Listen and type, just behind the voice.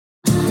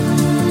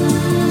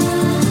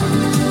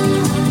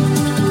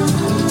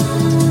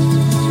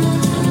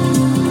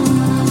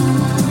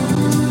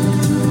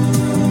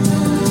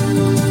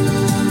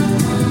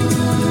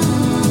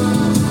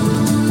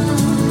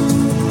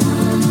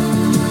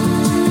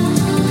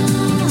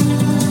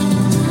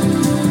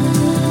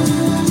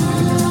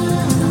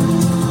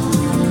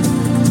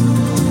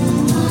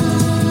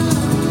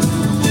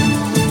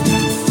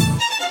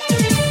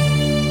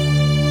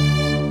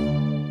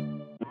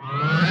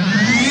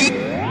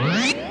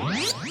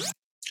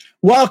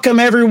Welcome,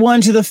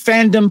 everyone, to the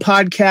Fandom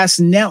Podcast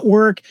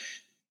Network.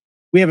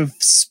 We have a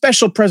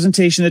special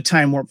presentation of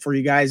Time Warp for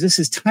you guys. This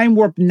is Time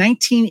Warp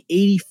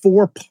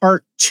 1984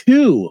 Part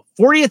 2,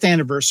 40th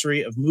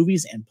anniversary of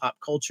movies and pop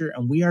culture,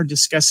 and we are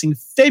discussing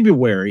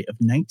February of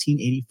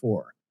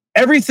 1984.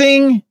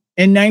 Everything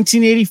in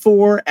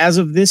 1984, as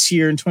of this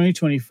year in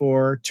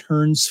 2024,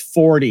 turns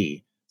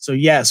 40. So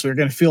yes, we're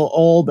going to feel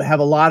old, but have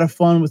a lot of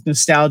fun with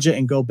nostalgia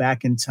and go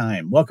back in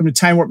time. Welcome to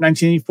Time Warp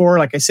 1984.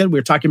 Like I said,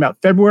 we're talking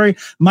about February.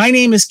 My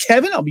name is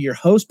Kevin. I'll be your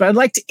host, but I'd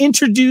like to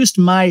introduce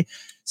my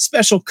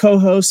special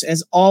co-host,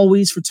 as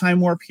always, for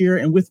Time Warp here.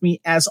 And with me,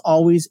 as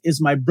always,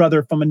 is my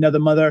brother from another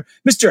mother,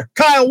 Mr.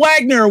 Kyle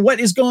Wagner. What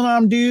is going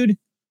on, dude?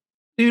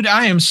 Dude,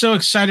 I am so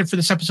excited for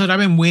this episode. I've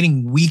been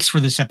waiting weeks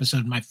for this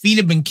episode. My feet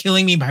have been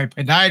killing me. My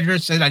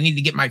podiatrist said I need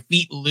to get my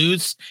feet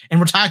loose. And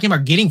we're talking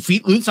about getting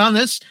feet loose on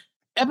this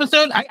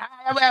episode. Man.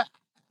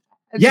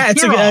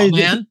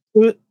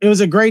 It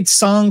was a great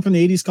song from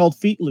the 80s called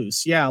Feet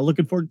Loose. Yeah,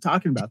 looking forward to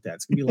talking about that.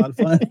 It's going to be a lot of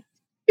fun.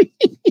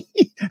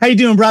 How you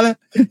doing, brother?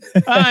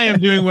 I am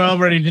doing well,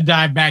 ready to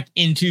dive back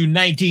into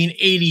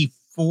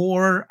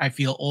 1984. I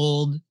feel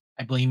old.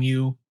 I blame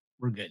you.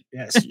 We're good.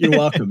 Yes, you're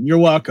welcome. You're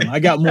welcome. I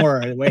got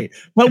more. Wait,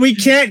 but we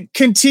can't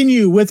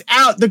continue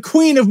without the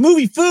queen of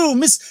movie foo,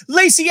 Miss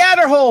Lacey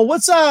Adderhole.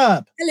 What's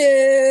up?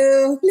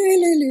 Hello.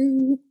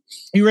 Hello.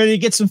 You ready to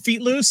get some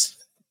feet loose?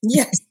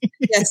 Yes.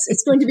 Yes.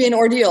 It's going to be an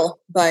ordeal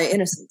by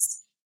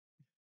Innocence.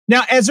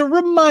 Now, as a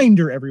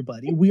reminder,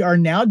 everybody, we are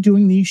now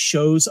doing these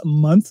shows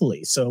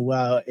monthly.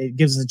 So it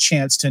gives us a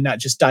chance to not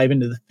just dive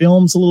into the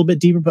films a little bit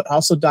deeper, but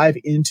also dive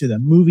into the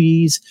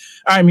movies.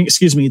 The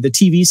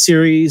TV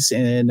series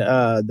and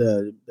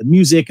the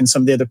music and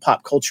some of the other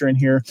pop culture in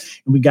here.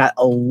 And we got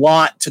a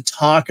lot to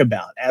talk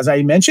about. As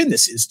I mentioned,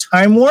 this is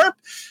Time Warp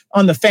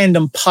on the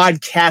Fandom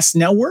Podcast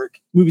Network,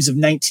 movies of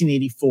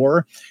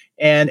 1984.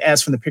 And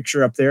as from the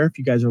picture up there, if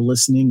you guys are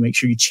listening, make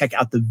sure you check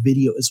out the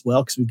video as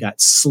well, because we've got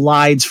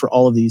slides for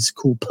all of these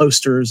cool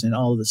posters and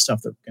all of the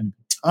stuff that we're going to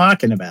be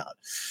talking about.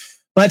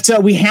 But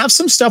we have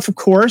some stuff, of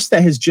course,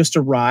 that has just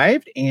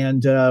arrived,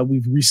 and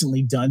we've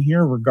recently done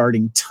here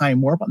regarding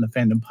Time Warp on the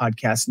Fandom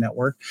Podcast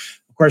Network.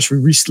 Of course, we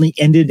recently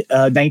ended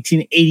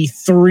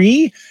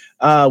 1983.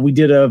 We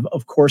did,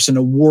 of course, an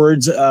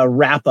awards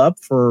wrap up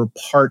for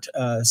part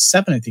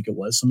 7, I think it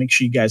was. So make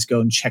sure you guys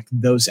go and check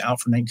those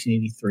out for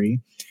 1983.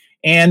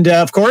 And,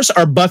 of course,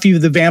 our Buffy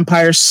the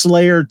Vampire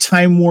Slayer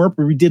Time Warp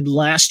we did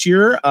last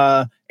year.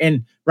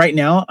 And right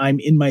now I'm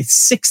in my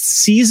 6th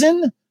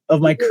season of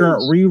my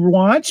current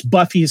rewatch.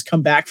 Buffy has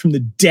come back from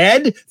the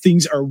dead.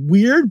 Things are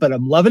weird, but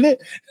I'm loving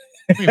it.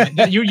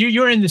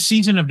 You're in the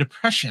season of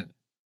depression.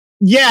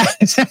 Yeah,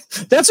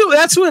 that's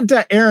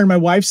what Erin, my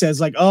wife,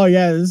 says. Like, oh,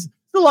 yeah, there's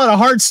a lot of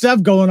hard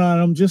stuff going on.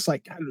 I'm just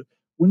like, God,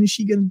 when is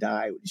she going to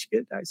die? When is she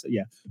going to die? So,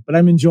 yeah, but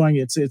I'm enjoying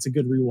it. It's a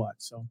good rewatch.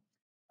 So.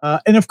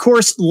 And of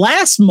course,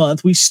 last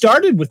month we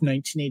started with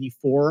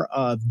 1984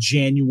 of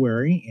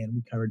January, and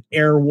we covered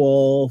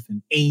Airwolf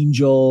and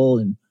Angel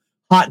and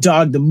Hot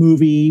Dog the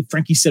movie.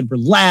 Frankie Said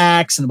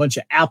Relax, and a bunch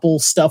of Apple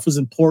stuff was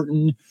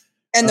important.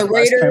 And the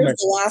Raiders,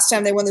 the last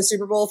time they won the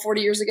Super Bowl 40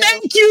 years ago.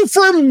 Thank you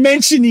for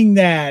mentioning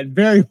that.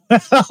 Very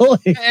well.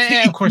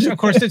 And of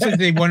course, this is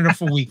a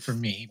wonderful week for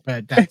me,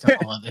 but that's a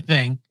whole other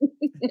thing.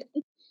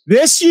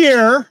 This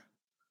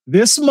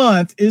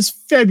month is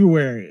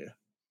February.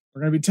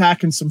 We're going to be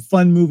talking some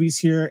fun movies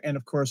here and,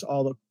 of course,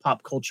 all the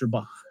pop culture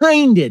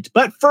behind it.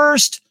 But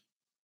first,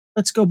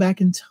 let's go back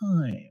in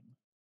time.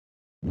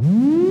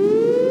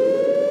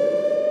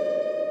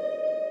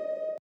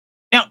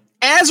 Now,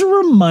 as a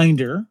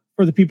reminder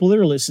for the people that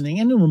are listening,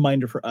 and a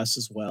reminder for us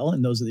as well,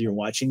 and those that are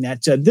watching,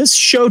 that this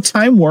show,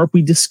 Time Warp,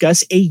 we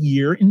discuss a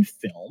year in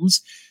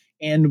films,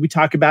 and we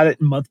talk about it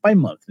month by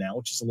month now,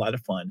 which is a lot of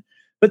fun.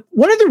 But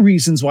one of the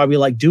reasons why we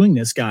like doing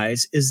this,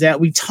 guys, is that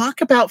we talk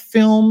about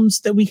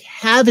films that we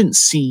haven't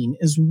seen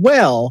as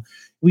well.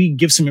 We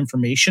give some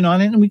information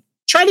on it, and we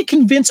try to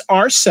convince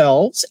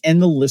ourselves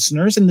and the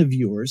listeners and the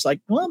viewers,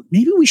 like, well,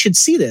 maybe we should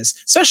see this,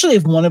 especially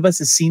if one of us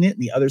has seen it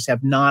and the others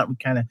have not. We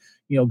kind of,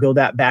 go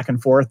that back and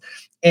forth.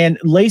 And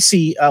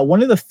Lacey,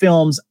 one of the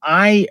films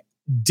I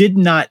did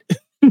not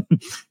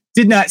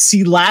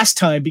see last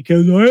time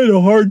because I had a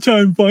hard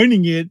time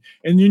finding it.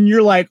 And then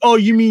you're like, oh,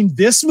 you mean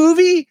this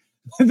movie?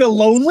 The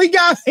Lonely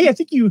Guy? I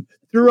think you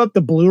threw up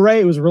the Blu-ray.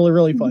 It was really,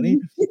 really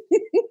funny.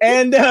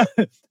 And I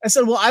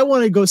said, well, I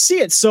want to go see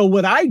it. So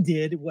what I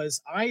did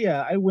was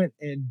I went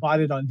and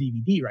bought it on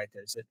DVD right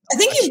there. So I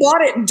think you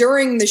bought it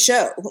during the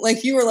show.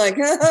 Like you were like,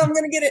 I'm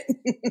going to get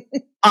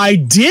it. I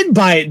did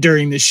buy it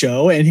during the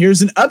show, and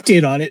here's an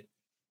update on it.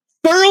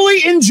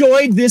 Thoroughly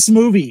enjoyed this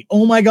movie.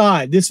 Oh my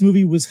God, this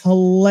movie was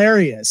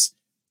hilarious.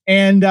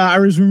 And I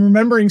was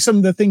remembering some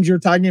of the things you were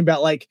talking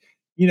about, like,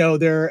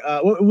 there.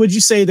 Would you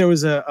say there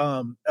was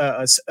a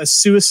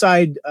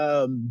suicide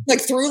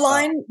like through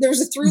line? There was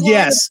a through line.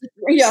 Yes,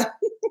 yeah.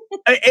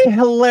 a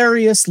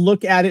hilarious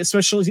look at it,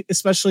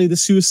 especially the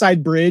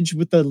suicide bridge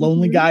with the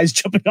lonely guys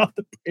jumping off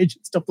the bridge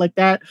and stuff like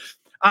that.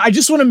 I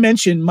just want to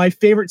mention my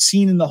favorite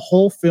scene in the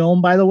whole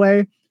film. By the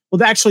way,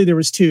 well, actually there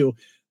was two.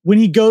 when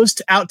he goes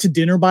out to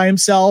dinner by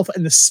himself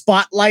and the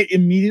spotlight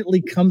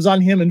immediately comes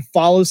on him and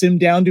follows him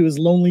down to his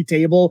lonely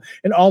table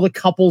and all the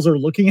couples are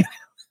looking at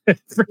him.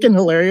 Freaking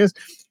hilarious.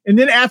 And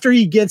then after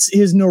he gets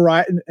his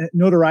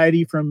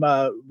notoriety from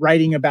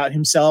writing about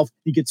himself,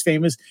 he gets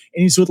famous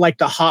and he's with like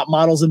the hot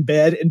models in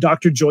bed and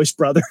Dr. Joyce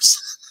Brothers.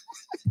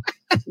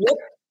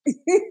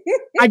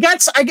 I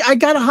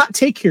got a hot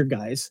take here,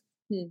 guys.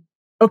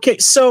 Okay,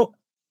 so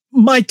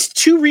my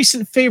two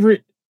recent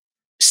favorite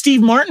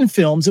Steve Martin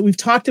films that we've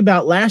talked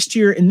about last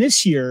year and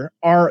this year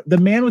are The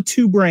Man with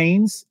Two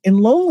Brains and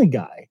Lonely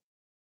Guy.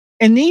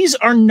 And these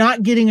are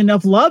not getting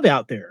enough love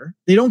out there.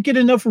 They don't get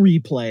enough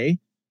replay.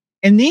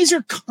 And these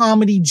are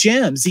comedy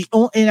gems.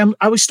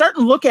 I was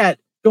starting to look at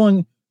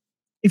going,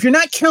 if you're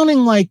not counting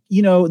like,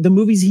 the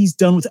movies he's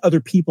done with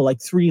other people,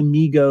 like Three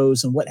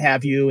Amigos and what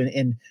have you,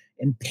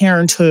 and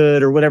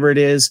Parenthood or whatever it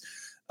is,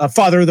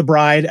 Father of the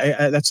Bride,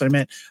 that's what I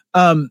meant.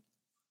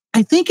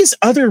 I think his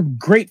other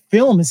great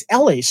film is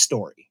LA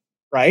Story,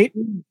 right?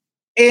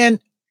 And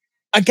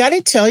I got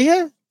to tell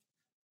you,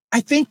 I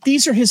think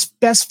these are his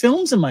best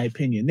films, in my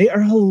opinion. They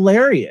are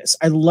hilarious.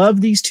 I love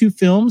these two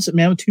films,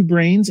 Man with Two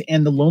Brains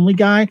and The Lonely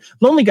Guy.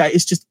 Lonely Guy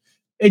is just,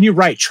 and you're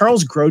right,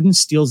 Charles Grodin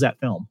steals that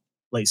film,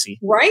 Lacey.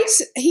 Right?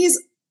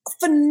 He's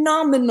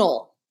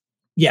phenomenal.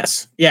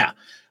 Yes. Yeah.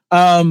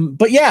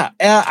 But yeah,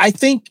 I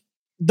think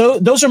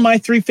those are my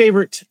three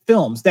favorite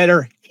films that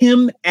are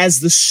him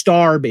as the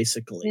star,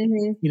 basically.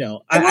 Mm-hmm.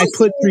 I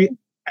put three.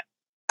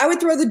 I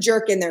would throw The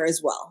Jerk in there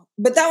as well,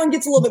 but that one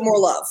gets a little bit more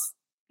love.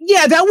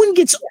 Yeah, that one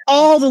gets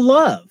all the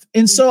love.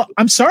 And so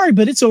I'm sorry,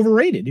 but it's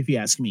overrated, if you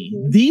ask me.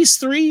 Mm-hmm. These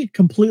three,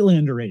 completely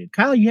underrated.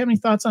 Kyle, you have any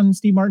thoughts on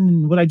Steve Martin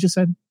and what I just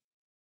said?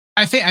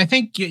 I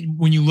think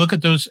when you look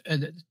at those,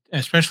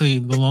 especially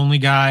The Lonely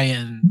Guy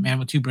and Man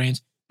with Two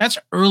Brains, that's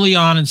early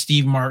on in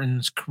Steve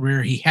Martin's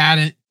career. He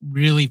hadn't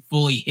really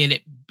fully hit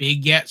it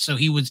big yet. So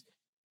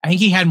I think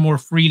he had more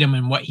freedom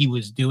in what he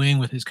was doing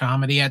with his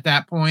comedy at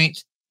that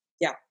point.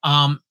 Yeah.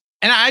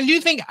 And I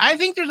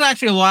think there's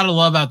actually a lot of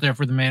love out there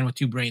for The Man with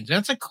Two Brains.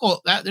 That's a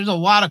cult. There's a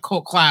lot of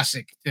cult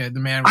classic to The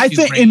Man with Two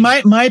Brains. I think, in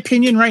my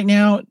opinion, right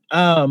now,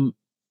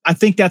 I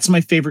think that's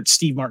my favorite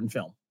Steve Martin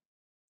film.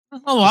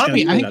 A lot of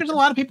people. I think there's a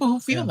lot of people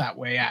who feel that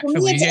way.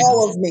 Actually, it's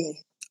All of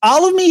Me.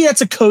 All of Me. That's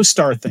a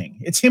co-star thing.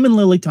 It's him and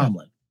Lily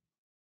Tomlin.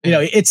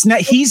 It's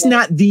not. He's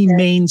not the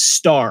main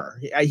star.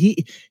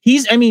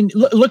 He's. I mean,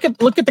 look at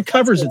the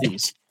covers of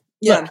these.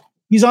 Yeah. Look,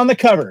 he's on the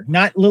cover,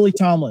 not Lily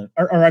Tomlin,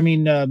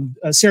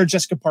 or Sarah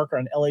Jessica Parker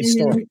on LA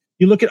Story.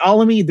 You look at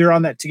All of Me, they're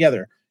on that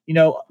together.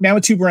 Man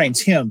with Two Brains,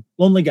 him.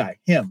 Lonely Guy,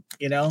 him.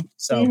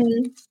 So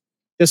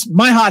that's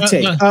my hot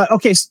take.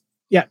 Okay,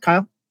 yeah,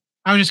 Kyle.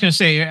 I was just gonna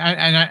say,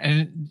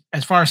 and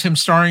as far as him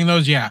starring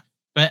those, yeah.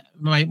 But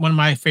one of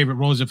my favorite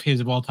roles of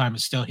his of all time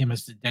is still him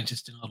as the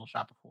dentist in Little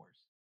Shop of Horrors.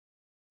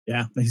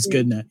 Yeah, he's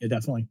good in that. Yeah,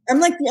 definitely. I'm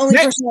like the only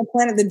person on the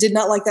planet that did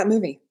not like that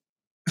movie.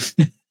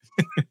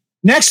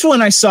 Next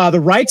one I saw,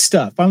 The Right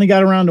Stuff. Finally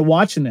got around to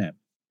watching that.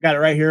 Got it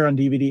right here on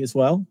DVD as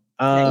well.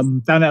 Nice.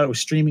 Found out it was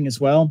streaming as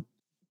well.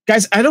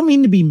 Guys, I don't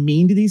mean to be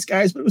mean to these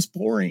guys, but it was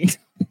boring.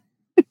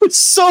 It was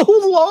so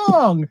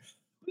long.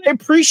 I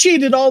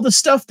appreciated all the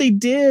stuff they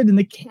did, and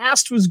the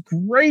cast was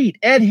great.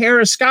 Ed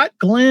Harris, Scott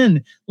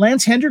Glenn,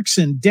 Lance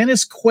Hendrickson,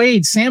 Dennis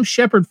Quaid, Sam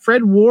Shepard,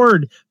 Fred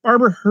Ward,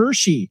 Barbara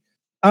Hershey.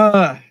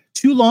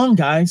 Too long,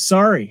 guys.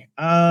 Sorry.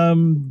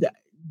 I'm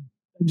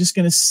just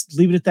going to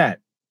leave it at that.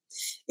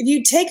 If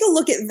you take a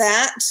look at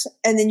that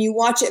and then you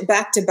watch it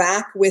back to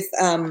back with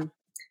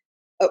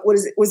what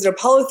is it? Was it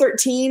Apollo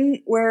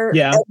 13 where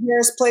Ed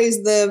Harris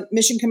plays the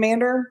mission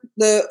commander,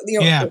 the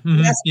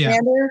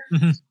commander?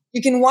 Mm-hmm.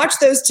 You can watch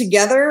those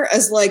together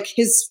as like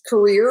his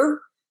career.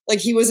 Like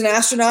he was an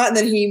astronaut and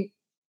then he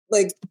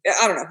I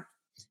don't know.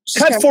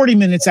 Cut 40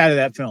 minutes out of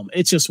that film.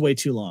 It's just way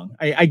too long.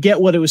 I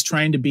get what it was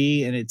trying to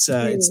be, and it's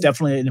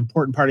definitely an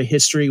important part of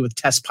history with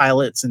test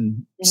pilots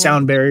and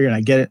sound barrier, and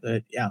I get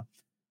it. Yeah.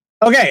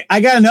 Okay, I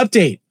got an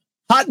update.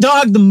 Hot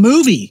Dog the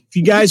movie. If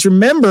you guys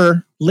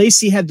remember,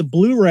 Lacey had the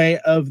Blu-ray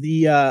of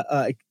the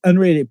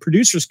unrated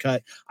producer's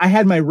cut. I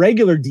had my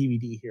regular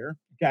DVD here.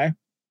 Okay.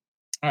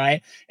 All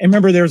right. And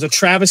remember, there was a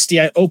travesty.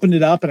 I opened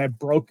it up and I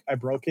broke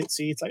it.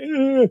 See, it's like,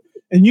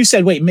 and you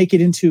said, wait, make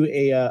it into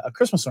a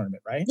Christmas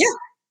ornament, right? Yeah.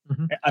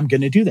 Mm-hmm. I'm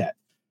going to do that.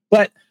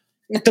 But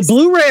the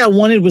Blu-ray I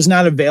wanted was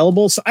not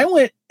available. So I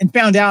went and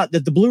found out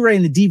that the Blu-ray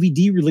and the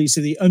DVD release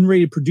of the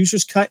unrated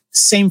producer's cut,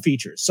 same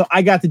features. So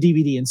I got the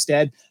DVD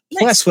instead.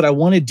 Nice. Plus, what I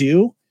want to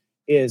do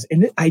is,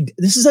 and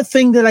this is a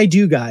thing that I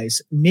do,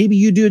 guys. Maybe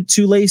you do it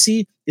too,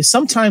 Lacey, is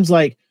sometimes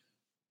like,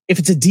 if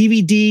it's a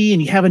DVD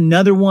and you have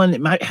another one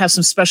that might have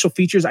some special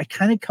features, I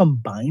kind of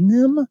combine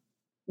them.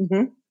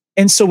 Mm-hmm.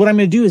 And so what I'm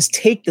going to do is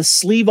take the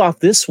sleeve off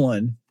this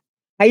one,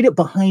 hide it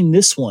behind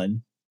this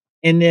one,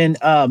 and then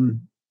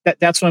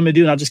that's what I'm going to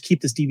do. And I'll just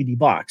keep this DVD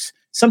box.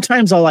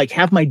 Sometimes I'll like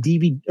have my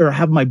DVD or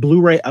have my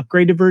Blu-ray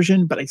upgraded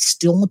version, but I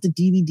still want the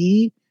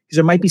DVD because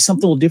there might be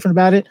something a little different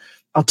about it.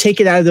 I'll take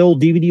it out of the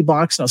old DVD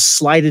box and I'll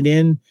slide it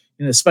in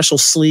a special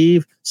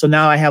sleeve. So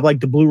now I have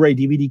like the Blu-ray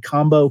DVD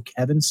combo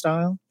Kevin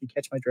style. You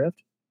catch my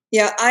drift?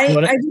 Yeah, I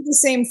did the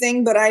same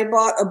thing, but I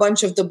bought a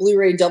bunch of the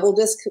Blu-ray double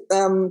disc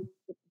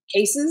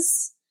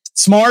cases.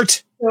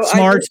 Smart.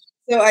 I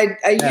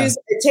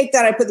take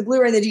that, I put the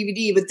Blu-ray in the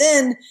DVD, but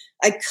then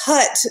I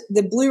cut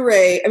the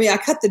Blu-ray. I mean, I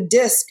cut the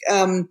disc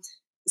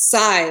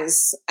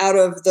size out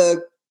of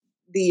the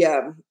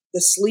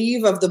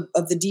sleeve of the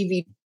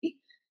DVD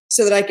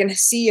so that I can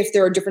see if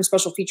there are different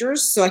special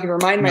features, so I can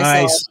remind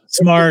myself.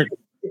 Smart.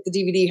 If the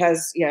DVD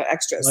has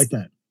extras like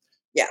that.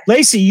 Yeah.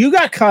 Lacey, you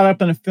got caught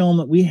up in a film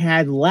that we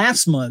had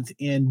last month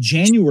in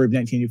January of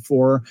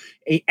 1984,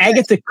 a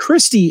Agatha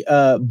Christie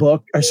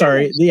book,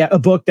 a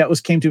book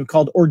that came to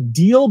called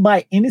Ordeal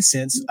by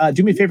Innocence.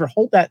 Do me a favor,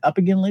 hold that up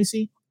again,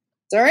 Lacey.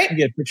 It's all right. You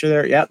get a picture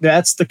there. Yeah,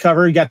 that's the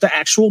cover. You got the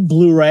actual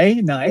Blu-ray.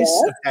 Nice.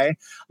 Yeah. Okay.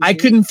 Mm-hmm. I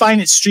couldn't find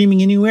it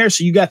streaming anywhere,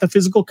 so you got the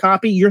physical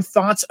copy. Your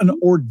thoughts on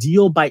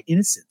Ordeal by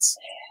Innocence?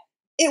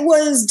 It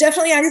was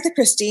definitely Agatha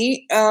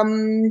Christie.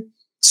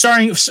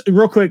 Starring,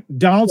 real quick,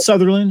 Donald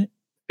Sutherland,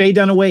 Faye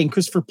Dunaway, and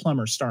Christopher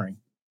Plummer starring.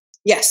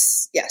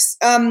 Yes.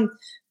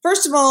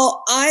 First of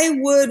all, I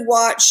would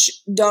watch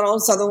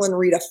Donald Sutherland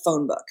read a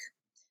phone book.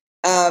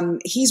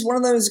 He's one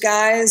of those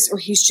guys where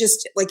he's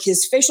just like,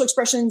 his facial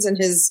expressions and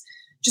his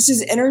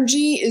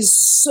energy is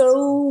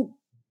so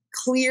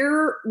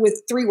clear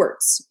with 3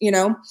 words,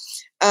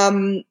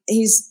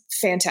 he's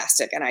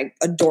fantastic and I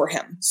adore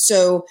him.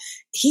 So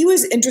he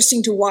was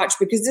interesting to watch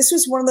because this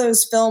was one of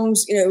those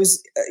films, it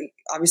was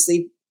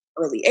obviously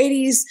early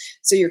 80s.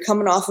 So you're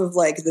coming off of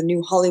like the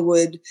new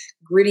Hollywood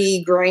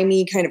gritty,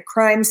 grimy kind of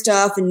crime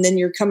stuff. And then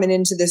you're coming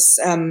into this,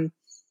 a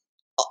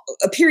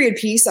period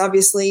piece,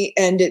 obviously.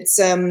 And it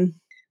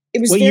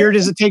was. What year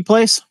does it take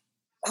place?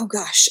 Oh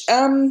gosh.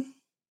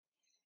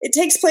 It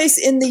takes place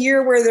in the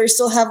year where they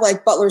still have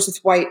like butlers with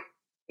white,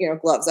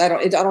 gloves. I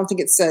don't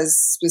think it says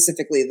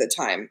specifically the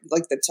time,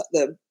 like but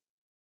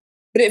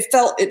it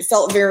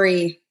felt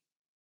very,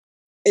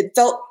 I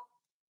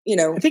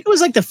think it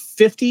was like the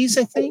 50s,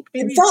 I think.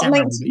 Maybe. It felt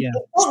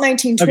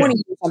 1920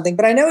 or something,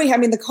 but I know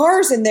the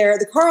car's in there.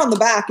 The car on the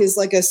back is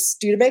like a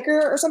Studebaker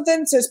or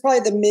something. So it's probably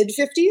the mid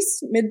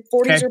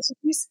 40s or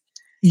 50s.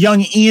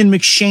 Young Ian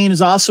McShane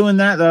is also in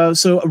that though.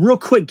 So real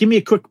quick, give me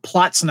a quick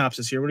plot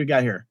synopsis here. What do we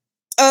got here?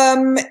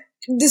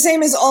 The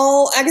same as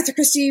all Agatha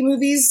Christie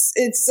movies.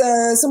 It's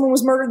someone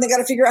was murdered and they got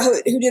to figure out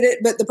who did it,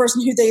 but the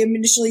person who they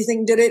initially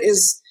think did it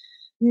is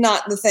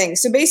not the thing.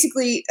 So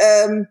basically,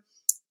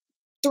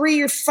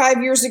 3 or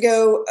 5 years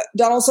ago,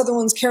 Donald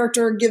Sutherland's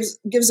character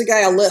gives a guy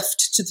a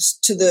lift to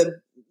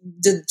the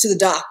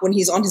dock when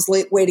he's on his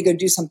way to go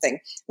do something.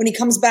 When he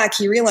comes back,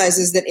 he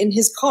realizes that in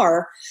his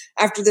car,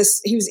 after this,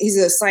 he's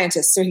a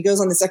scientist, so he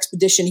goes on this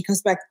expedition. He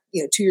comes back,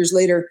 2 years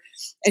later,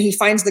 and he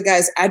finds the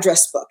guy's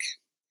address book.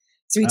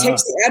 So he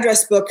takes the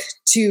address book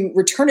to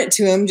return it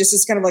to him, just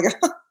as kind of like,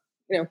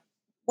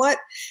 what?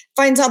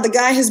 Finds out the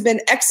guy has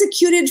been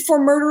executed for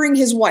murdering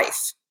his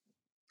wife.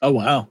 Oh,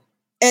 wow.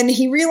 And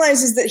he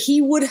realizes that he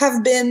would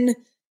have been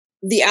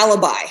the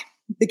alibi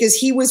because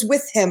he was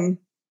with him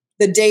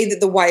the day that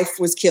the wife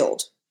was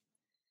killed.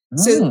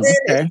 So then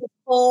the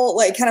whole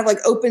kind of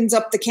opens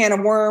up the can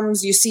of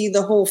worms. You see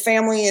the whole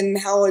family and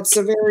how it's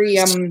a very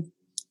just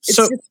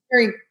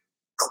very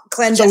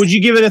clandestine. So would you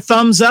give it a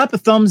thumbs up, a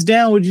thumbs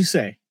down? Would you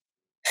say?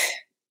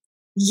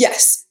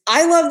 Yes,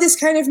 I love this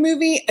kind of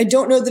movie. I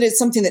don't know that it's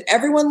something that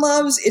everyone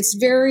loves. It's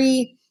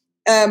very,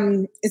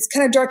 it's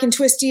kind of dark and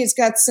twisty. It's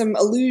got some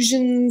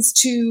allusions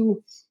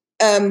to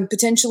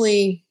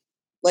potentially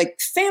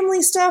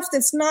family stuff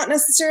that's not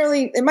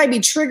necessarily, it might be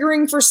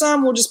triggering for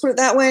some. We'll just put it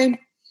that way.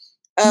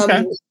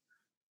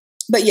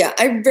 But yeah,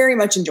 I very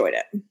much enjoyed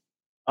it.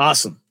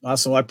 Awesome.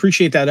 Well, I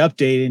appreciate that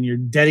update and your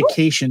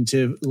dedication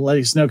to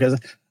letting us know, because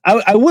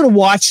I would have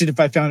watched it if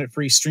I found it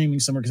free streaming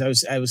somewhere,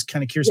 because I was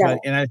kind of curious about it.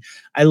 And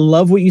I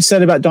love what you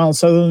said about Donald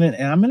Sutherland,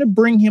 and I'm going to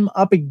bring him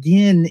up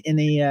again in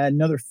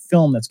another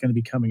film that's going to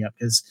be coming up,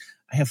 because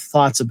I have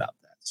thoughts about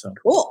that. So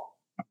cool.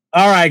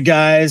 All right,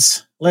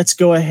 guys, let's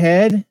go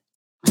ahead.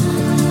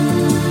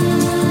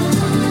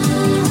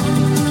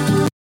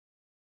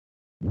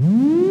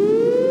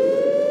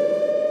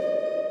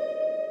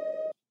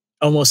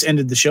 Almost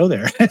ended the show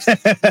there. All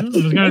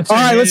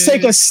right, let's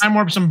take time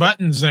warp some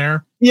buttons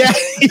there. Yeah.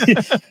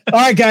 All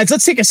right, guys,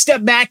 let's take a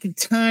step back in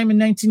time in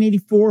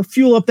 1984.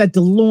 Fuel up that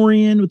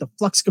DeLorean with a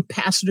flux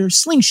capacitor,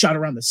 slingshot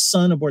around the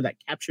sun aboard that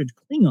captured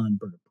Klingon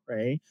bird of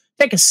prey.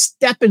 Take a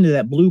step into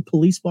that blue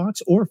police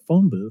box or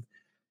phone booth.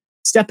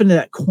 Step into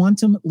that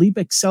quantum leap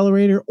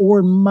accelerator,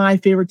 or my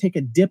favorite, take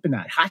a dip in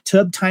that hot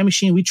tub time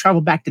machine. We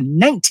travel back to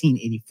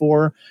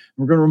 1984.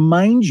 We're going to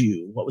remind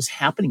you what was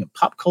happening in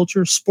pop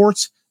culture,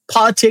 sports,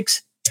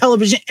 politics,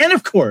 television, and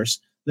of course,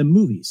 the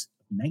movies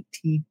of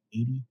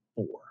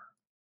 1984.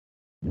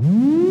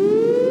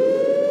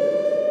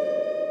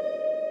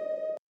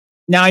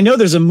 Now, I know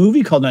there's a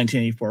movie called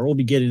 1984. We'll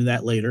be getting to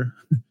that later.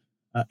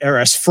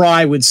 R.S.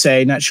 Fry would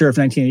say, not sure if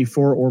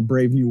 1984 or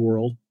Brave New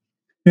World.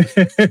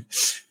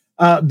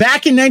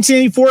 Back in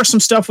 1984, some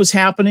stuff was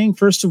happening.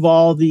 First of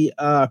all, the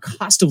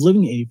cost of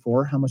living in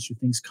 84, how much do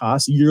things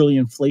cost? Yearly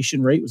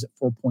inflation rate was at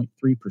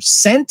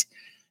 4.3%.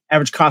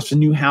 Average cost of a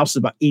new house is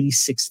about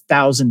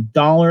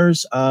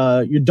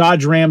 $86,000. Your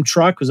Dodge Ram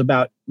truck was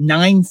about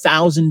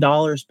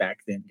 $9,000 back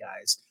then,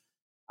 guys.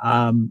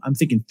 I'm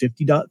thinking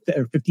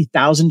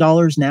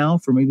 $50,000 now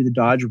for maybe the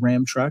Dodge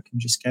Ram truck. I'm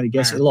just kind of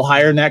guessing a little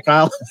higher than that,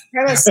 Kyle.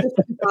 Kind of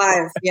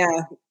 65.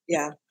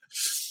 Yeah.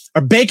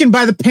 Our bacon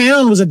by the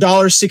pound was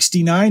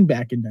 $1.69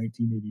 back in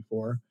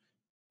 1984.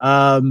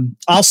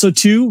 Also,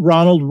 too,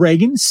 Ronald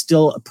Reagan,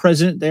 still a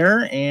president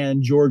there,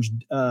 and George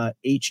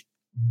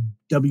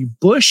H.W.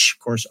 Bush, of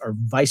course, our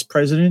vice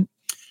president.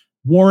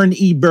 Warren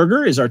E.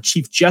 Burger is our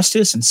Chief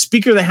Justice, and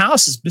Speaker of the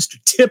House is Mr.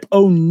 Tip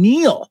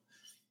O'Neill.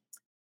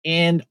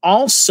 And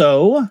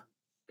also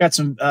got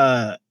some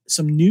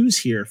news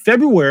here.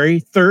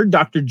 February 3rd,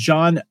 Dr.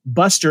 John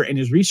Buster and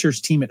his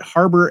research team at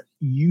Harbor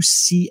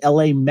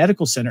UCLA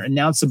Medical Center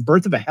announced the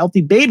birth of a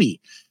healthy baby.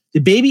 The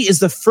baby is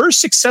the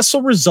first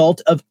successful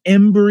result of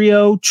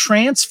embryo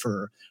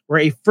transfer,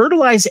 where a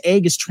fertilized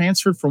egg is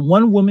transferred from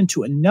one woman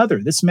to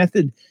another. This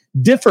method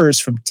differs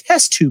from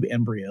test tube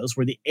embryos,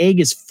 where the egg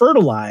is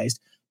fertilized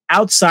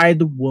outside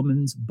the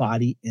woman's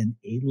body in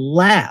a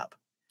lab.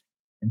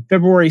 And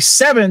February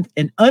 7th,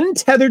 an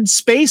untethered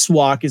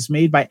spacewalk is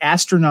made by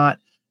astronauts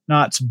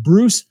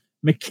Bruce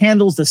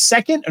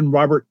McCandless II and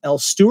Robert L.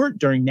 Stewart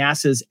during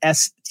NASA's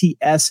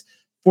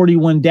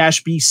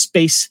STS-41-B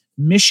space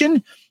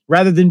mission.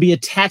 Rather than be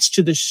attached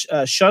to the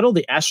shuttle,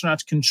 the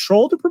astronauts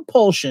control the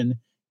propulsion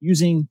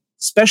using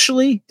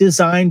specially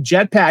designed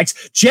jetpacks.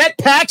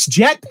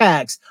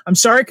 Jetpacks! I'm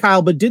sorry,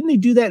 Kyle, but didn't they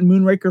do that in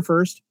Moonraker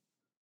first?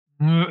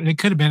 It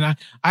could have been.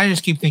 I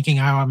just keep thinking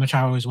how much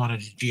I always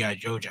wanted a G.I.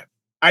 Joe jet.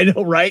 I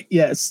know, right?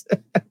 Yes.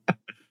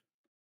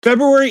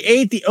 February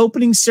 8th, the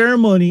opening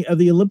ceremony of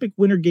the Olympic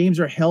Winter Games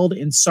are held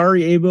in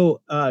Sarajevo,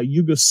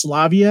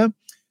 Yugoslavia.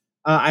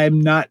 I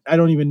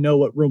don't even know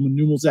what Roman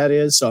numerals that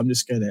is, so I'm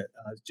just going to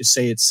just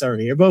say it's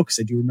Sarajevo because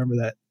I do remember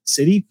that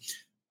city.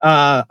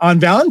 On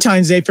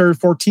Valentine's Day, February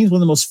 14th, one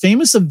of the most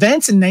famous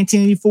events in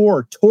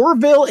 1984,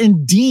 Torvill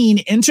and Dean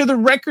enter the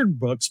record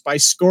books by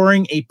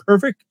scoring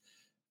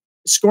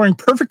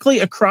perfectly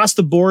across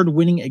the board,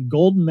 winning a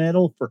gold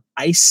medal for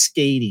ice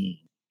skating.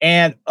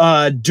 And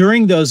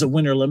during those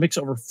Winter Olympics,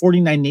 over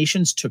 49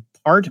 nations took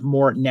part,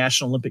 more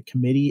National Olympic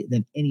Committee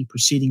than any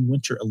preceding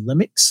Winter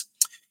Olympics.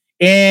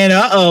 And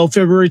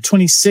February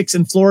 26th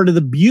in Florida,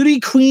 the beauty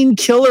queen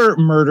killer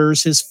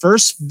murders his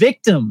first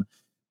victim.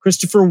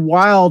 Christopher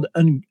Wilde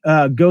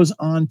goes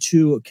on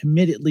to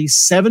commit at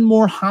least 7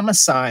 more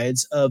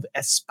homicides of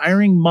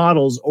aspiring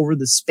models over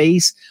the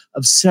space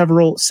of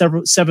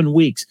 7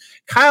 weeks.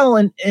 Kyle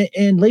and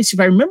Lacey, if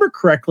I remember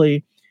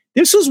correctly,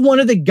 this was one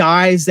of the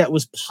guys that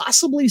was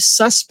possibly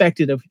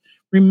suspected of.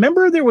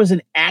 Remember, there was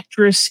an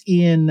actress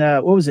in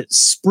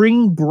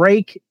Spring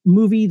Break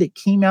movie that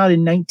came out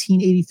in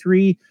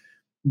 1983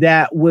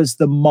 that was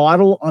the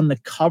model on the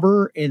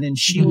cover, and then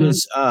she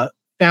was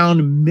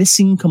found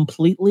missing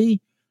completely.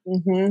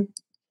 Mm-hmm.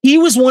 He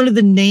was one of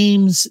the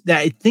names that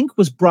I think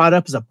was brought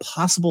up as a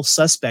possible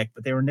suspect,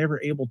 but they were never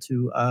able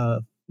to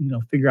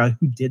figure out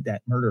who did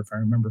that murder, if I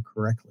remember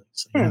correctly.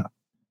 So yeah.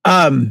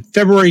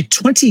 February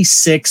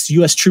 26th,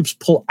 U.S. troops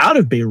pull out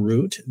of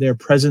Beirut. Their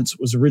presence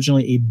was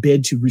originally a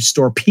bid to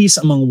restore peace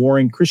among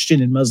warring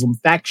Christian and Muslim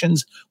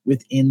factions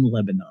within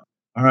Lebanon.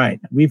 All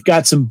right, we've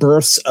got some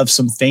births of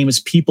some famous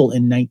people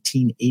in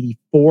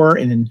 1984.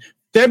 And in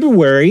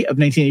February of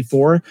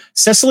 1984,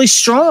 Cecily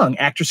Strong,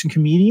 actress and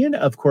comedian,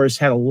 of course,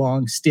 had a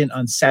long stint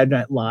on Saturday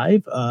Night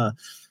Live.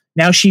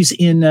 Now she's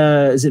in,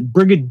 is it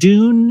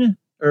Brigadoon?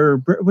 Or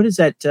what is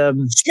that?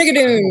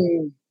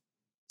 Schmigadoon.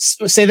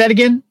 Say that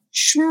again?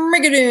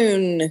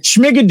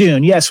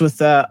 Schmigadoon, yes, with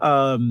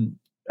I'm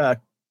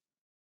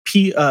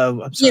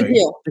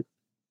sorry.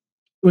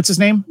 What's his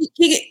name?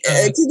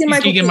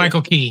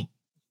 Keegan-Michael Key.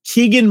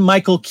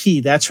 Keegan-Michael Key,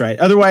 that's right.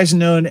 Otherwise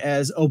known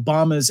as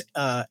Obama's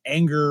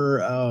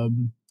anger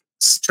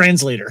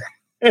translator.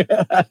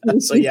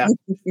 So yeah.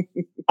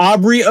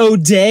 Aubrey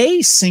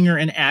O'Day, singer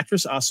and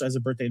actress, also has a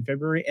birthday in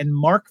February. And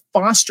Mark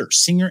Foster,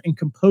 singer and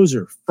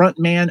composer,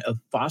 frontman of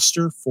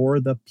Foster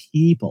for the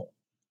People.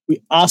 We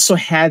also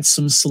had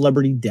some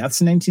celebrity deaths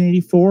in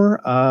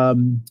 1984. I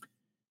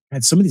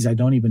had some of these I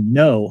don't even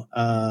know.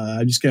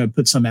 I'm just going to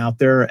put some out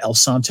there. El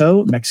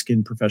Santo,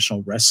 Mexican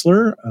professional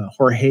wrestler.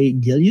 Jorge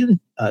Gillian,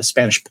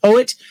 Spanish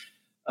poet.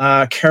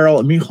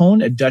 Carol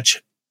Mijon, a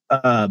Dutch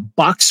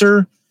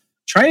boxer.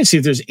 Trying to see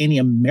if there's any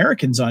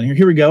Americans on here.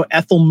 Here we go.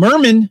 Ethel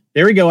Merman.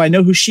 There we go. I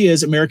know who she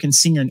is. American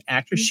singer and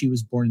actress. She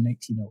was born in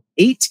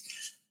 1908.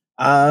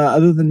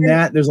 Other than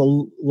that, there's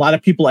a lot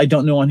of people I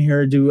don't know on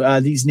here. Do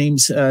these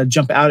names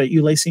jump out at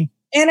you, Lacey?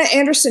 Anna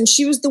Anderson.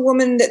 She was the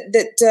woman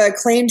that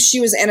claimed she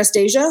was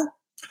Anastasia.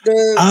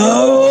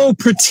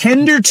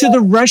 Pretender to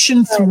the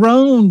Russian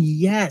throne.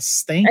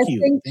 Yes, thank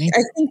you.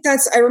 I think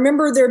that's. I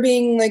remember there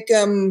being like,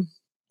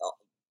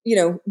 she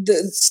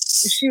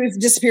was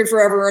disappeared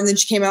forever, and then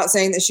she came out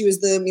saying that she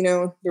was there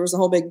was a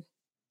whole big.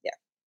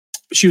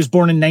 She was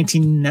born in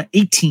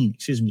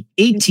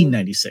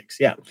 1896.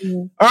 Yeah.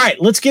 Mm-hmm. All right,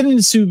 let's get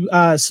into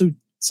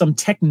some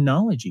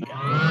technology.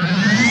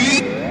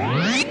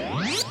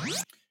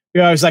 I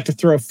always like to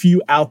throw a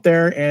few out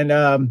there,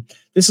 and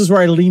this is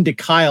where I lean to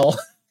Kyle.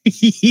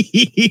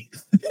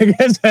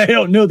 Because I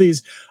don't know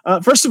these.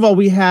 First of all,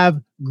 we have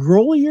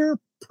Grolier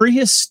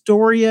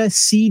Prehistoria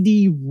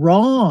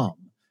CD-ROM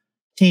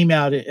came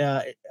out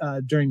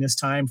during this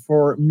time.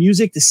 For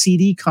music, the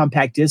CD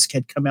compact disc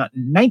had come out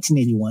in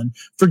 1981.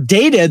 For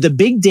data, the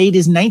big date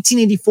is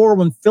 1984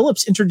 when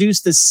Philips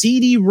introduced the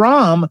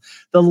CD-ROM.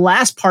 The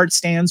last part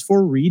stands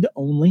for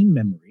read-only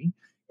memory.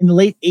 In the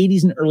late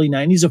 80s and early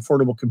 90s,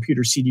 affordable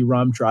computer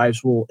CD-ROM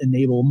drives will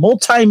enable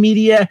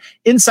multimedia,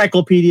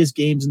 encyclopedias,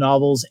 games,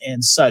 novels,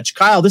 and such.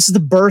 Kyle, this is the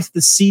birth of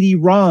the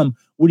CD-ROM.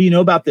 What do you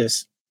know about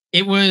this?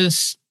 It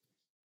was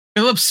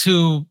Philips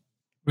who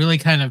really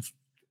kind of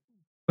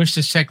pushed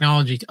this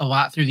technology a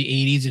lot through the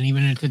 80s and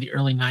even into the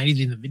early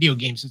 90s in the video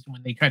game system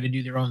when they tried to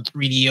do their own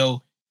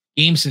 3DO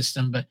game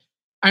system. But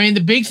I mean,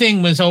 the big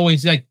thing was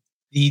always like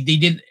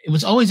it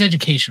was always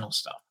educational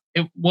stuff.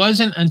 It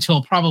wasn't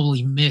until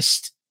probably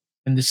Myst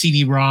and the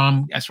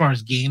CD-ROM, as far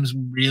as games,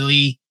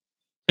 really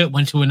it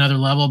went to another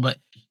level. But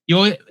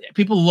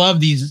people love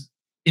these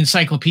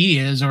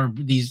encyclopedias or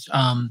these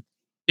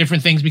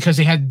different things because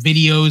they had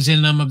videos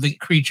in them of the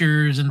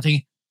creatures and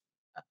things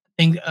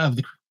of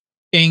the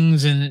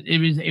things, and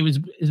it was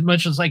as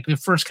much as like the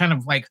first kind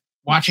of like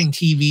watching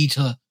TV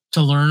to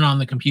learn on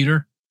the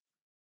computer.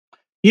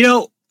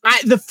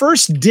 The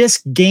first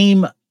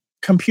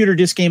computer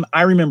disc game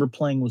I remember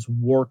playing was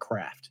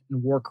Warcraft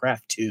and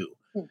Warcraft 2.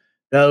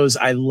 Those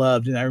I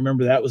loved, and I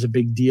remember that was a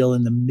big deal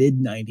in the mid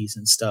 90s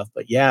and stuff.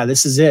 But yeah,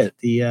 this is it.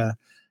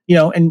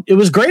 And it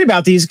was great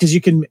about these because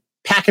you can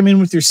pack them in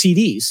with your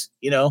CDs.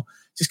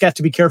 Just got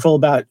to be careful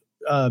about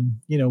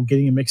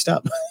getting them mixed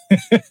up.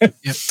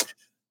 Yep.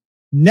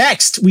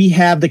 Next, we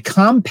have the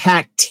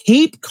compact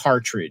tape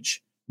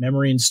cartridge,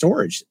 memory and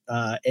storage.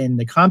 And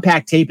the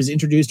compact tape is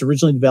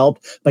originally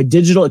developed by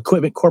Digital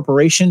Equipment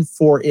Corporation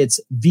for its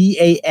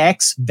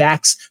VAX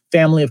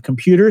family of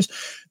computers.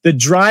 The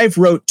drive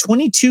wrote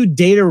 22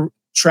 data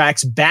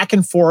tracks back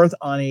and forth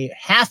on a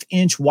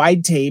 1/2-inch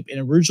wide tape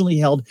and originally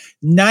held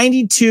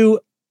 92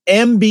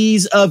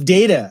 MBs of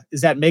data. Is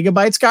that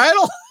megabytes,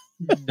 Kyle?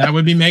 That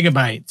would be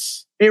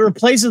megabytes. It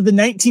replaces the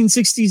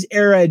 1960s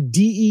era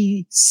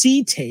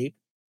DEC tape,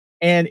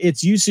 and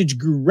its usage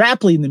grew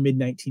rapidly in the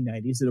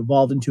mid-1990s. It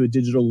evolved into a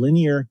digital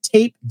linear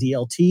tape,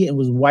 DLT, and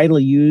was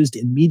widely used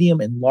in medium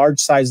and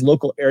large-size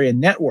local area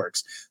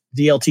networks.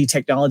 DLT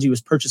technology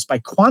was purchased by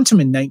Quantum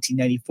in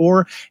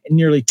 1994, and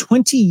nearly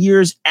 20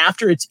 years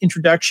after its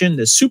introduction,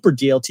 the Super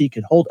DLT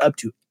could hold up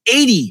to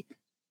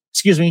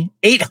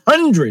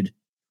 800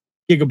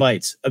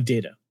 gigabytes of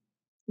data.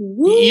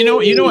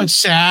 You know what's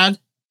sad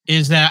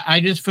is that I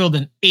just filled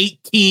an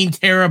 18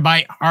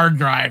 terabyte hard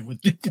drive with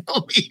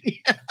digital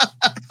media.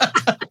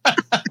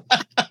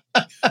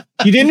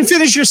 You didn't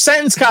finish your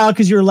sentence, Kyle,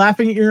 because you were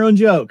laughing at your own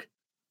joke.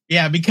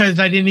 Yeah, because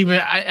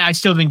I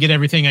still didn't get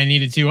everything I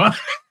needed to.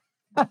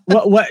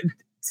 What?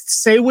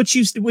 Say what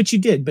you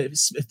did, but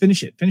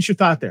finish it. Finish your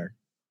thought there.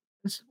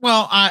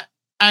 Well, I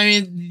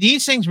mean,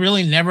 these things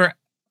really never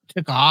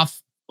took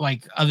off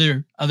like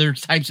other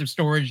types of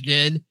storage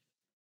did,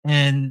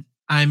 and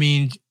I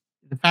mean,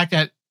 the fact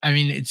that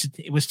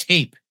it was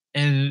tape,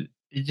 and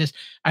it just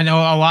I know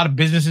a lot of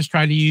businesses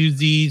try to use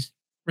these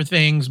for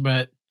things,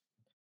 but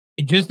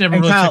it just never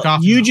really Kyle, took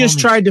off. You just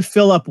tried to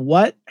fill up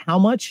what? How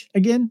much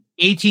again?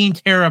 18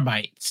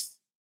 terabytes.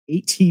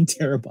 18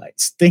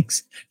 terabytes.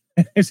 Thanks.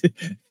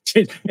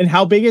 And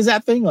how big is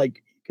that thing? Like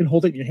you can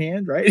hold it in your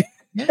hand, right?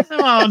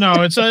 Yeah,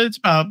 no, it's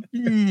about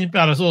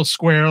a little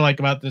square, like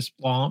about this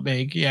long,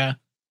 big. Yeah.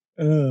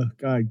 Oh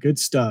God, good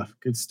stuff.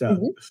 Good stuff.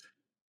 Mm-hmm.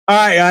 All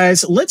right,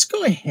 guys, let's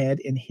go ahead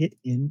and hit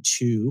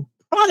into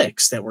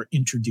products that were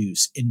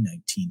introduced in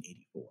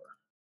 1984.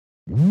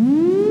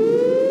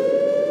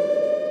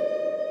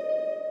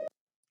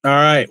 All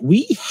right,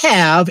 we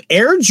have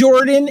Air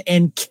Jordan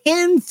and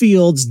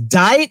Canfield's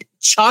Diet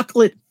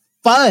Chocolate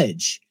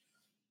Fudge.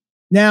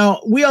 Now,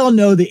 we all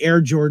know the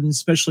Air Jordans,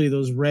 especially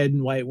those red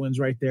and white ones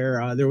right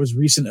there. There was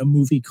recent a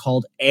movie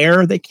called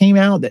Air that came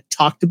out that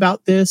talked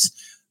about this.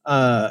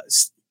 That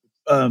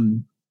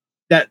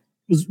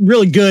was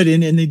really good,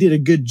 and they did a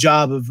good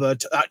job of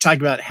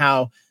talking about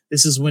how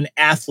this is when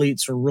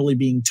athletes are really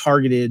being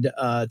targeted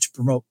to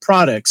promote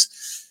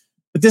products.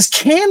 But this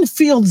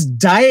Canfield's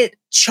Diet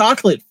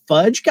Chocolate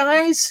Fudge,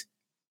 guys,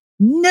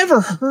 never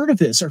heard of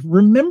this or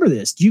remember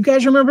this. Do you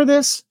guys remember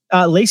this?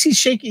 Lacey's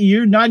shaking.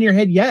 You're nodding your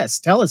head. Yes.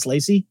 Tell us,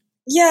 Lacey.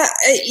 Yeah.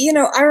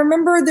 I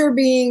remember there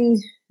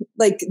being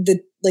like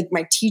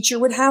my teacher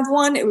would have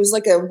one. It was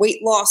like a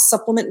weight loss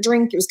supplement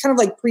drink. It was kind of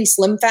like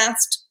pre-Slim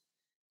Fast.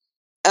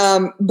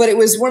 But it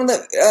was one of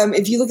the,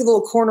 if you look at the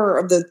little corner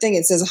of the thing,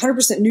 it says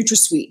 100%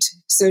 NutraSweet.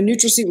 So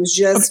NutraSweet was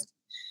just,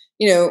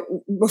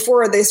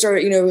 before it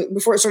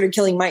started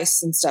killing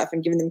mice and stuff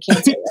and giving them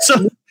cancer.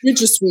 So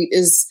NutraSweet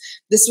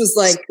this was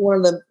like one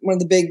of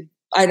the big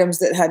items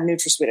that had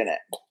NutraSweet in it.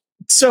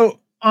 So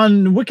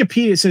on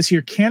Wikipedia, it says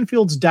here,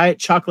 Canfield's Diet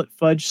Chocolate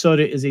Fudge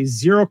Soda is a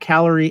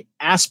 0-calorie,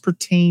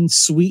 aspartame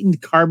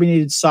sweetened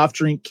carbonated soft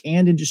drink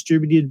canned and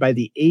distributed by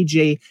the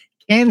A.J.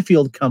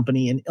 Canfield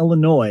Company in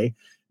Illinois,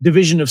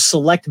 division of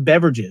Select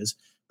Beverages.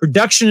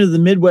 Production of the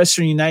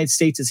Midwestern United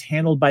States is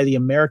handled by the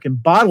American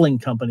Bottling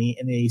Company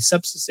in a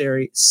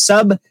subsidiary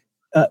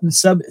of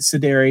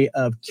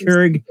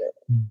Keurig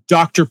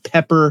Dr.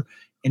 Pepper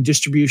and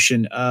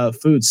distribution of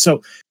foods.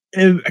 So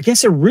I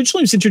guess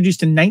originally it was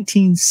introduced in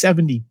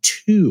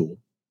 1972.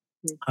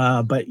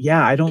 But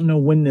yeah, I don't know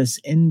when this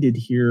ended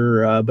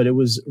here, but it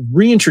was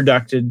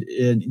reintroduced in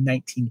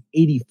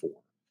 1984.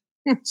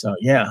 So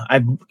yeah,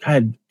 I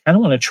kind of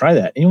want to try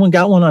that. Anyone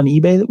got one on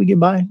eBay that we can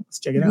buy? Let's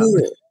check it out.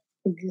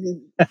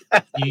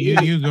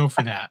 You go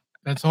for that.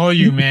 That's all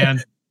you,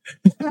 man.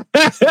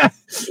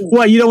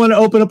 What, you don't want to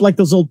open up like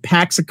those old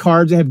packs of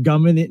cards that have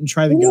gum in it and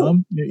try the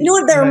gum? You know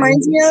what that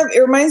reminds me of? It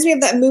reminds me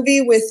of that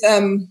movie with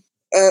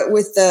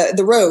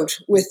the road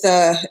with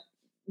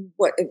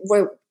what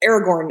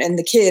Aragorn and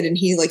the kid, and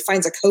he like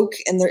finds a Coke,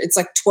 and it's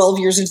like 12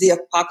 years into the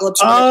apocalypse.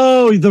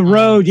 Oh, The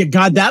Road. Yeah,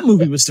 God, that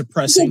movie was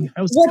depressing.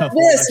 That was what's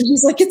this? And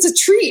he's like, it's a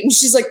treat, and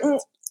she's like, I'm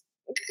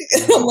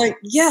like,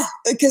 yeah,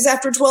 because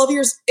after 12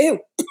 years, ew.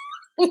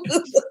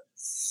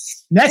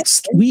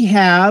 Next, we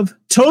have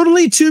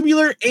totally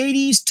tubular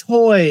 80s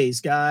toys,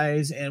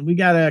 guys, and we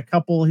got a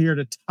couple here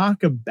to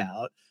talk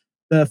about.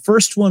 The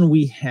first one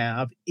we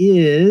have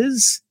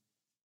is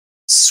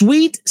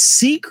Sweet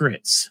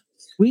Secrets.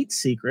 Sweet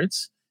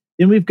Secrets.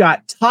 Then we've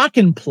got Talk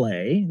and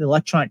Play, the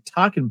electronic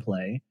Talk and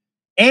Play,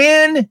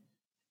 and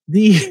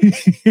the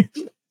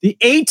the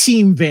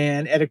A-Team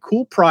van at a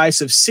cool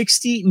price of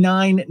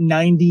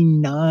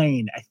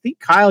 $69.99. I think,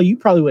 Kyle, you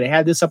probably would have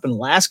had this up in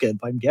Alaska,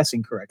 if I'm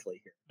guessing correctly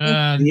here.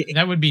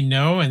 That would be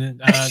no, and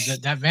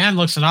that van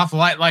looks an awful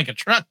lot like a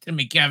truck to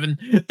me, Kevin.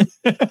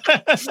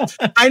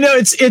 I know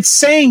it's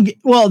saying,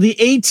 well, the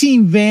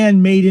A-Team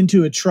van made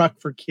into a truck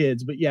for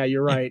kids, but yeah,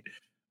 you're right.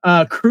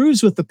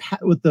 Cruise with the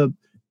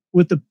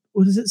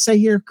what does it say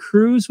here?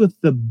 Cruise with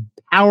the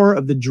power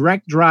of the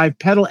direct drive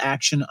pedal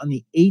action on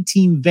the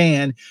A-Team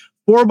van.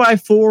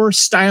 4x4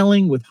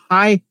 styling with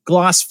high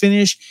gloss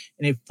finish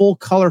and a full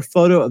color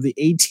photo of the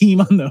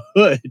A-Team on the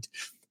hood.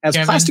 Has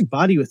Kevin, plastic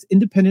body with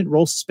independent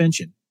roll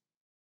suspension.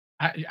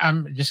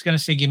 I'm just going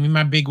to say, give me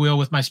my big wheel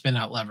with my spin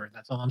out lever.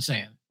 That's all I'm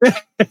saying.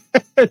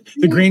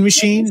 The green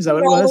machine? Is that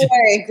what it was? All the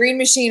way. Green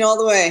machine all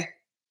the way.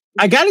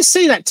 I got to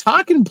say that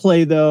Talk and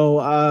Play, though,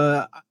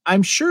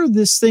 I'm sure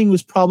this thing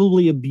was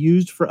probably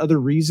abused for other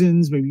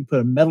reasons. Maybe you put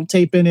a metal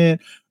tape in it.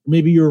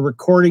 Maybe you were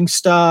recording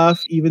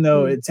stuff, even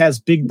though it has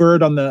Big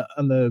Bird on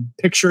the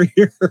picture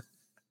here.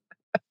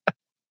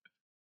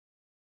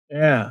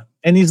 Yeah.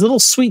 And these little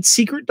sweet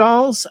secret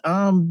dolls.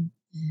 Yeah,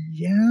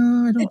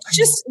 it's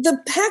just the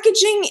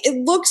packaging.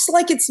 It looks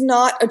like it's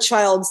not a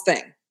child's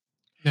thing.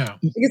 No,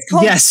 it's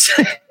called, yes.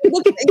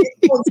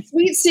 It's called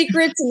Sweet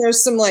Secrets, and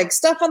there's some like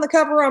stuff on the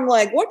cover. I'm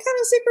like, what kind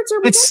of secrets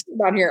are we talking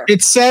about here?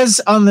 It says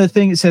on the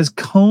thing, it says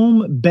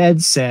comb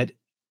bed set,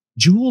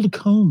 jeweled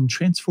comb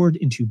transformed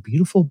into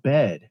beautiful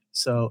bed.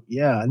 So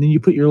yeah, and then you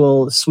put your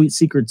little Sweet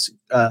Secrets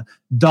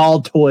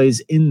doll toys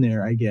in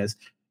there, I guess.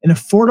 An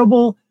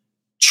affordable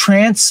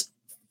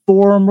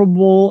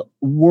transformable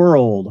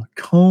world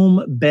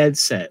comb bed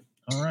set.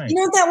 All right. You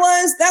know what that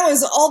was? That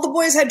was all the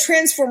boys had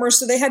Transformers,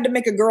 so they had to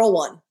make a girl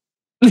one.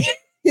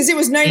 Because it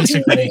was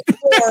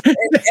 1984,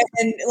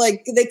 and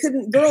like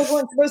girls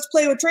weren't supposed to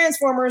play with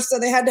Transformers, so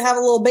they had to have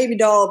a little baby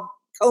doll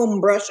comb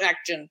brush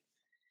action.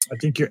 I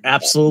think you're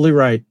absolutely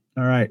right.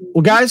 All right.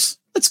 Well, guys,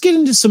 let's get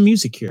into some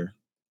music here.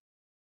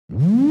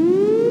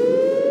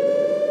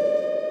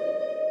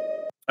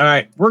 All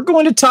right, we're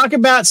going to talk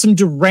about some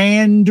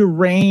Duran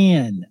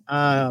Duran.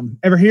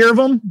 Ever hear of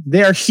them?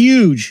 They are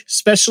huge,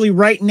 especially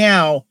right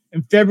now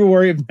in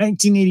February of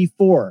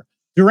 1984.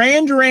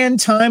 Duran Duran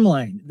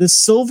timeline. The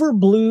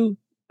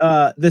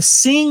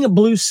Sing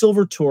Blue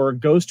Silver Tour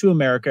goes to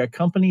America,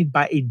 accompanied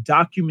by a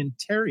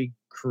documentary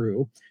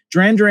crew.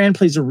 Duran Duran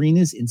plays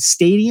arenas in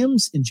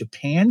stadiums in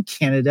Japan,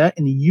 Canada,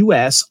 and the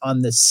U.S.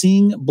 on the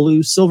Sing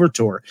Blue Silver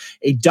Tour.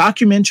 A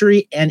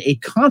documentary and a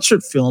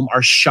concert film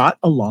are shot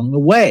along the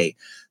way.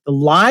 The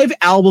live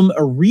album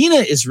Arena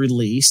is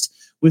released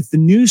with the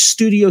new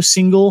studio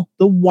single,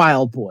 The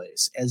Wild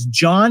Boys, as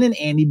John and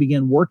Andy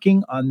begin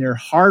working on their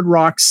hard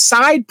rock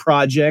side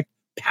project,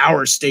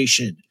 Power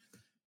Station.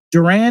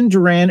 Duran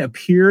Duran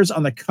appears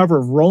on the cover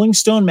of Rolling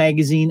Stone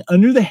magazine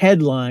under the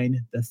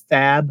headline, The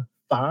Fab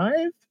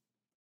Five.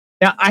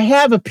 Now, I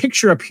have a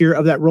picture up here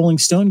of that Rolling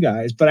Stone,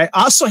 guys, but I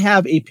also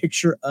have a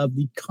picture of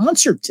the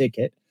concert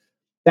ticket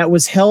that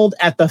was held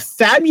at the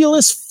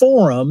Fabulous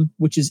Forum,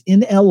 which is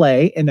in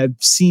LA. And I've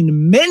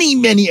seen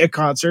many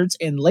concerts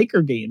and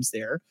Laker games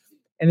there.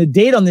 And the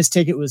date on this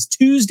ticket was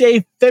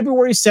Tuesday,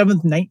 February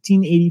 7th,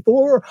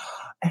 1984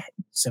 at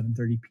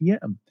 7:30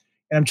 p.m.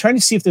 And I'm trying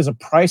to see if there's a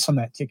price on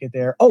that ticket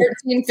there. Oh,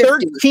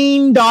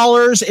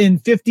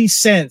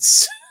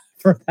 $13.50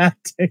 for that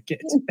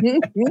ticket.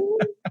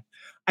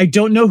 I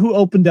don't know who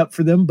opened up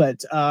for them,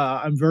 but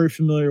I'm very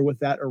familiar with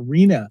that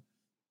arena.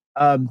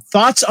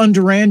 Thoughts on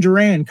Duran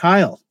Duran,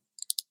 Kyle?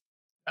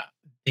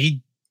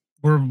 They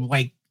were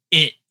like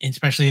it,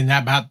 especially in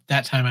about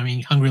that time. I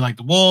mean, Hungry Like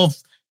the Wolf,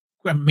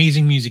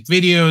 amazing music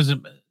videos.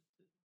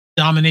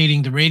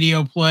 dominating the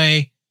radio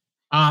play.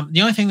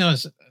 The only thing that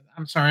was,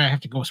 I'm sorry, I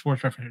have to go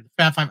sports reference.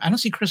 Fab Five. I don't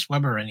see Chris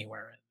Webber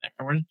anywhere in there.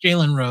 Where's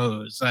Jalen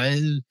Rose?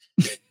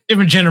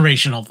 Different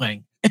generational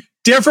thing.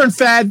 Different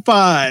Fab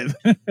Five.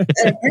 And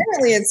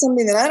apparently, it's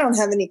something that I don't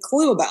have any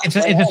clue about. It's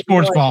a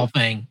sports ball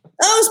thing.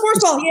 Oh,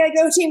 sports ball! Yeah,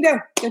 go team, go!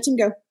 Go team,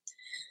 go!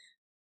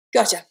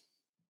 Gotcha.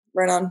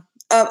 Right on.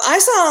 I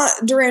saw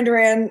Duran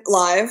Duran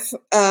live.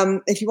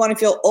 If you want to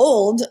feel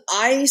old,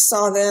 I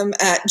saw them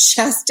at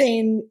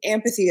Chastain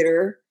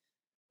Amphitheater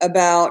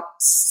about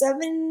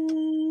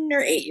 7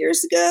 or 8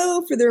 years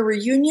ago for their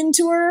reunion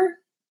tour.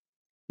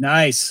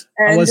 Nice.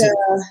 And how was it?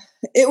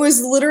 It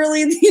was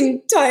literally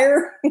the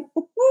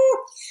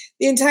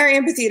entire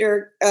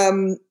amphitheater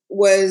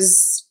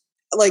was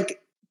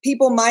like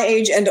people my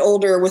age and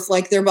older with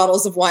like their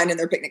bottles of wine and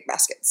their picnic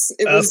baskets.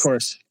 Of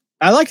course.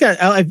 I like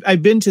that.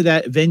 I've been to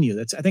that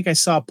venue. I think I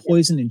saw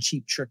Poison and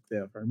Cheap Trick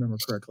there, if I remember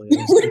correctly.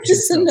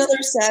 Just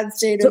another sad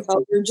state of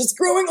how we're just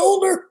growing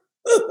older.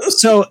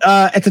 So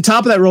at the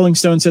top of that Rolling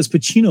Stone says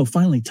Pacino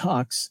finally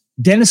talks.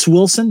 Dennis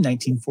Wilson,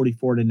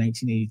 1944 to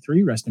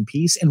 1983, rest in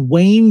peace. And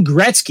Wayne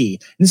Gretzky.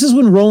 And this is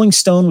when Rolling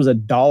Stone was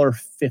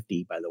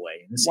 $1.50, by the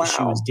way. And this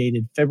issue is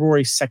dated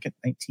February 2nd,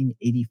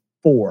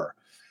 1984.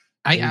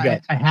 I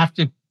have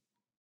to.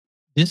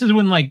 This is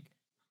when like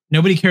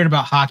nobody cared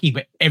about hockey,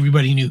 but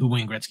everybody knew who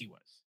Wayne Gretzky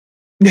was.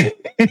 Even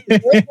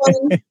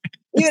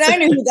I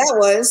knew who that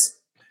was.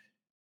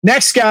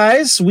 Next,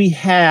 guys, we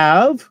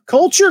have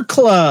Culture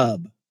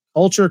Club.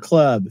 Culture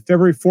Club,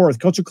 February 4th.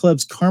 Culture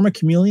Club's Karma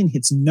Chameleon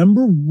hits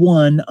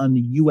 #1 on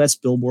the U.S.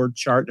 Billboard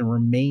chart and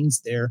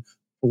remains there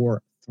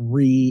for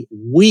 3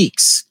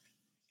 weeks.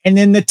 And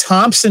then the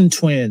Thompson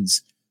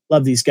Twins.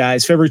 Love these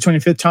guys. February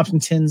 25th, Thompson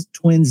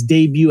Twins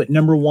debut at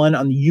 #1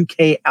 on the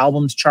UK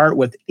albums chart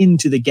with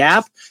Into the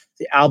Gap.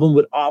 The album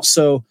would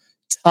also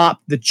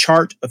top the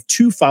chart of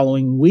 2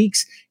 following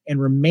weeks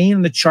and remain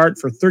on the chart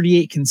for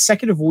 38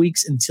 consecutive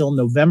weeks until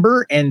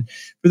November. And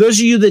for those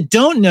of you that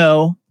don't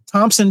know,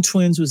 Thompson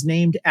Twins was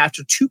named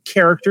after 2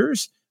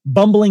 characters,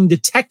 bumbling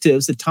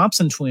detectives, the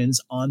Thompson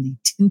Twins, on the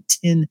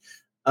Tintin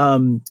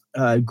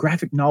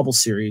graphic novel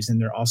series,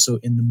 and they're also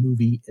in the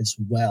movie as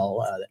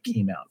well that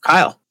came out.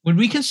 Kyle, would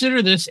we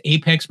consider this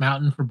Apex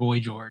Mountain for Boy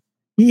George?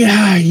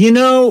 Yeah,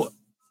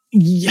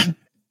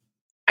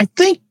 I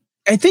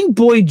think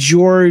Boy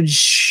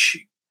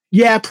George,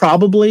 yeah,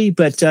 probably,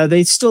 but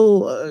they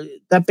still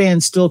that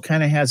band still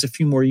kind of has a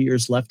few more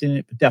years left in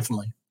it, but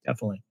definitely.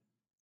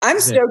 I'm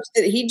stoked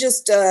that he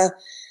just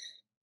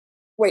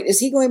wait, is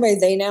he going by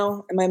they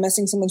now? Am I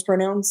messing someone's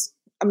pronouns?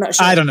 I'm not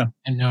sure. I don't know.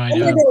 No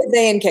idea.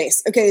 They in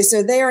case. Okay,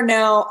 so they are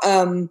now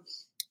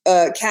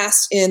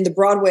cast in the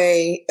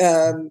Broadway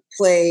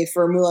play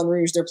for Moulin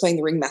Rouge. They're playing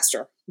the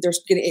Ringmaster. They're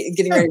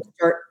getting ready to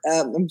start.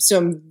 So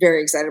I'm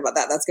very excited about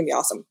that. That's going to be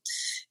awesome.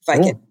 If I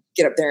can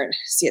get up there and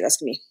see it, that's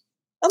going to be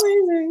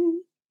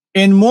amazing.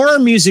 In more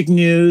music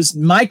news,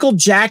 Michael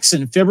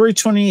Jackson, February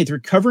 28th,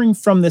 recovering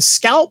from the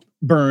scalp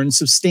burn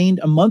sustained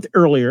a month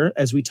earlier,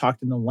 as we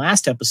talked in the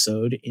last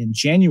episode in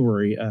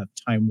January of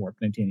Time Warp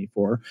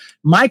 1984.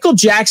 Michael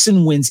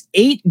Jackson wins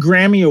 8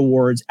 Grammy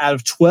Awards out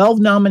of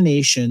 12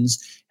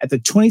 nominations at the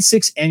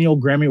 26th Annual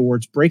Grammy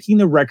Awards, breaking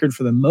the record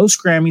for the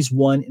most Grammys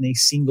won in a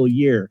single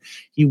year.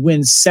 He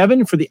wins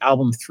 7 for the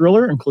album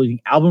Thriller, including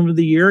Album of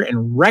the Year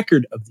and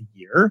Record of the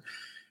Year.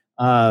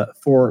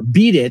 For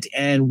Beat It,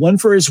 and 1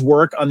 for his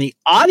work on the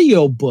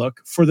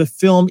audiobook for the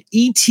film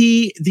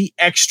E.T. the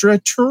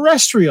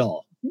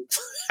Extraterrestrial.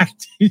 I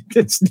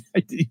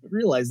didn't even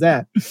realize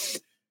that.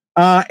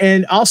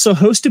 And also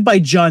hosted by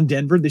John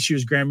Denver, this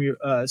year's Grammy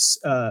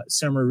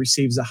ceremony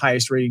receives the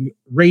highest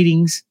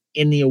ratings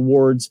in the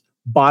awards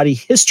body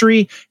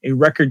history, a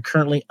record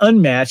currently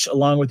unmatched,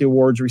 along with the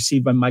awards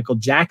received by Michael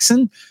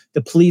Jackson.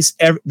 The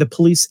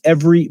Police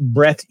Every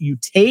Breath You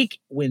Take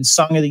wins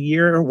Song of the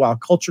Year, while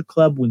Culture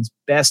Club wins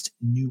Best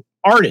New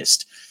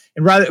Artist.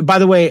 And by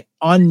the way,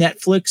 on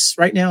Netflix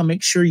right now,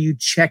 make sure you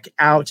check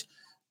out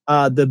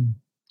the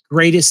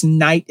Greatest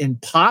Night in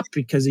Pop,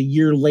 because a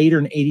year later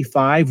in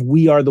 85,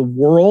 We Are the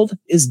World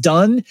is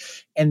done.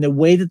 And the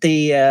way that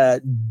they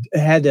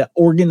had to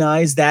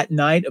organize that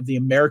night of the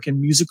American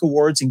Music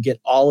Awards and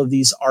get all of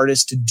these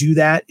artists to do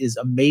that is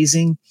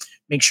amazing.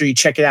 Make sure you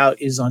check it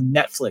out. It is on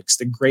Netflix,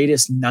 The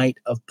Greatest Night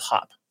of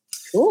Pop.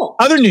 Cool.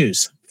 Other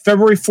news.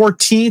 February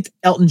 14th,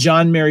 Elton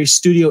John marries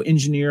studio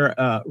engineer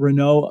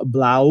Renaud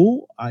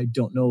Blau. I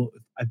don't know.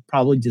 I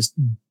probably just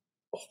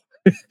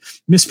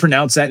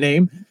mispronounced that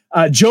name.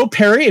 Joe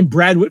Perry and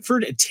Brad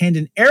Whitford attend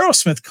an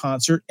Aerosmith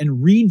concert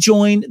and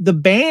rejoin the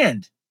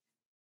band,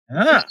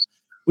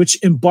 which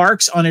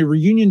embarks on a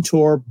reunion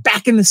tour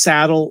back in the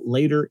saddle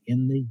later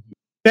in the year.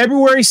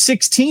 February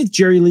 16th,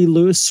 Jerry Lee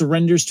Lewis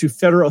surrenders to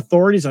federal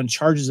authorities on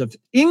charges of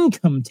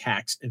income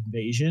tax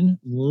evasion.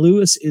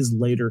 Lewis is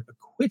later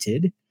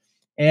acquitted.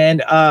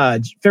 And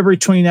February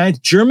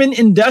 29th, German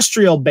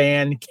industrial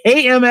band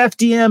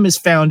KMFDM is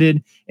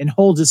founded and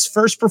holds its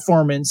first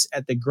performance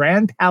at the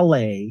Grand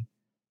Palais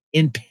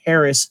in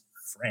Paris,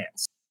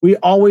 France. We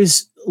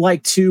always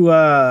like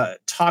to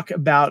talk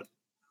about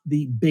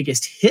the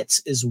biggest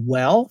hits as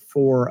well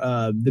for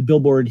the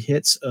Billboard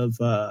hits of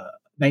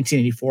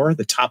 1984,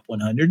 the top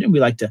 100. And we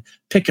like to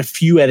pick a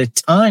few at a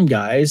time,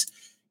 guys.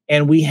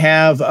 And we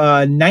have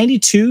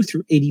 92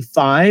 through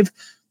 85,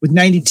 with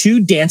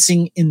 92,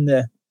 Dancing in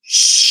the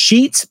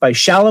Sheets by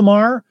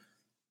Shalimar,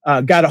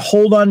 Got a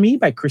Hold on Me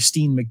by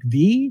Christine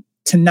McVie,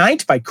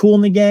 Tonight by Kool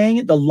and the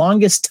Gang, The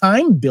Longest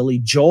Time, Billy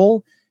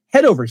Joel,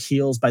 Head Over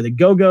Heels by the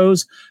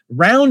Go-Go's,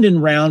 Round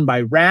and Round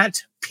by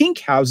Rat, Pink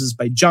Houses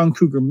by John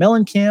Cougar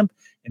Mellencamp,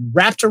 and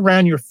Wrapped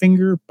Around Your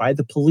Finger by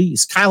The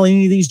Police. Kyle,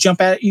 any of these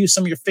jump at you?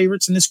 Some of your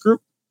favorites in this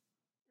group?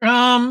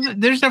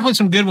 There's definitely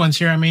some good ones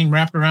here. I mean,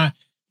 Wrapped Around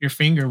Your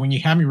Finger. When you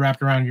have me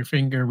wrapped around your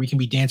finger, we can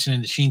be dancing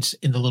in the sheets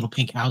in the little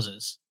pink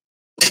houses.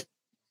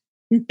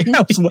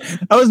 I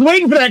was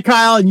waiting for that,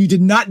 Kyle, and you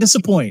did not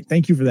disappoint.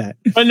 Thank you for that.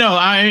 But no,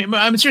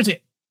 I'm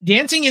seriously,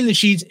 Dancing in the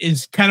Sheets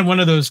is kind of one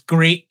of those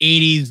great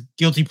 80s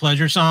guilty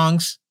pleasure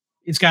songs.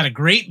 It's got a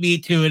great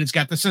beat to it. It's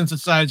got the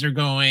synthesizer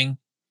going.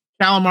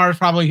 Shalimar's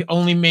probably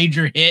only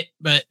major hit,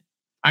 but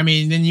I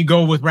mean, then you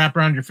go with Wrap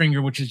Around Your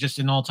Finger, which is just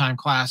an all-time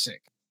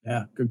classic.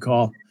 Yeah, good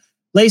call.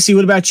 Lacey,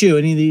 what about you?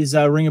 Any of these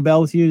ring a bell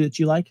with you that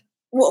you like?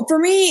 Well, for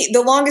me,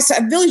 the longest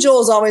time, Billy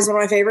Joel is always one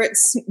of my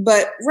favorites,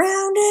 but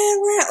Round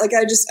and Round, like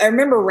I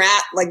remember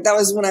Rat, like that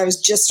was when I was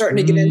just starting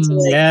to get into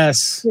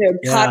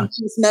cotton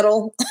piece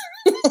metal.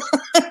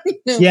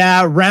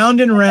 Yeah,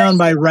 Round and Round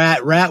by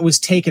Rat. Rat was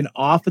taken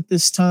off at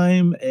this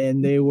time,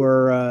 and they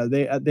were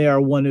they are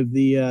one of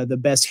the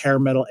best hair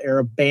metal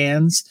era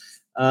bands,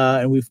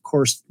 and we've of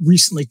course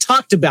recently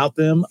talked about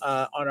them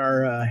on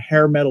our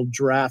hair metal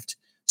draft.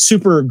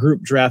 Super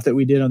group draft that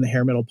we did on the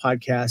Hair Metal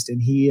podcast,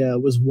 and he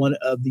was one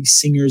of the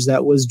singers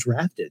that was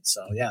drafted.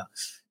 So yeah,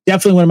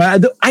 definitely one of my.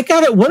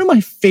 One of my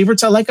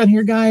favorites I like on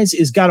here, guys,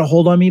 is "Got a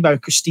Hold on Me" by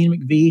Christine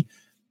McVie.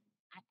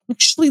 I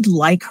actually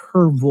like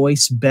her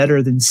voice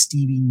better than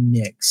Stevie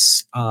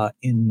Nicks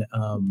in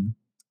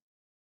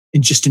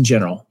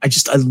general. I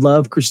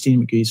love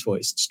Christine McVie's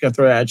voice. Just gotta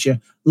throw that at you.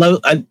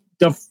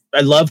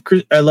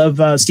 I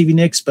love Stevie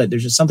Nicks, but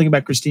there's just something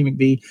about Christine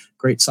McVie.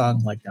 Great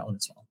song, like that one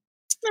as well.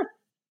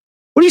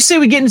 What do you say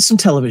we get into some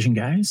television,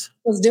 guys?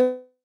 Let's do it.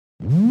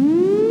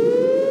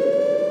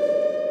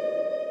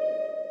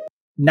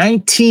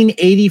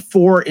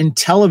 1984 in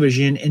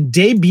television, and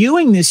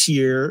debuting this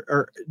year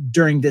or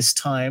during this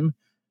time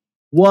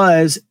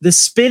was The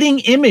Spitting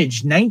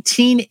Image,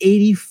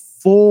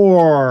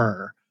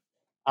 1984.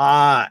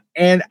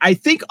 And I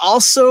think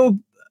also,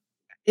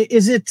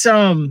 was it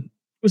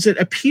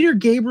a Peter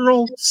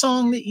Gabriel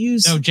song that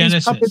used? No,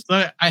 Genesis.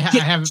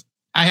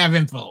 I have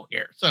info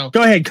here. So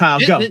go ahead, Kyle.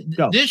 Go.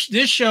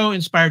 This show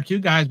inspired two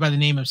guys by the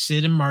name of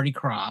Sid and Marty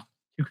Krofft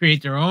to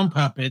create their own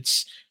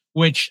puppets,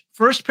 which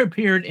first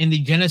appeared in the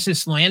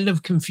Genesis Land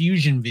of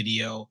Confusion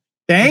video.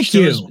 Thank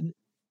you.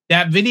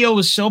 That video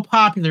was so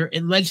popular,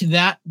 it led to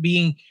that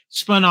being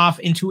spun off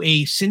into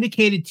a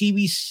syndicated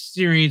TV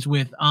series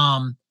with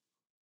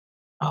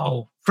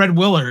Fred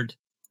Willard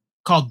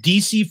called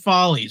DC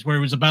Follies, where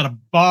it was about a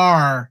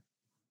bar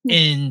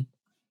in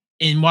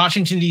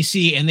Washington,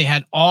 D.C., and they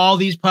had all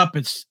these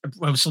puppets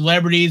of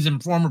celebrities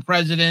and former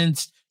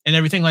presidents and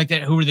everything like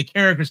that who were the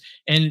characters.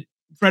 And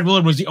Fred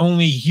Willard was the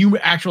only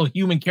actual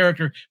human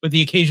character with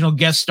the occasional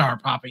guest star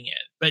popping in.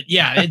 But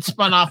yeah, it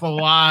spun off a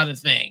lot of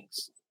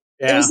things.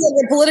 Yeah. It was like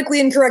the politically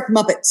incorrect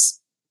Muppets.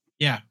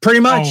 Yeah. Pretty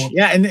much.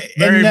 Yeah. And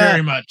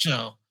very much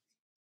so.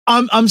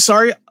 I'm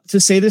sorry to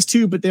say this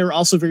too, but they were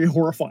also very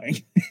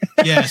horrifying.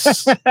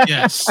 Yes.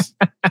 Yes.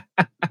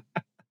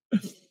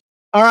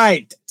 All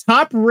right.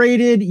 Top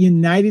rated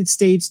United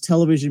States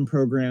television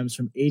programs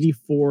from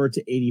 84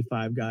 to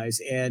 85,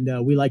 guys.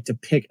 And we like to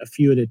pick a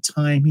few at a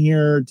time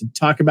here to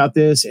talk about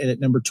this. And at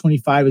number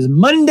 25 is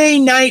Monday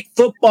Night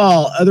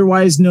Football,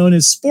 otherwise known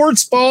as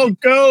Sports Ball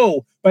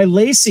Go by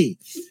Lacey.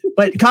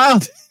 But Kyle,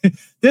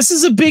 this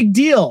is a big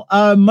deal.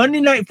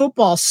 Monday Night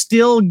Football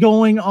still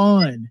going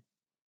on.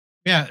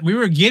 Yeah, we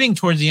were getting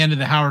towards the end of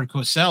the Howard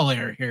Cosell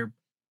era here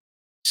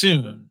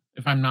soon,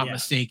 if I'm not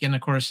mistaken.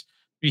 Of course,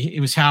 it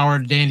was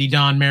Howard, Dandy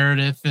Don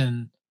Meredith,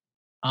 and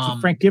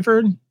Frank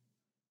Gifford.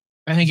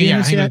 I think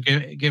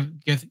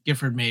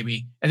Gifford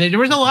maybe. And there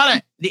was a lot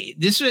of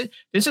this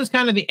was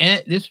kind of the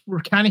end.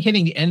 We're kind of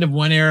hitting the end of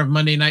one era of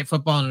Monday Night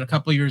Football, and a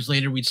couple of years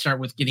later, we'd start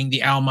with getting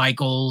the Al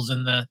Michaels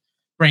and the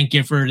Frank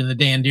Gifford and the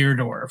Dan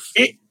Deerdorf.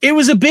 It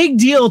was a big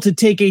deal to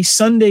take a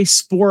Sunday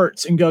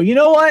sports and go, you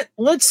know what?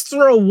 Let's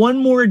throw one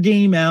more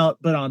game out,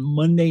 but on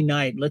Monday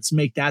night, let's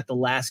make that the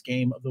last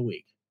game of the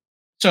week.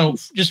 So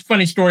just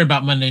funny story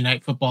about Monday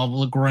Night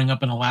Football. Growing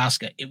up in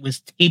Alaska, it was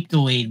tape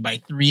delayed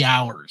by 3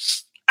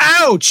 hours.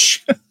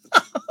 Ouch!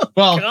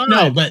 Well, God.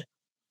 No, but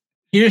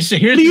here's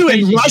you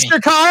in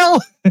Russia,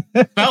 Kyle?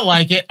 Felt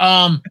like it.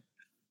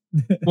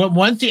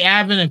 Once the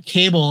advent of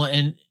cable,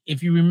 and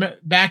if you remember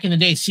back in the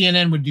day,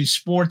 CNN would do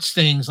sports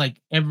things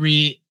like at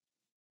the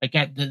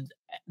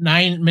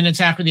 9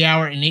 minutes after the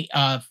hour and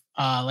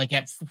like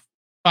at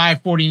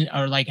 5:40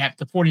 or like at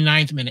the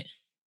 49th minute.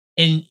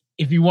 And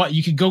if you want,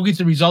 you could go get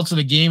the results of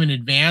the game in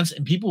advance,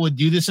 and people would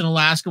do this in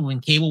Alaska when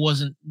cable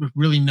wasn't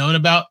really known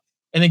about,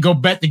 and then go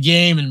bet the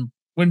game and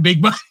Win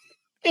big money.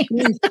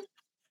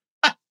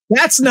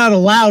 That's not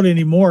allowed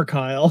anymore,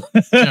 Kyle.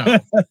 No.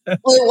 Well,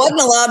 it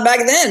wasn't allowed back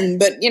then,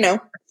 but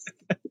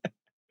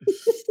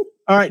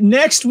All right,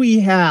 next we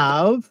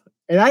have,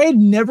 and I had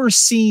never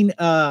seen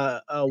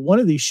one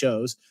of these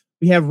shows.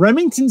 We have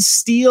Remington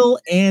Steele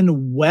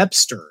and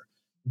Webster.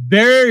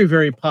 Very,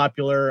 very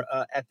popular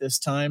at this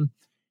time.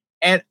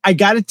 And I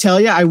got to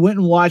tell you, I went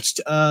and watched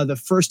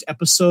the first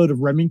episode of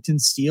Remington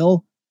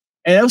Steele,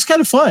 and it was kind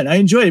of fun. I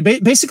enjoyed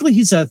it. Basically,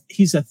 he's a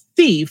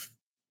thief,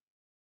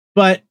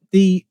 but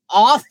the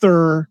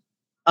author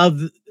of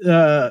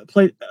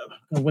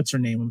what's her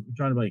name? I'm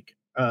trying to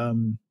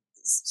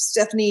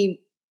Stephanie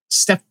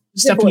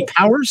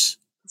Powers.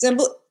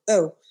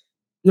 Or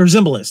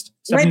Zimbalist.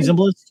 Stephanie right.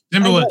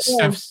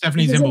 Zimbalist.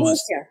 Stephanie Zimbalist.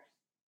 Yeah.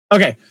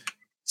 Okay.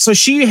 So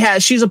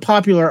she's a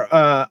popular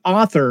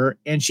author,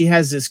 and she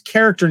has this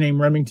character named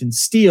Remington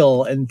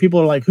Steele, and people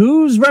are like,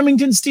 "Who's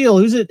Remington Steele?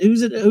 Who's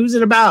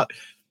it about?"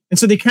 And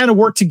so they kind of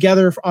work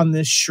together on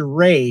this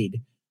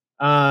charade,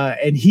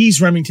 and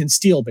he's Remington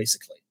Steele,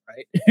 basically,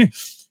 right?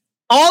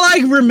 All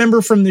I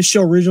remember from this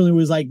show originally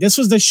was like, this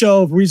was the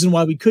show of reason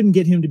why we couldn't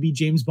get him to be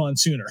James Bond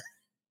sooner,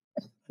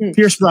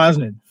 Pierce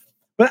Brosnan.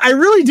 But I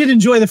really did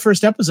enjoy the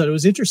first episode. It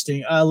was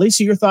interesting.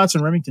 Lacey, your thoughts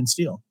on Remington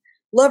Steele?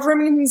 Love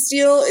Remington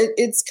Steele.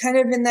 It's kind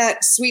of in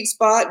that sweet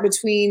spot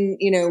between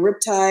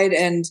Riptide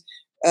and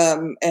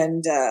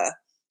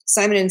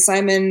Simon and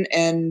Simon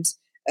and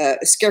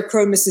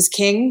Scarecrow and Mrs.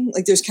 King.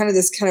 Like there's kind of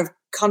this kind of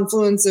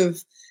confluence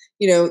of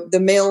the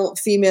male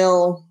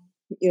female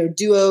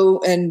duo,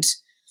 and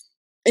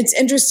it's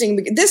interesting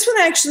because this one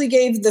actually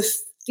gave the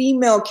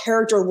female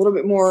character a little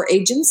bit more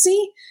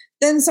agency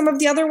than some of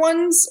the other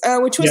ones,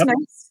 which was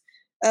nice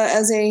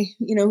as a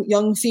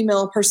young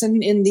female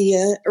person in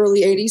the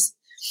early 80s.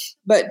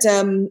 But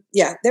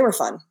they were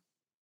fun.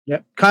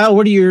 Yep. Kyle,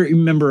 what do you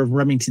remember of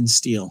Remington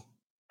Steele?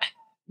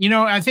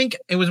 I think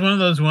it was one of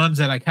those ones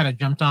that I kind of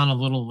jumped on a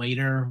little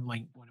later,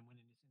 like when it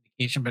went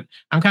into syndication. But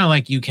I'm kind of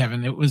like you,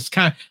 Kevin. It was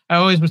to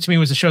me, it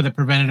was a show that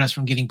prevented us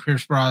from getting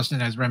Pierce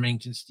Brosnan as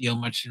Remington Steele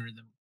much sooner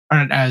than,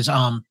 or as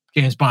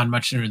James Bond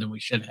much sooner than we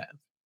should have.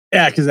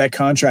 Yeah, because that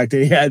contract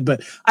that he had.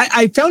 But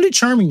I found it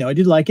charming, though. I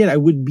did like it. I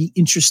would be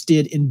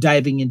interested in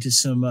diving into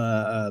some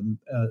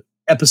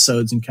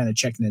episodes and kind of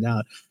checking it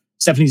out.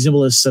 Stephanie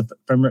Zimbalist,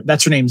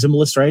 that's her name,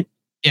 Zimbalist, right?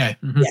 Yeah.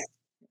 Mm-hmm. Yeah.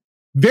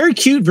 Very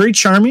cute, very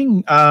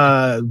charming,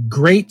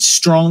 great,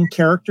 strong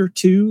character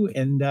too.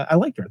 And I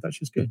liked her. I thought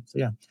she was good. So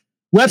yeah.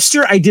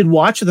 Webster, I did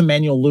watch with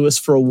Emmanuel Lewis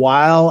for a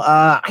while.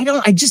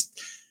 I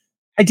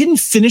didn't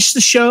finish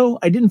the show.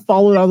 I didn't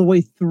follow it all the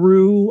way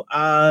through.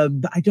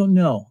 But I don't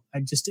know. I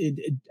just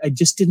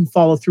didn't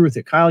follow through with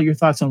it. Kyle, your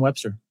thoughts on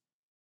Webster?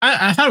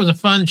 I thought it was a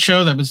fun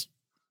show that was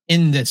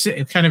in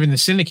the kind of in the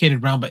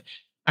syndicated realm, but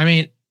I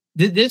mean,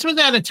 this was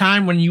at a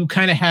time when you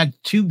kind of had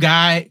two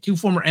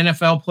former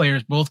NFL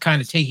players both kind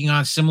of taking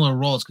on similar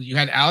roles, because you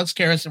had Alex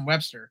Karras and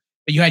Webster,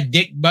 but you had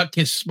Dick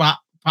Butkus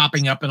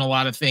popping up in a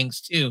lot of things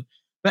too.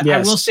 But yes.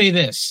 I will say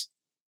this: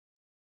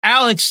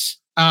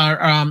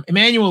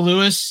 Emmanuel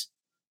Lewis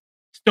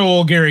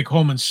stole Gary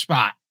Coleman's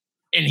spot,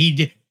 and he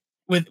did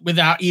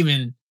without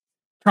even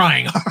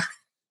trying hard.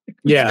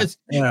 Yeah.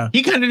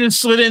 He kind of just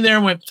slid in there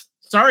and went,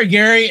 "Sorry,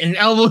 Gary," and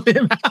elbowed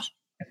him out.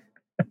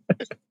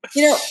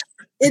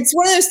 It's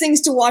one of those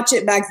things to watch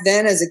it back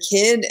then as a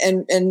kid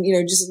and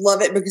just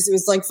love it because it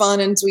was like fun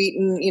and sweet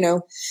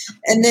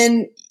and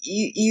then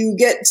you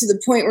get to the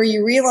point where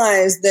you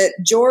realize that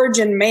George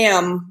and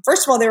Ma'am,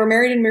 first of all, they were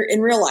married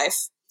in real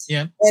life.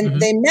 Yeah. And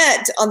they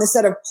met on the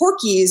set of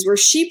Porky's, where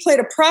she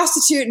played a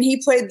prostitute and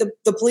he played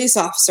the police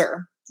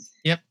officer.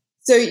 Yep.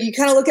 So you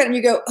kind of look at it and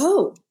you go,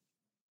 oh,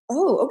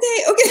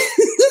 okay.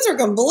 Those are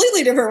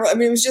completely different. I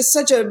mean, it was just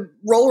such a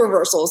role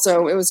reversal.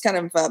 So it was kind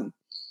of,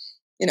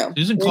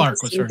 Susan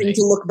Clark was her name.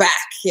 To look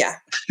back, yeah.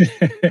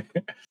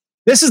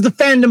 This is the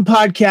Fandom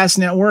Podcast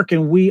Network,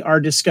 and we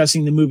are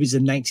discussing the movies of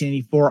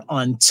 1984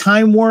 on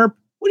Time Warp.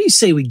 What do you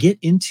say we get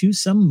into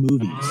some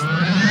movies?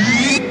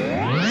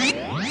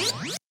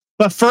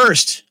 But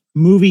first,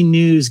 movie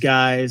news,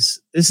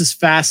 guys. This is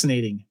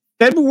fascinating.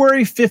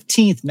 February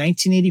 15th,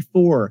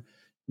 1984,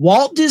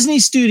 Walt Disney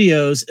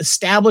Studios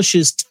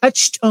establishes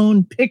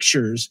Touchstone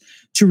Pictures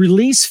to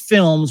release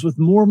films with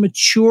more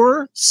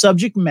mature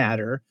subject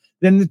matter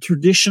than the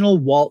traditional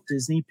Walt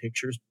Disney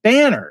Pictures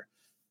banner.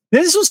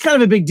 This was kind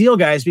of a big deal,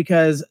 guys,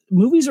 because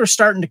movies are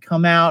starting to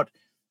come out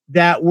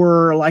that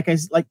were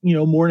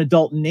more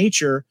adult in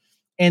nature.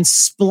 And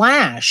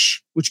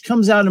Splash, which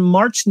comes out on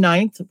March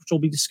 9th, which we'll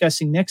be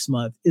discussing next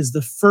month, is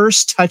the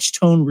first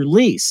Touchstone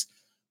release,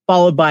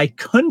 followed by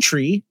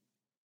Country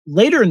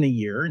later in the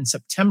year in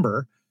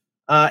September.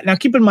 Now,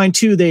 keep in mind,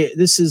 too,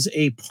 this is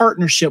a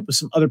partnership with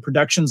some other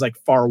productions like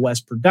Far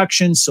West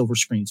Productions, Silver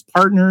Screen's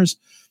Partners.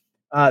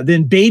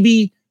 Then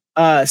Baby,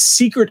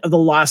 Secret of the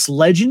Lost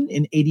Legend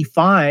in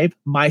 85,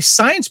 My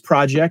Science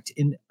Project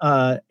in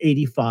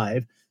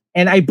 85.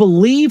 And I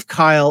believe,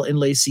 Kyle and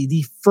Lacey,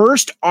 the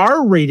first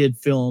R-rated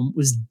film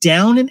was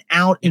Down and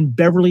Out in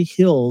Beverly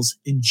Hills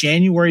in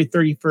January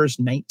 31st,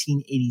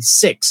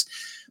 1986.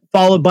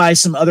 followed by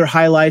some other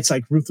highlights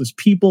like Ruthless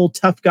People,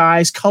 Tough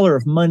Guys, Color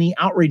of Money,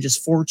 Outrageous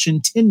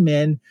Fortune, Tin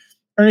Men,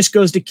 Ernest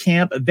Goes to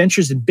Camp,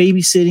 Adventures in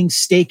Babysitting,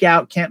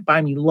 Stakeout, Can't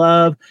Buy Me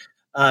Love,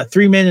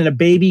 3 Men and a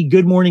Baby,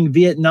 Good Morning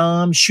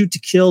Vietnam, Shoot to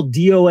Kill,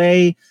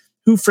 DOA,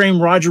 Who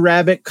Framed Roger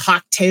Rabbit,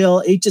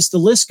 Cocktail. The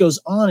list goes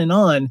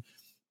on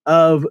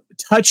of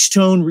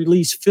Touchstone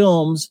release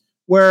films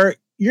where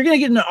you're going to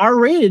get an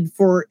R-rated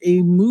for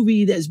a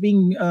movie that's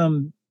being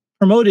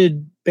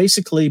promoted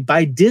basically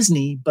by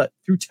Disney, but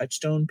through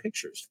Touchstone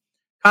Pictures.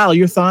 Kyle,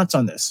 your thoughts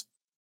on this?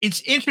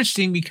 It's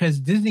interesting because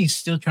Disney's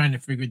still trying to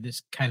figure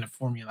this kind of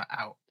formula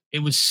out.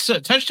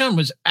 Touchstone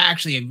was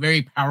actually a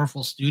very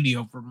powerful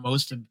studio for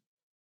most of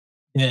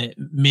the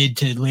mid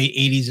to late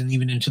 80s and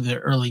even into the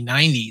early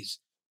 90s.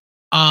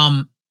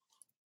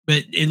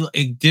 But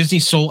Disney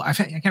sold.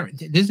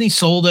 Disney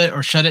sold it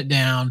or shut it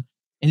down,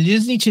 and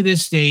Disney to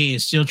this day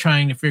is still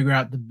trying to figure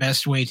out the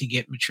best way to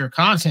get mature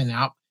content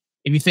out.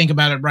 If you think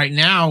about it, right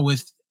now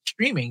with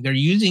streaming, they're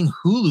using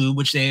Hulu,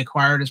 which they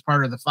acquired as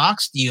part of the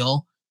Fox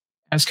deal,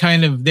 as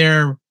kind of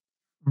their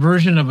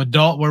version of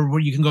adult, where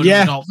you can go to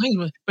adult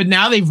things. But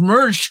now they've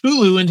merged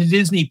Hulu into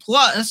Disney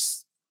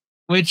Plus,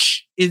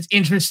 which is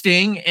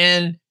interesting,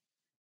 and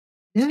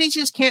Disney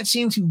just can't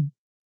seem to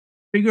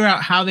figure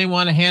out how they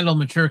want to handle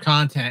mature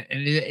content,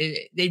 and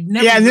they've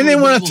never. Yeah, and then they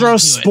want to throw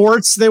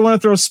sports. They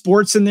want to throw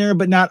sports in there,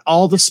 but not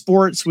all the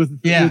sports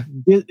with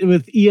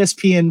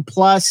ESPN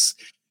Plus.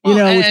 Which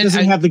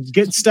doesn't have the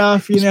good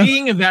stuff.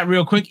 Speaking of that,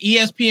 real quick,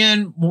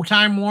 ESPN,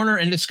 Time Warner,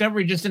 and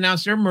Discovery just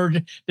announced their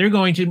merger. They're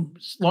going to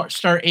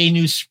start a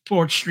new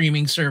sports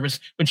streaming service,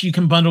 which you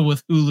can bundle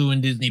with Hulu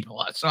and Disney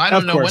Plus. So I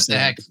don't know what the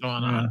heck's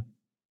going on.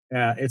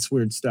 Yeah, it's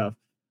weird stuff.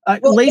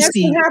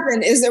 Lacey, that's what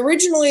happened. Is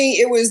originally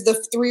it was the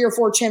 3 or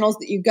 4 channels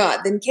that you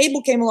got. Then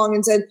cable came along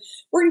and said,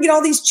 "We're going to get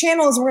all these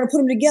channels, and we're going to put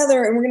them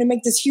together, and we're going to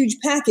make this huge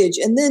package."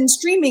 And then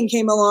streaming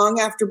came along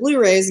after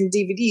Blu-rays and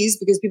DVDs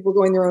because people were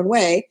going their own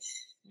way.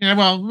 Yeah,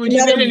 well, they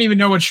didn't even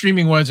know what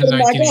streaming was in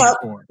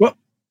 1984. Well,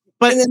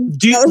 but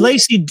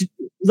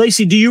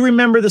Lacey, do you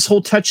remember this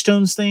whole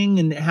Touchstones thing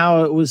and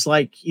how it was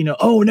like,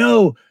 oh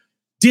no,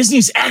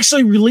 Disney's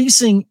actually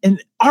releasing an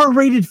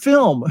R-rated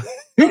film?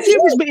 Wasn't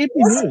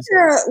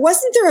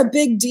there a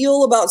big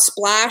deal about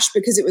Splash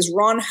because it was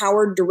Ron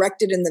Howard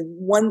directed, and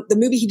the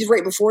movie he did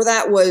right before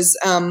that was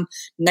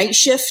Night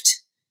Shift?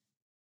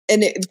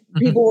 And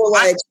people were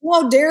like,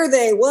 "How dare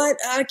they? What?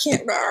 I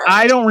can't."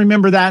 I don't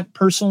remember that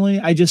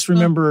personally. I just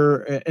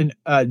remember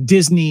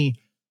Disney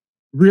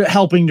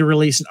helping to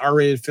release an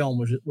R-rated film,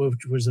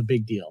 which was a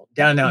big deal.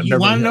 Down now. You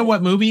want to know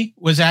what movie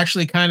was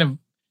actually kind of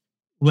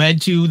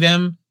led to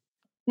them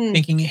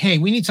thinking, "Hey,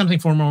 we need something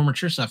for more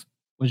mature stuff"?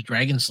 Was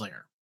Dragon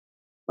Slayer.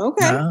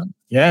 Okay.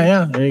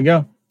 Yeah. There you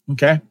go.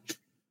 Okay.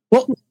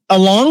 Well,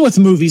 along with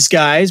movies,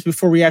 guys,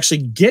 before we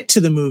actually get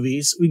to the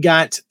movies, we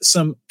got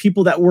some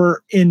people that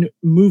were in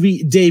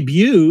movie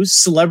debuts,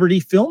 celebrity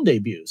film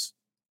debuts.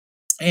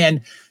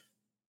 And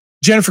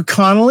Jennifer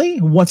Connelly,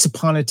 Once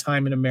Upon a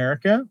Time in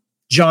America.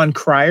 John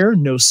Cryer,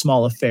 No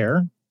Small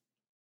Affair.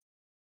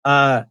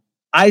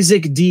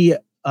 Isaac D.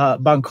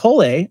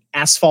 Bancole,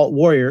 Asphalt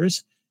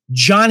Warriors.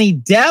 Johnny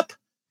Depp,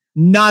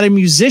 not a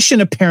musician,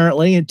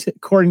 apparently,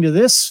 according to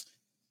this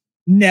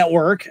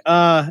network.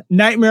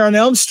 Nightmare on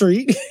Elm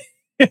Street.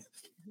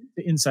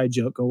 The inside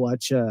joke. Go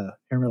watch Hair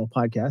Metal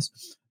Podcast.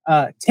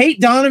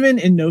 Tate Donovan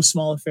in No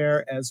Small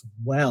Affair as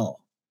well.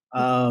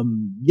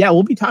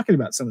 We'll be talking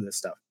about some of this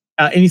stuff.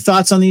 Any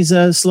thoughts on these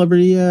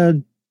celebrity?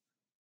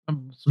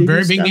 Some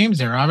very big names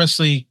there.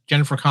 Obviously,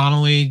 Jennifer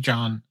Connelly,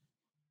 John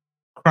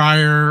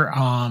Cryer,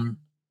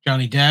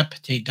 Johnny Depp,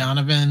 Tate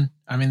Donovan.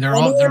 I mean, they're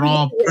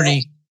all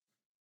pretty.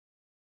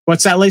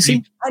 What's that,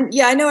 Lacey?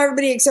 I know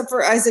everybody except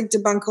for Isaac de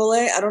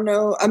Bancole. I don't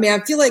know. I mean, I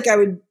feel like I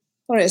would.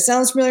 It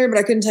sounds familiar, but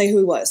I couldn't tell you who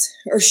he was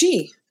or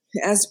she.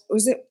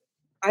 Was it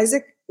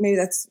Isaac? Maybe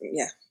that's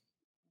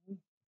Who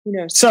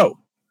knows? So,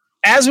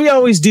 as we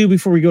always do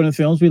before we go into the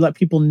films, we let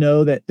people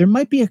know that there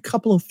might be a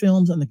couple of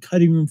films on the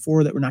cutting room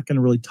floor that we're not going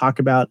to really talk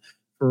about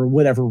for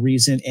whatever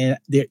reason, and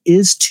there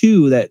is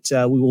 2 that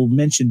we will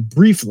mention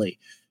briefly.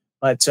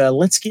 But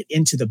let's get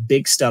into the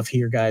big stuff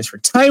here, guys. For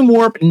Time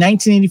Warp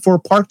 1984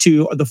 Part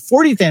 2, or the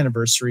 40th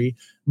anniversary,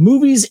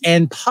 movies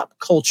and pop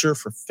culture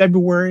for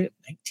February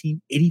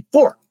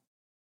 1984.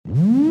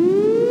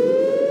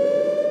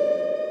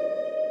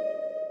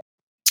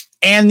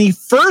 And the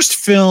first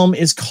film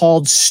is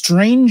called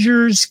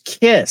Stranger's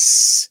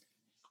Kiss.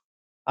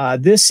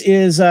 This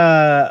is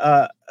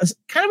a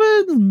kind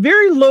of a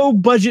very low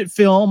budget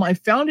film. I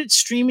found it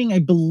streaming. I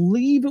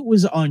believe it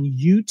was on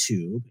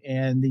YouTube.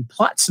 And the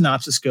plot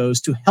synopsis goes: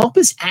 to help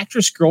his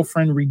actress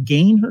girlfriend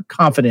regain her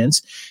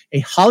confidence, a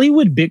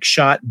Hollywood big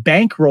shot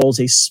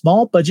bankrolls a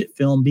small budget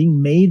film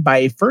being made by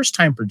a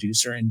first-time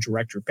producer and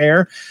director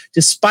pair.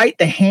 Despite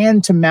the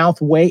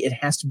hand-to-mouth way it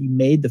has to be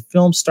made, the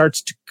film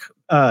starts to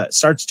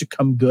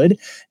come good,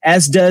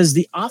 as does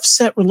the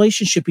offset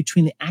relationship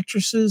between the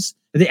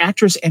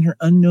actress and her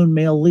unknown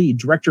male lead.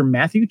 Director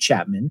Matthew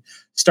Chapman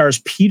stars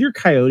Peter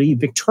Coyote,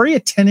 Victoria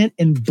Tennant,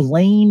 and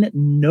Blaine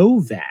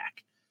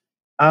Novak.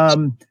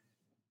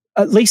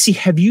 Lacey,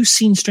 have you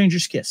seen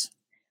Stranger's Kiss?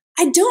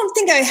 I don't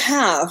think I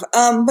have.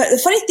 But the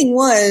funny thing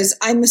was,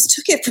 I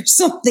mistook it for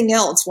something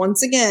else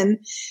once again.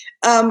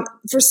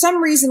 For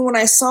some reason, when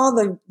I saw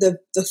the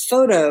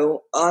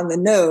photo on the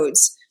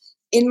notes,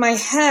 in my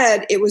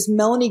head, it was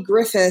Melanie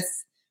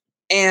Griffith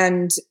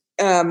and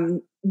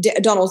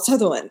Donald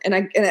Sutherland. And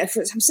I'm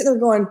sitting there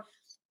going,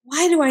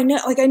 why do I know?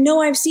 Like, I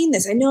know I've seen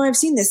this. And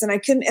I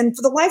couldn't, and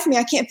for the life of me,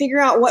 I can't figure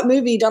out what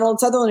movie Donald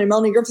Sutherland and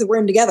Melanie Griffith were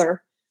in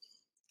together.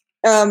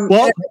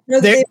 Well,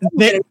 they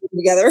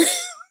together.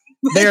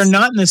 They are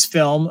not in this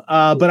film,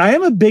 but I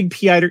am a big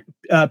Peter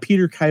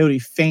Coyote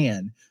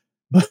fan.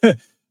 But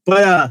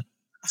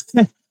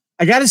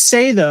I got to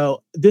say,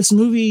 though, this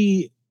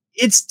movie,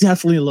 it's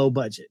definitely low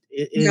budget.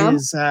 It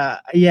is,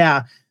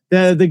 yeah.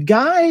 The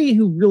guy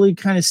who really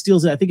kind of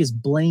steals it, I think, is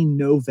Blaine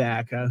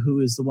Novak, who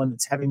is the one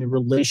that's having the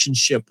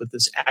relationship with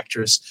this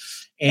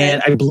actress.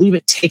 And I believe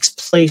it takes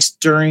place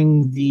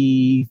during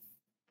the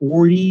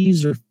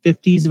 40s or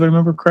 50s, if I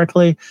remember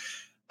correctly.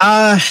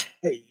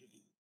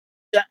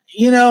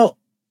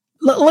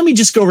 Let me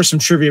just go over some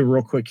trivia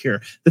real quick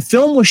here. The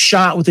film was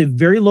shot with a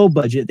very low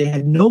budget. They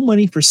had no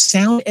money for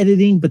sound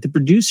editing, but the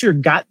producer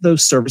got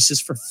those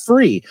services for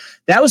free.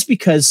 That was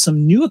because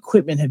some new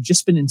equipment had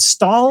just been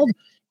installed,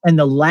 and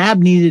the lab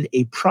needed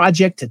a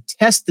project to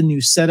test the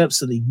new setup,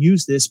 so they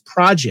used this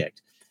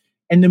project.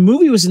 And the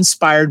movie was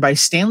inspired by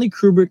Stanley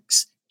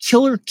Kubrick's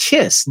Killer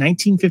Kiss,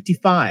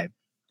 1955.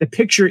 The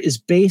picture is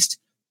based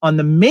on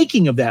the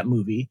making of that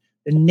movie.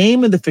 The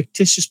name of the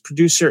fictitious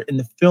producer in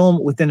the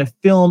film within a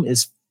film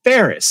is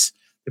Ferris.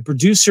 The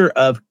producer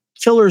of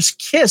Killer's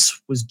Kiss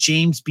was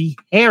James B.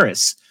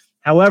 Harris.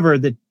 However,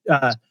 the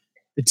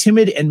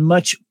timid and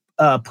much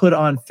put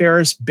on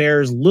Ferris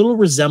bears little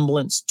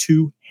resemblance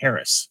to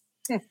Harris.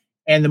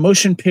 And the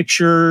motion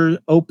picture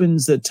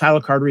opens the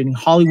title card reading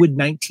Hollywood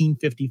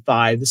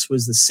 1955. This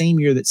was the same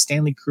year that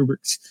Stanley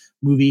Kubrick's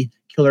movie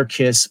Killer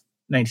Kiss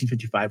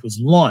 1955 was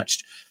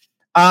launched.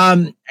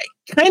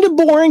 Kind of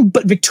boring,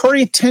 but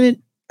Victoria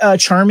Tennant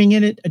charming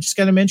in it. I just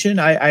got to mention,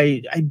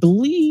 I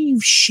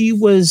believe she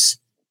was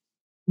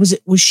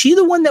she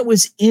the one that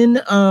was in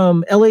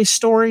LA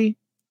Story, if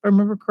I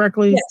remember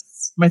correctly?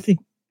 Yes. I think,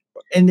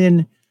 and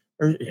then,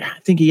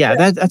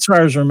 that's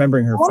where I was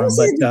remembering her from.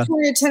 But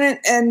Victoria Tennant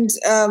and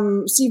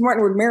Steve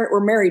Martin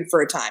were married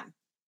for a time.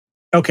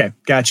 Okay,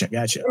 gotcha.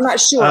 I'm not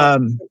sure. I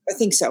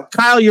think so.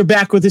 Kyle, you're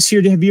back with us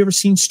here. Have you ever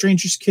seen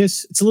Stranger's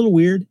Kiss? It's a little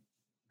weird.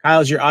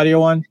 Kyle, is your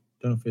audio on?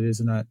 Don't know if it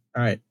is or not.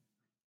 All right.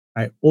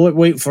 We'll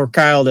wait for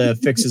Kyle to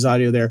fix his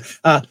audio there.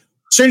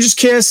 Stranger's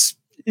Kiss,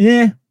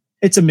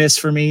 it's a miss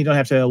for me. You don't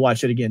have to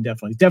watch it again.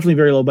 Definitely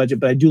very low budget,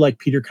 but I do like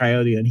Peter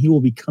Coyote, and he will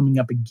be coming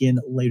up again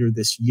later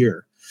this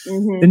year.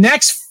 Mm-hmm. The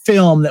next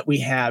film that we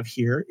have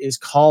here is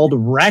called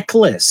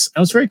Reckless. I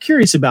was very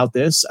curious about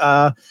this.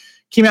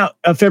 Came out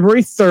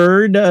February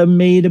 3rd,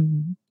 made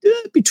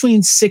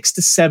between $6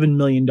 to $7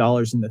 million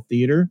in the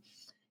theater.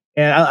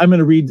 And I'm going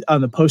to read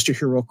on the poster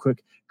here real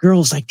quick.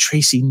 Girls like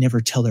Tracy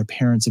never tell their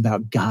parents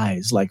about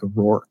guys like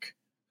Rourke.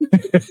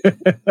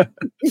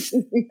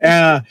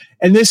 And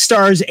this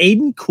stars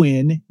Aidan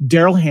Quinn,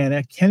 Daryl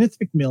Hannah, Kenneth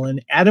McMillan,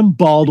 Adam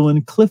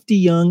Baldwin,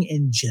 Clifty Young,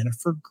 and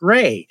Jennifer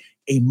Grey.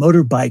 A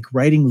motorbike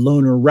riding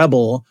loner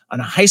rebel on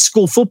a high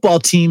school football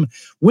team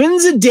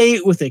wins a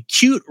date with a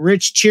cute,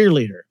 rich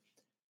cheerleader.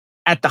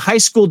 At the high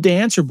school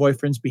dance, her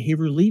boyfriend's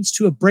behavior leads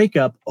to a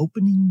breakup,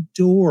 opening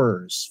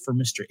doors for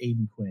Mr.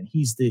 Aidan Quinn.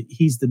 He's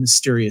the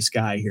mysterious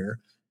guy here.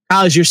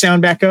 How's your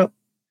sound back up?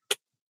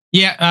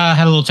 Yeah,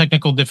 had a little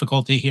technical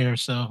difficulty here,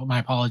 so my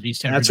apologies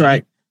to everybody. That's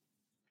right.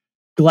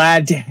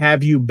 Glad to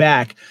have you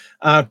back.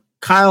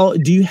 Kyle,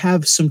 do you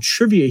have some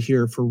trivia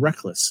here for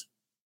Reckless?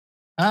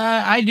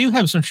 I do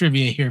have some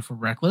trivia here for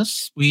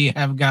Reckless. We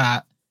have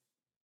got,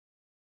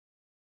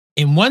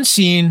 in one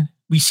scene,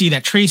 we see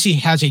that Tracy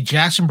has a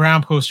Jackson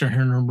Browne poster in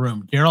her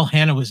room. Daryl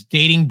Hannah was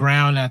dating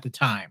Brown at the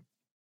time.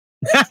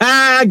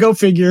 Go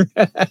figure.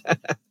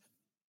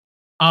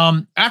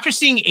 After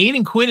seeing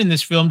Aidan Quinn in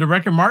this film,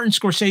 director Martin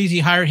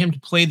Scorsese hired him to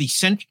play the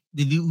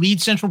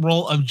lead central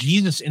role of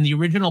Jesus in the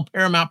original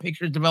Paramount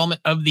Pictures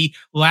development of The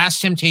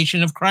Last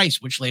Temptation of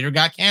Christ, which later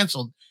got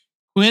canceled.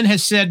 Quinn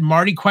has said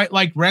Marty quite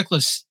liked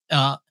Reckless.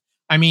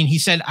 He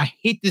said, I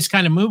hate this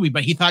kind of movie,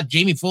 but he thought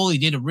Jamie Foley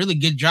did a really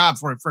good job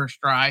for a first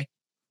try.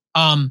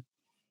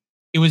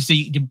 It was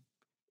the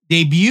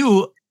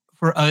debut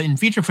for in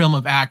feature film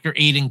of actor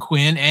Aidan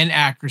Quinn and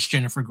actress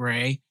Jennifer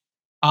Grey.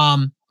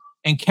 And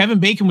Kevin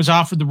Bacon was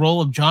offered the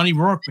role of Johnny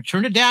Rourke, but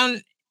turned it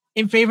down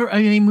in favor of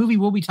a movie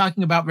we'll be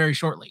talking about very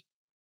shortly.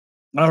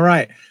 All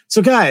right.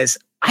 So, guys,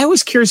 I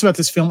was curious about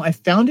this film. I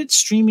found it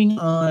streaming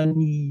on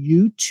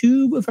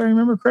YouTube, if I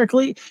remember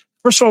correctly.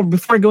 First of all,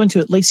 before I go into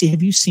it, Lacey,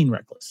 have you seen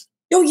Reckless?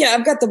 Oh, yeah.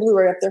 I've got the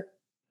Blu-ray up there.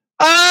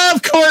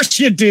 Of course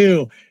you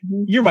do.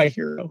 You're my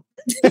hero.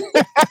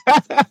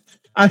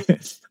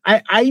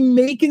 I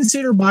may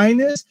consider buying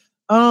this.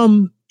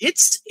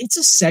 It's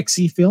a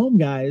sexy film,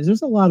 guys.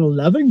 There's a lot of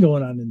loving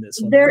going on in this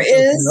one. There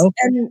is.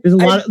 And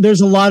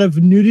there's a lot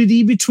of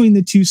nudity between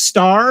the two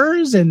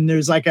stars, and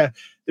there's like a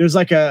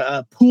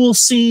pool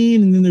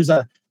scene, and then there's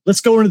a let's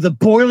go into the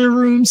boiler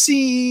room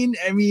scene.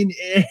 I mean,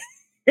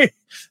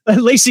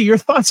 Lacey, your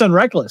thoughts on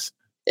Reckless?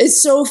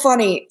 It's so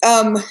funny.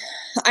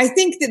 I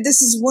think that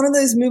this is one of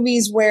those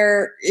movies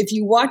where if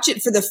you watch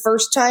it for the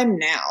first time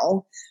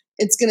now,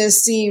 it's going to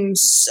seem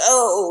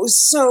so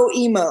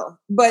emo.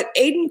 But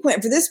Aidan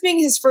Quinn, for this being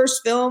his first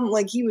film,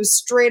 like he was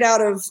straight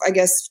out of, I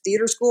guess,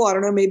 theater school. I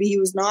don't know. Maybe he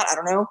was not. I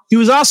don't know. He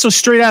was also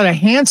straight out of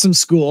Handsome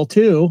School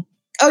too.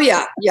 Oh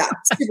yeah.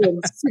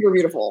 Super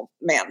beautiful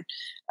man.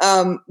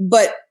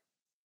 But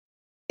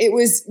it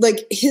was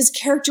like his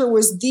character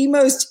was the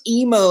most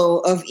emo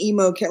of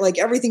emo. Like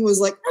everything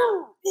was like,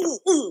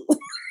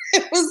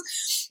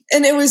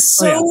 it was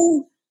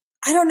so,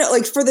 I don't know,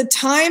 like for the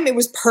time it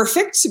was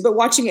perfect, but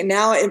watching it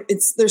now,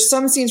 there's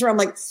some scenes where I'm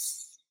like,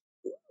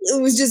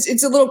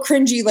 it's a little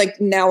cringy,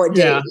 like nowadays.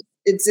 Yeah.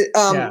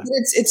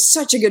 It's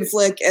such a good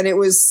flick. And it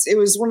was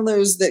one of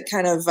those that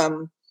kind of,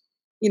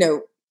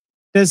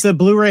 Does the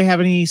Blu-ray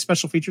have any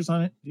special features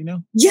on it? Do you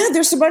know? Yeah,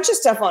 there's a bunch of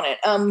stuff on it.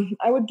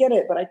 I would get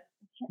it, but I can't.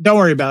 Don't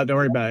worry about it.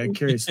 I'm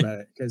curious about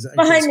it. Because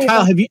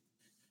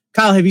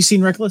Kyle, have you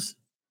seen Reckless?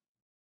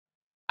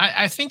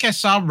 I think I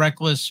saw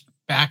Reckless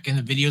back in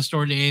the video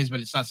store days, but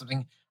it's not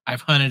something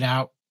I've hunted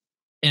out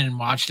and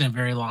watched in a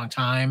very long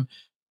time.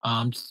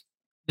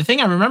 The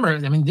thing I remember,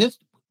 I mean,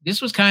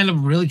 this was kind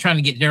of really trying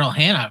to get Daryl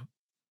Hannah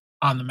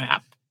on the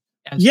map.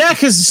 Yeah,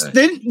 because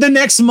then the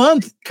next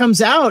month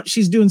comes out,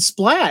 she's doing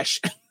Splash.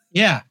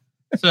 Yeah,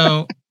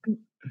 so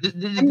this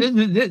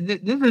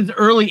is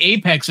early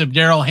apex of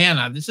Daryl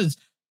Hannah. This is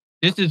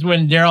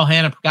when Daryl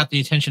Hannah got the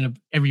attention of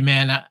every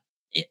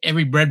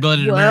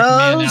red-blooded American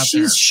man out there.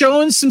 She's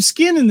showing some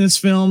skin in this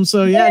film,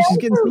 so yeah, she's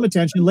getting some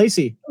attention.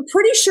 Lacey, I'm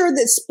pretty sure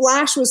that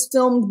Splash was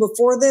filmed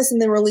before this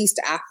and then released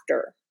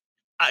after.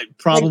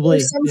 Probably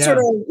like sort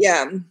of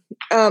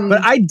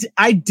but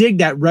I dig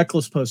that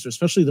Reckless poster,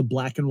 especially the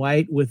black and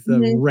white with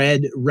the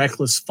red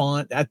Reckless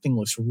font. That thing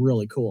looks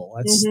really cool.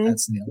 That's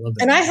neat. I love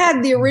that. And I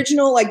had the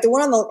original, like the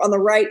one on the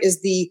right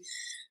is the.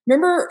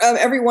 Remember,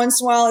 every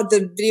once in a while at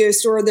the video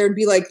store there'd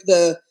be like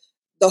the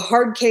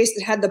hard case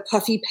that had the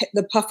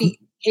puffy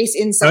case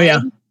inside. Oh yeah.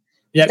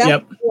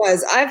 Yep.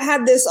 I've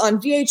had this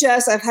on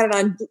VHS, I've had it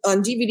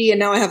on DVD, and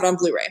now I have it on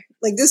Blu-ray.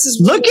 Like this is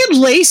look at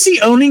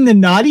Lacey owning the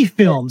naughty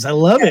films. I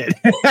love it.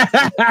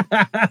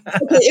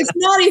 Okay, it's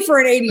naughty for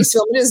an 80s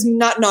film. It is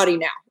not naughty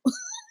now.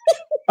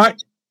 All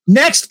right.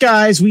 Next,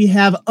 guys, we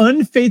have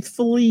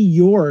Unfaithfully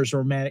Yours,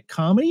 romantic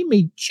comedy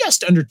made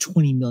just under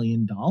 $20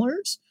 million,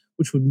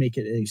 which would make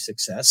it a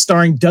success,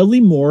 starring Dudley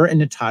Moore and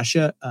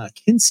Natasha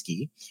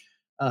Kinski.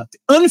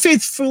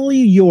 Unfaithfully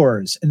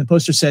Yours, and the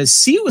poster says,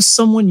 see it with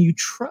someone you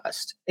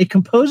trust. A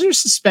composer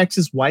suspects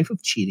his wife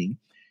of cheating.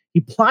 He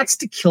plots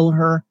to kill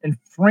her and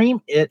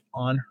frame it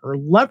on her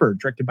lover.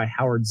 Directed by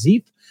Howard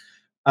Zieff.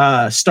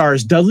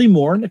 Stars Dudley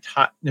Moore,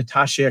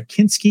 Natasha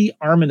Kinski,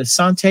 Armin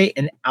Asante,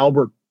 and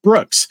Albert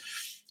Brooks.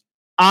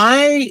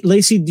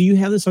 Lacey, do you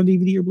have this on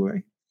DVD or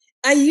Blu-ray?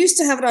 I used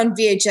to have it on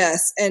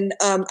VHS, and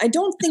I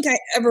don't think I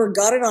ever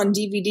got it on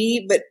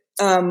DVD, but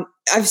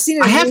I've seen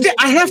it.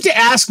 I have to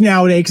ask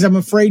nowadays because I'm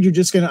afraid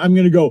I'm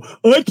gonna go,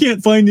 oh, I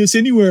can't find this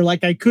anywhere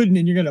like I couldn't,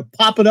 and you're gonna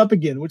pop it up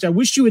again, which I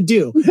wish you would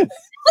do.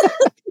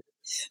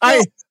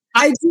 I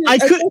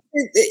could.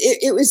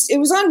 It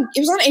was on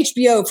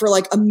HBO for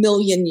like a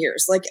million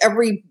years. Like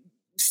every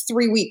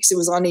 3 weeks, it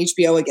was on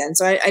HBO again.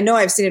 So I know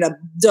I've seen it a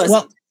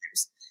dozen times.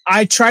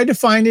 I tried to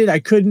find it. I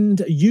couldn't.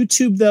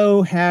 YouTube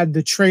though had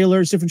the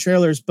different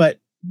trailers. But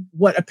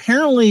what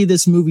apparently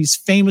this movie's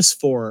famous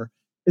for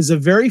is a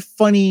very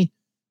funny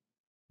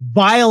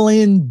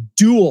violin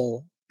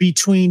duel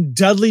between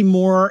Dudley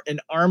Moore and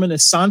Armin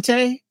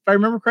Asante, if I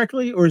remember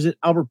correctly, or is it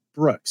Albert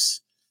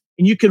Brooks?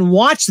 And you can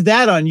watch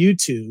that on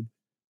YouTube.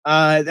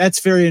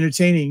 That's very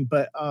entertaining.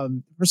 But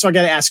first of all, I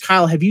got to ask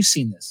Kyle, have you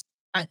seen this?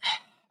 I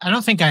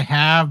don't think I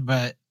have,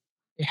 but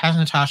it has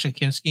Natasha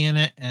Kinski in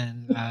it,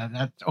 and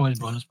that's always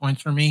bonus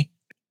points for me.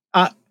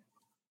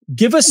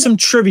 Give us some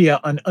trivia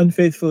on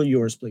Unfaithfully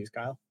Yours, please,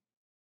 Kyle.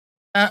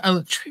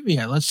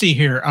 Trivia. Let's see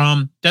here.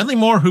 Dudley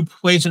Moore, who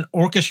plays an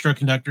orchestra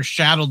conductor,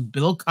 shadowed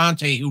Bill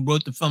Conti, who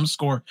wrote the film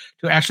score,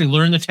 to actually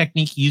learn the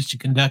technique used to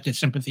conduct a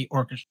symphony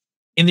orchestra.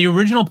 In the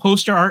original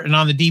poster art and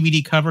on the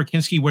DVD cover,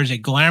 Kinski wears a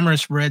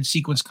glamorous red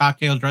sequins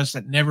cocktail dress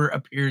that never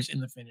appears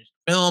in the finished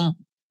film.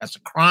 That's a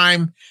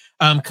crime.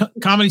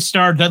 Comedy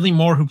star Dudley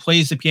Moore, who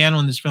plays the piano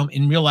in this film,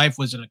 in real life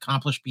was an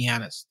accomplished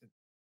pianist.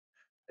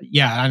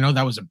 Yeah, I know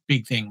that was a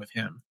big thing with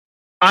him.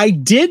 I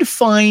did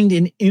find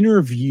an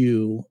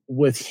interview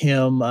with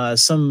him.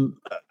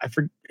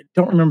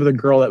 Don't remember the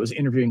girl that was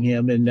interviewing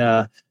him, and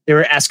they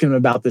were asking him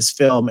about this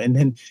film, and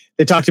then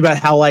they talked about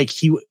how like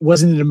he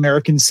wasn't an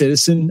American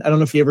citizen. I don't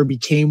know if he ever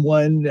became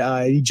one.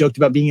 He joked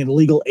about being an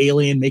illegal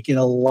alien, making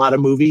a lot of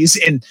movies,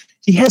 and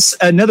he has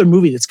another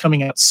movie that's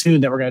coming out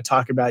soon that we're going to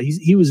talk about.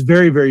 He was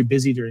very, very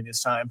busy during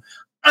this time.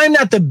 I'm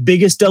not the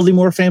biggest Dudley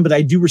Moore fan, but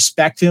I do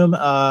respect him,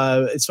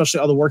 especially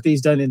all the work that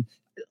he's done. And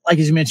like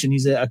as you mentioned,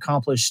 he's an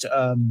accomplished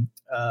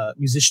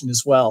musician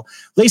as well.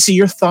 Lacey,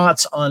 your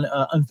thoughts on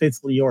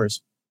Unfaithfully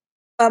Yours?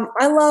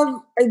 I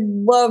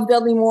love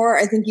Dudley Moore.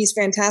 I think he's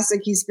fantastic.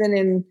 He's been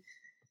in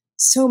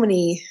so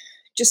many.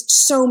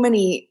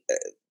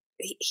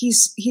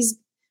 He's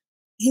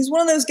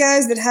one of those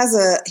guys that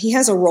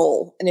has a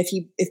role, and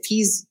if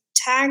he's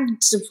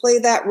tagged to play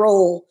that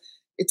role,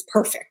 it's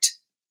perfect.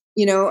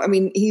 I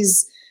mean,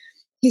 he's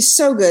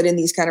so good in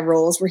these kind of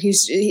roles where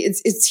he's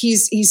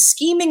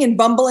scheming and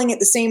bumbling at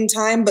the same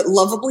time, but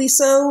lovably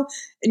so.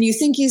 And you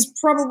think he's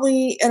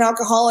probably an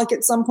alcoholic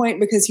at some point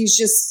because he's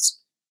just,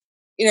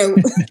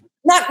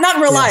 not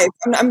in real life.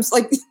 I'm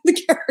like the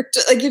character,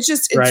 like it's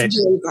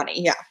really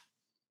funny. Yeah.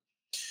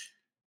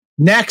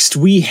 Next,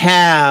 we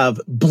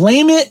have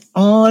Blame It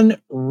on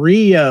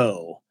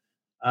Rio,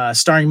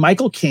 starring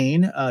Michael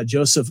Caine,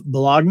 Joseph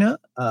Bologna,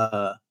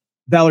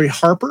 Valerie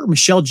Harper,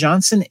 Michelle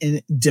Johnson,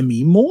 and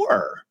Demi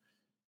Moore.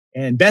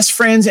 And best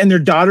friends and their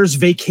daughters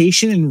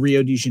vacation in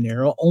Rio de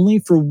Janeiro, only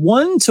for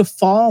one to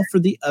fall for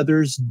the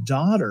other's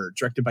daughter,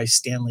 directed by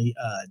Stanley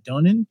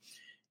Donen.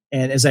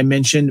 And as I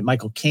mentioned,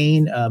 Michael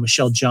Caine,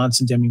 Michelle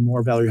Johnson, Demi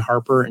Moore, Valerie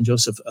Harper, and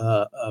Joseph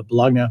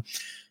Bologna.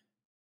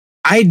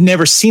 I'd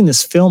never seen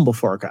this film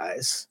before,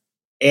 guys.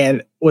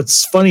 And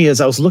what's funny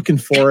is I was looking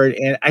for it,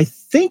 and I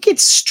think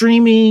it's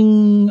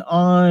streaming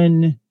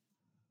on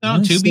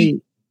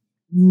Tubi,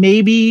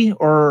 maybe,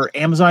 or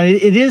Amazon.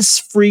 It is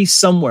free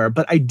somewhere,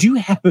 but I do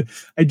have it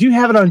on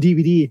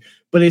DVD.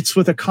 But it's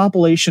with a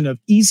compilation of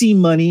Easy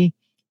Money,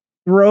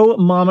 Throw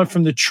Mama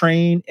from the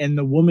Train, and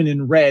The Woman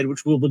in Red,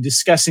 which we'll be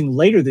discussing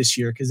later this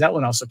year because that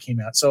one also came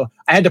out. So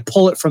I had to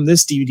pull it from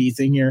this DVD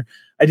thing here.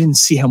 I didn't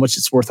see how much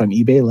it's worth on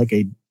eBay. Like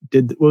I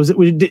did. What was it?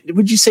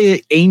 Would you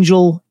say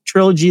Angel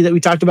trilogy that we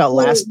talked about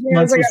last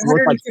month? It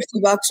was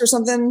like $150 or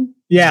something.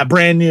 Yeah,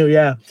 brand new.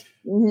 Yeah.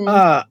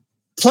 Mm-hmm.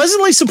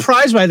 Pleasantly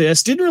surprised by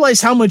this. Didn't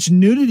realize how much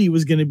nudity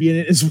was going to be in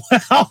it as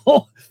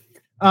well.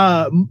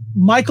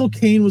 Michael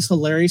Caine was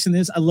hilarious in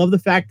this. I love the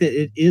fact that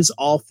it is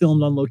all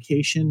filmed on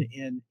location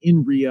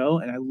in Rio,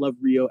 and I love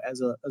Rio as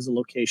a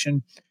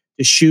location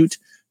to shoot.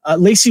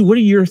 Lacey, what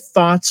are your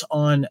thoughts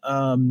on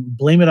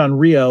Blame It on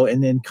Rio?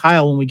 And then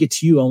Kyle, when we get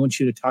to you, I want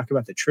you to talk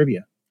about the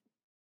trivia.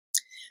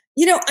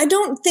 I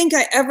don't think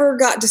I ever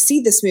got to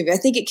see this movie. I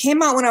think it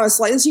came out when I was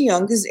slightly too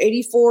young because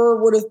 84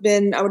 I would have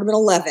been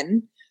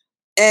 11.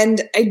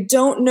 And I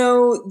don't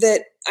know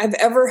that I've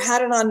ever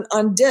had it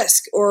on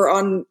disc or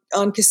on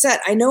cassette.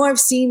 I know I've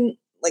seen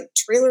like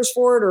trailers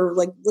for it or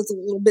like with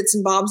little bits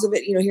and bobs of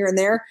it, here and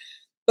there,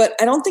 but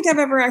I don't think I've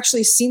ever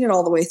actually seen it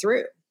all the way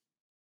through.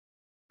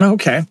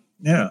 Okay.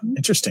 Yeah.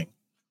 Interesting.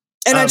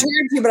 And I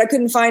tried to, but I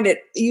couldn't find it.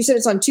 You said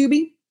it's on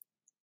Tubi?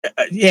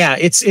 Yeah,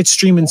 it's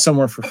streaming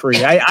somewhere for free.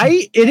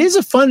 It's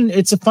a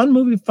fun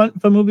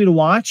movie to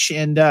watch.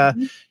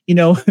 And,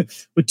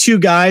 with two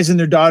guys and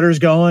their daughters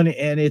going,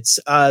 and it's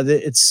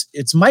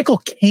Michael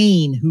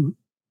Caine who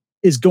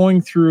is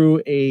going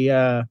through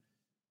a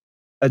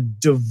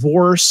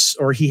divorce,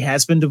 or he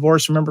has been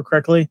divorced, remember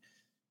correctly.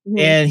 Mm-hmm.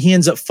 And he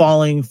ends up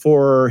falling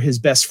for his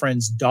best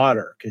friend's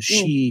daughter because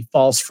she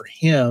falls for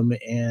him,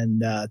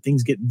 and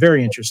things get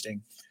very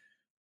interesting.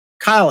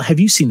 Kyle, have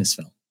you seen this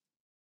film?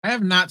 I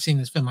have not seen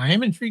this film. I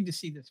am intrigued to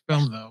see this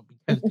film, though,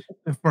 because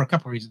for a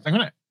couple of reasons.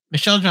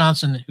 Michelle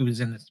Johnson, who is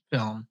in this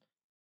film,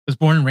 was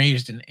born and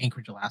raised in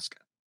Anchorage, Alaska.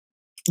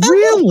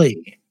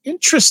 Really?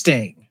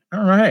 Interesting.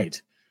 All right.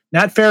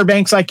 Not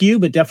Fairbanks like you,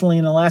 but definitely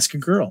an Alaska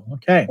girl.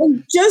 Okay.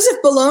 And Joseph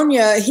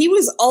Bologna, he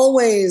was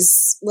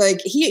always like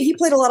he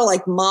played a lot of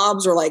like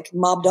mobs or like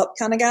mobbed up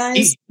kind of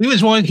guys. He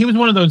was one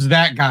of those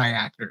that guy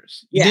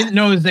actors. You didn't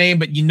know his name,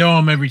 but you know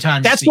him every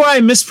time. That's why I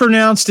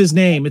mispronounced his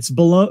name. It's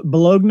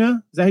Bologna.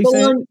 Is that how you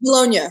say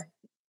it?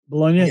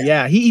 Bologna.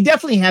 Yeah. He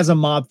definitely has a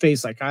mob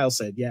face, like Kyle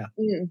said. Yeah.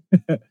 Mm.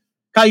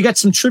 Kyle, you got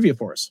some trivia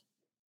for us.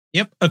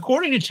 Yep.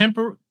 According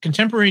to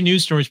contemporary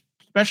news stories,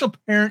 special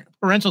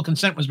parental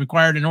consent was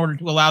required in order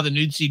to allow the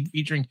nude scene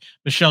featuring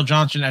Michelle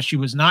Johnson, as she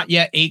was not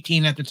yet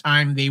 18 at the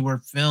time they were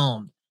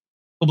filmed.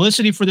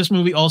 Publicity for this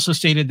movie also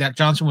stated that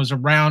Johnson was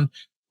around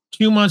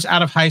 2 months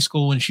out of high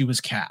school when she was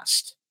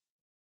cast.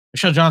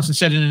 Michelle Johnson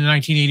said in a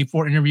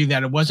 1984 interview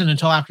that it wasn't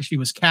until after she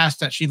was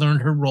cast that she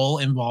learned her role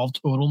involved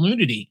total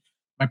nudity.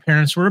 My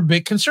parents were a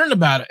bit concerned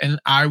about it,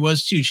 and I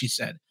was too, she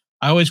said.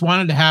 I always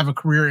wanted to have a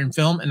career in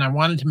film, and I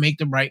wanted to make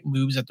the right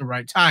moves at the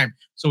right time.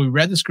 So we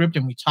read the script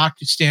and we talked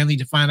to Stanley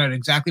to find out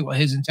exactly what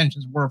his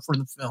intentions were for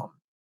the film.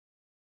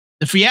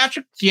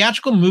 The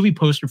theatrical movie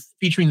poster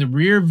featuring the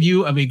rear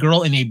view of a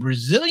girl in a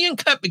Brazilian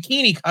cut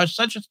bikini caused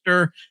such a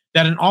stir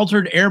that an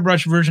altered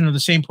airbrush version of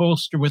the same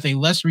poster with a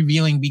less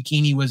revealing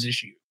bikini was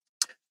issued.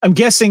 I'm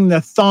guessing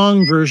the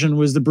thong version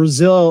was the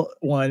Brazil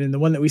one, and the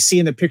one that we see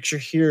in the picture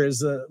here is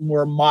the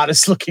more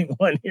modest looking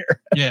one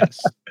here. Yes.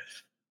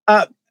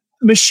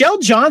 Michelle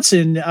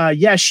Johnson,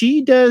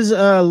 she does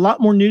a lot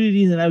more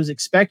nudity than I was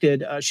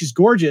expected. She's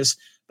gorgeous,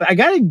 but I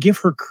got to give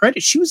her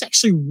credit. She was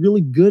actually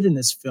really good in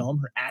this film.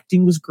 Her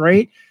acting was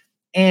great.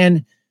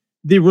 And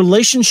the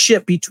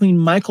relationship between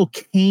Michael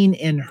Caine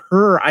and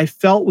her, I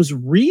felt was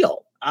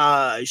real.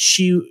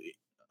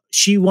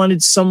 She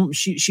wanted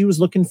she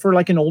was looking for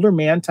like an older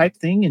man type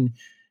thing. And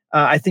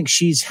I think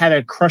she's had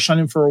a crush on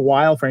him for a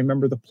while, if I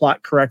remember the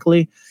plot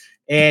correctly.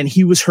 and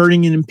he was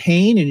hurting and in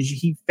pain, and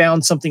he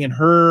found something in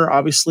her,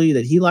 obviously,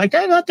 that he liked.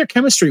 I thought their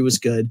chemistry was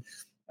good.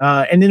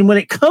 And then when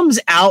it comes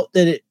out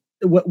that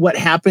what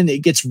happened, it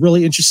gets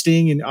really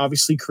interesting and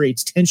obviously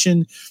creates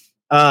tension.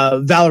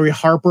 Valerie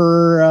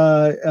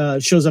Harper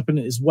shows up in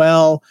it as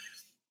well.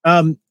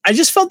 I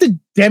just felt that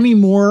Demi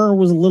Moore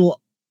was a little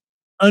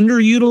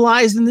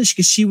underutilized in this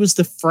because she was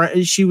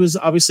she was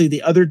obviously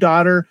the other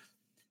daughter,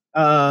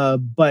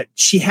 but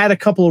she had a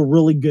couple of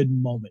really good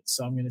moments.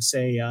 So I'm going to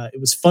say it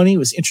was funny, it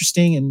was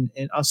interesting,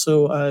 and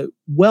also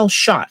well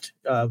shot,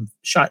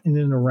 shot in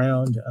and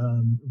around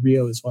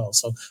Rio as well.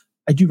 So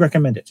I do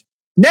recommend it.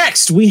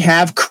 Next, we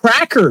have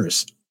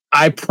Crackers.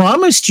 I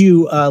promised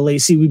you,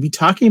 Lacey, we'd be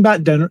talking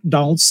about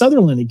Donald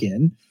Sutherland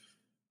again.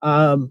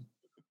 Only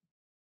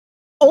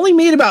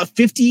made about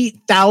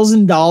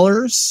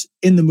 $50,000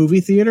 in the movie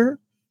theater.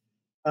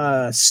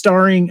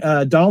 Starring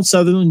Donald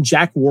Sutherland,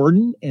 Jack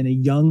Warden, and a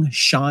young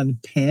Sean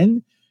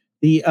Penn.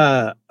 The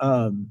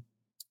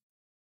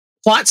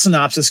plot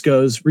synopsis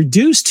goes: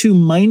 reduced to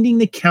minding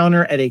the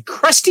counter at a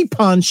crusty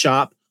pawn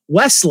shop,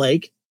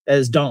 Westlake,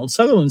 as Donald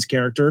Sutherland's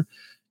character,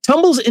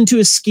 tumbles into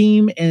a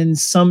scheme and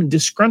some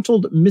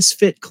disgruntled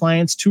misfit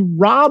clients to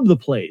rob the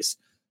place.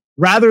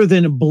 Rather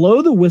than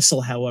blow the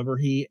whistle, however,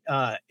 he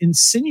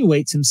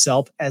insinuates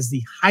himself as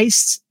the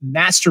heist's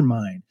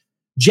mastermind.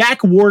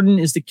 Jack Warden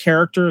is the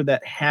character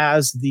that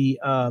has the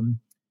pawn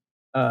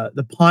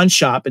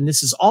shop, and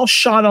this is all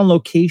shot on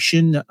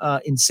location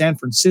in San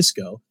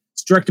Francisco.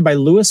 It's directed by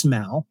Louis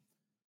Mal,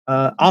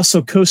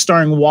 also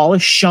co-starring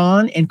Wallace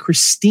Shawn and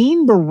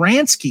Christine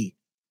Baranski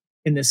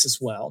in this as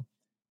well.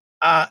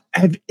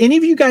 Have any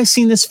of you guys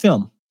seen this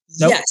film?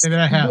 Nope. Yes, I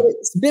have.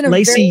 It's been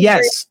Lacey,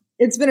 yes.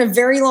 It's been a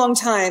very long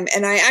time,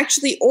 and I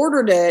actually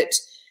ordered it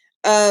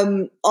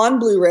on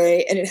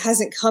Blu-ray, and it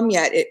hasn't come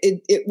yet.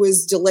 It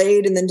was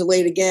delayed and then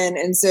delayed again,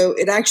 and so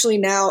it actually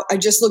now, I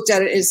just looked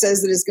at it. It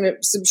says that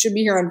it should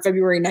be here on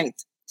February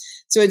 9th.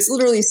 So it's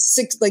literally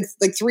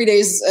 3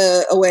 days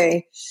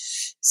away.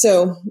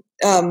 So,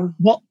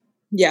 well,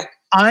 yeah.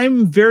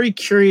 I'm very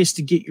curious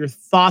to get your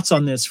thoughts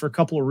on this for a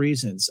couple of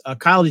reasons.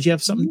 Kyle, did you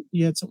have something?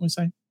 You had something to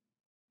say?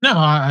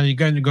 No, you're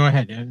going to go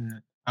ahead.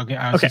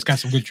 Okay. Just got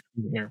some good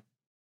trivia here.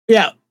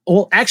 Yeah.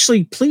 Well,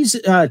 actually, please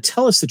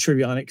tell us the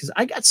trivia on it, because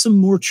I got some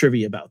more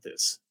trivia about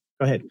this.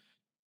 Go ahead.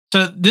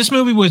 So this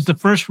movie was the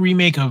first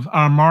remake of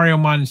Mario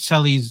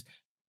Monticelli's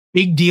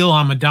Big Deal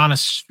on Madonna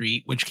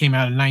Street, which came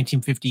out in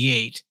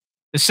 1958.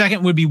 The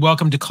second would be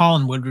Welcome to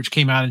Collinwood, which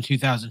came out in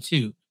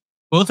 2002.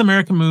 Both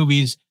American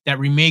movies. That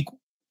remake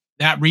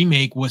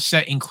was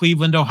set in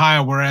Cleveland,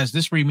 Ohio, whereas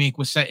this remake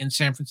was set in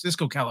San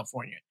Francisco,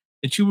 California.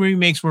 The two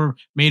remakes were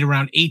made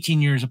around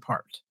 18 years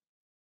apart.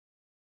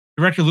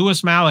 Director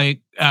Louis Malle,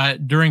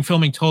 during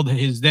filming, told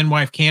his then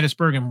wife Candice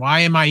Bergen, "Why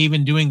am I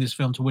even doing this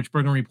film?" To which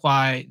Bergen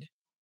replied,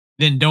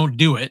 "Then don't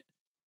do it."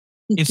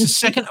 It's the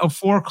second of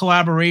 4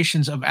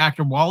 collaborations of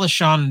actor Wallace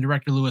Shawn and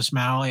director Louis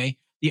Malle.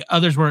 The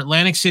others were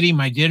Atlantic City,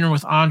 My Dinner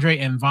with Andre,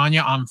 and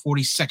Vanya on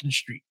 42nd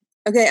Street.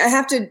 Okay, I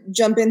have to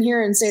jump in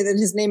here and say that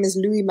his name is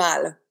Louis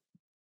Malle.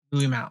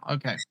 Louis Malle.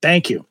 Okay.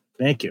 Thank you.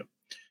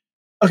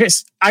 Okay,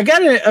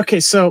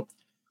 so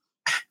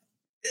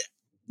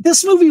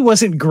this movie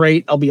wasn't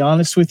great, I'll be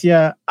honest with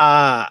you.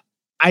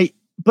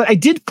 But I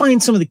did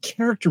find some of the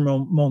character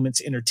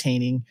moments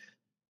entertaining.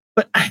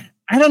 But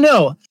I don't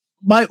know.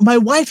 My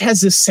wife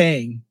has this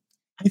saying.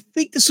 I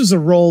think this was a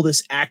role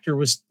this actor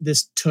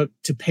took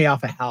to pay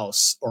off a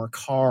house or a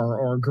car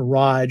or a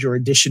garage or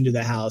addition to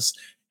the house.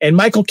 And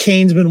Michael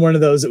Caine's been one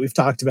of those that we've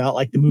talked about,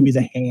 like the movie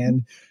The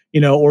Hand,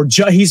 or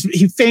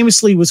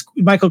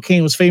Michael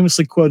Caine was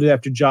famously quoted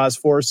after Jaws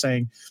 4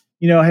 saying,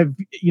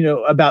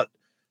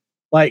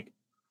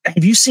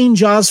 have you seen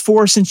Jaws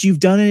 4 since you've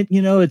done it?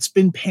 It's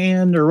been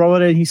panned or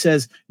whatever. And he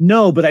says,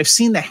 no, but I've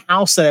seen the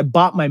house that I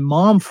bought my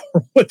mom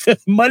for with the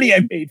money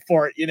I made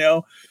for it,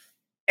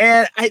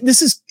 And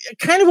this is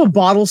kind of a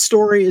bottle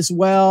story as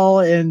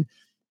well. And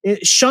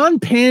Sean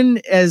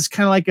Penn as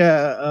kind of like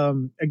a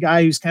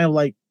guy who's kind of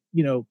like,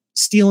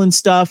 stealing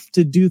stuff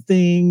to do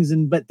things.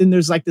 But then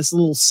there's like this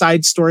little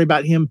side story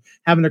about him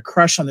having a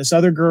crush on this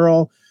other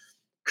girl.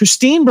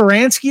 Christine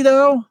Baranski,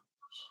 though,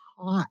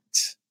 hot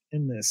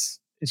in this.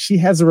 She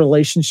has a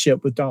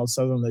relationship with Donald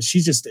Sutherland.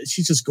 She's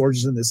just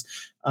gorgeous in this.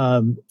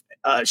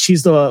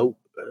 She's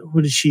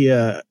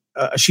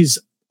she's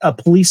a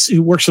police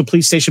who works for the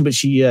police station, but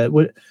she,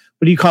 what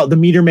do you call it? The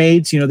meter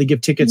maids, they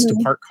give tickets to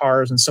park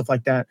cars and stuff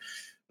like that.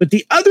 But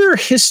the other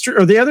history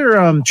or the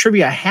other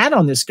trivia I had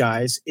on this,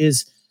 guys,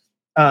 is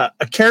a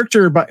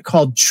character by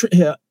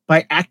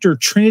actor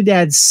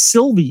Trinidad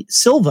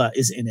Silva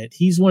is in it.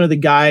 He's one of the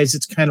guys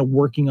that's kind of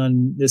working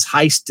on this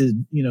heist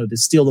to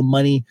steal the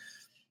money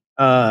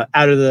out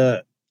of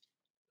the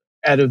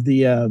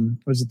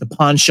the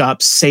pawn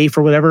shop safe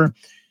or whatever.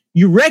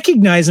 You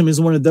recognize him as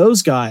one of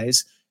those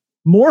guys.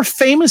 More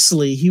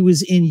famously, he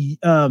was in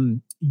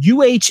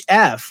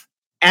UHF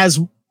as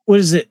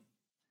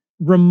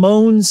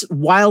Ramon's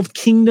Wild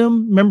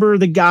Kingdom. Remember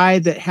the guy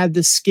that had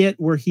this skit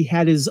where he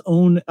had his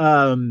own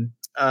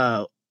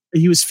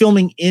he was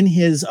filming in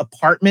his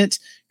apartment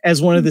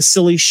as one of the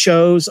silly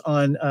shows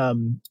on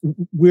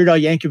Weird Al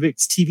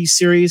Yankovic's TV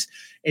series.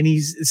 And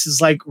this is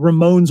like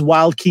Ramon's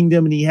Wild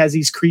Kingdom, and he has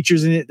these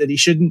creatures in it that he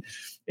shouldn't.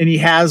 And he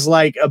has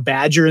like a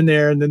badger in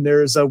there, and then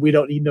there's a "we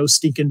don't need no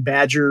stinking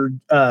badger"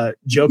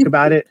 joke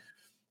about it.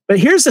 But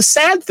here's the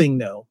sad thing,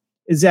 though,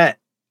 is that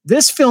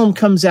this film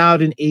comes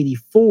out in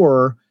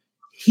 '84.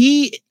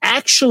 He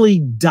actually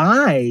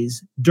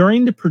dies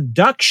during the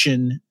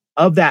production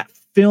of that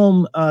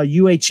film,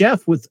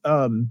 UHF, with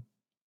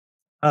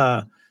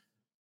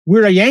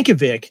Weird Al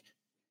Yankovic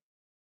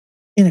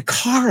in a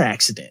car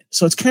accident.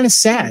 So it's kind of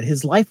sad.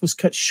 His life was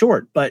cut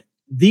short, but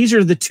these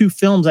are the two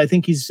films I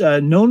think he's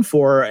known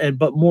for.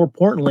 But more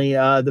importantly,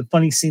 the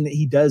funny scene that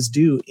he does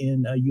do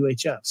in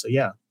UHF. So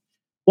yeah.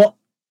 Well,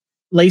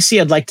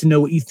 Lacey, I'd like to know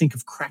what you think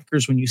of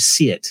Crackers when you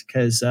see it,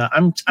 because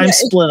I'm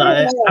split on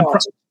it.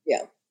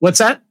 Yeah. What's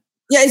that?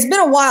 Yeah, it's been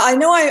a while. I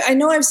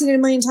know I've seen it a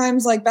million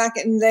times, like back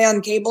in the day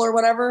on cable or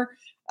whatever.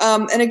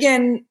 And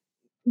again,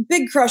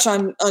 big crush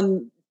on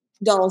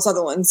Donald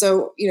Sutherland.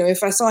 So,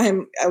 if I saw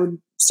him, I would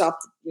stop,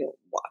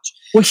 watch.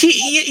 Well,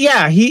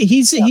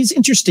 he's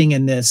interesting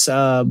in this.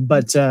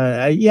 But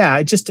I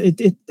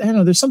don't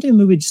know. There's something in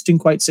the movie that just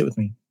didn't quite sit with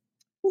me.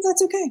 Well,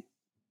 that's okay.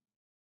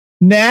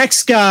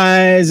 Next,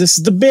 guys, this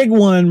is the big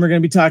one we're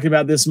going to be talking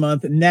about this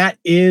month, and that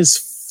is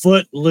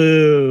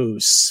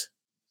Footloose.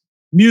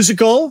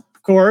 Musical,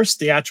 of course,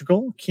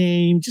 theatrical,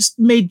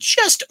 made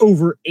just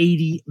over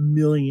 $80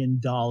 million.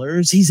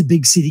 He's a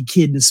big city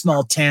kid in a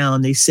small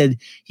town. They said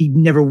he'd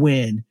never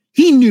win.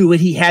 He knew what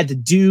he had to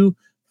do.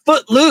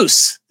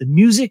 Footloose. The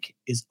music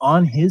is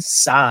on his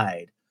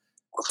side.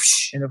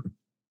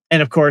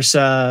 And of course,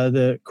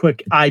 the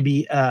quick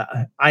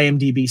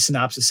IMDb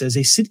synopsis says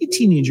a city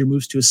teenager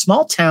moves to a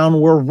small town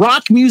where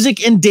rock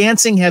music and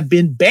dancing have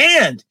been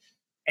banned,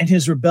 and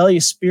his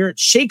rebellious spirit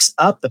shakes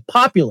up the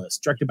populace.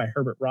 Directed by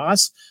Herbert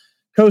Ross,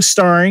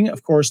 co-starring,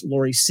 of course,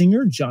 Laurie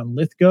Singer, John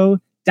Lithgow,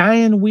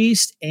 Diane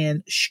Wiest,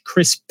 and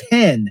Chris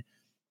Penn.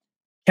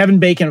 Kevin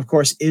Bacon, of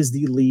course, is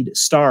the lead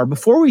star.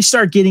 Before we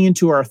start getting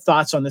into our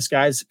thoughts on this,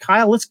 guys,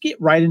 Kyle, let's get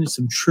right into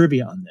some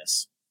trivia on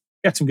this.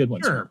 Got some good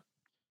ones. Sure.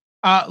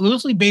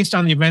 Loosely based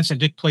on the events that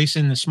took place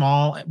in the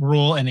small,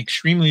 rural, and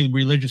extremely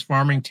religious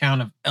farming town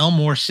of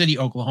Elmore City,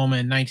 Oklahoma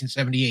in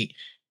 1978.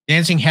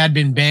 Dancing had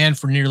been banned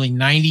for nearly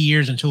 90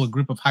 years until a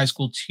group of high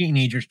school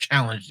teenagers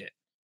challenged it.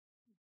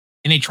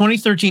 In a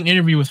 2013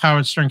 interview with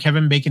Howard Stern,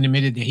 Kevin Bacon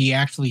admitted that he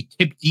actually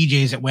tipped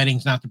DJs at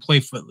weddings not to play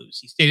Footloose.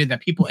 He stated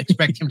that people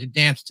expect him to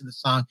dance to the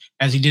song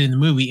as he did in the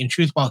movie. In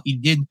truth, while he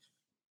did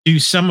do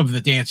some of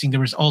the dancing,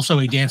 there was also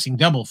a dancing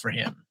double for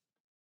him.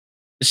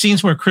 The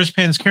scenes where Chris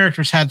Penn's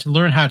characters had to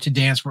learn how to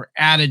dance were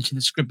added to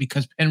the script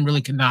because Penn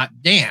really could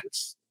not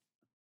dance.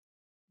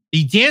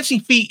 The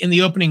dancing feat in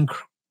the opening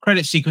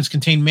credit sequence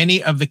contained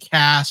many of the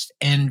cast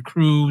and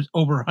crew.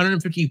 Over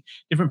 150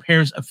 different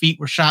pairs of feet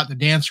were shot. The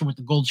dancer with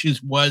the gold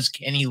shoes was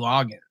Kenny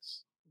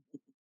Loggins.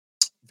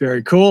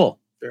 Very cool.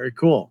 Very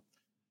cool.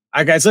 All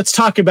right, guys, let's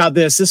talk about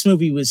this. This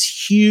movie was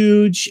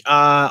huge.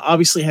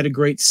 Obviously had a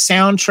great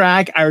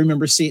soundtrack. I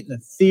remember seeing it in the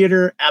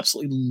theater.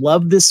 Absolutely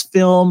loved this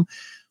film.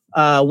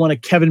 One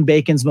of Kevin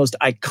Bacon's most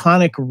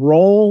iconic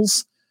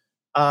roles.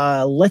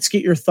 Let's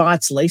get your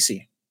thoughts,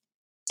 Lacey.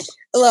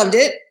 I loved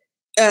it.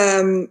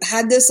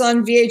 Had this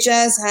on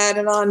VHS, had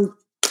it on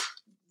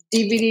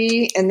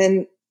DVD, and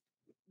then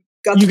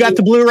got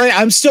the Blu-ray.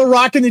 I'm still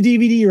rocking the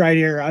DVD right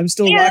here. I'm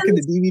still rocking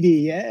the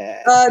DVD.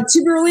 Yeah.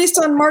 To be released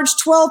on March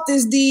 12th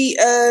is the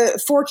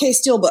 4K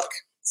Steelbook.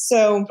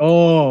 So,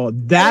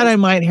 I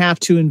might have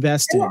to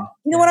invest in. You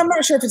know what? I'm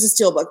not sure if it's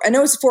a Steelbook. I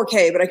know it's a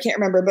 4K, but I can't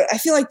remember. But I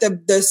feel like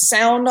the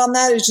sound on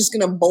that is just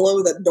going to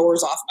blow the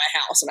doors off my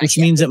house. Which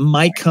means it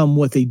might come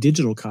with a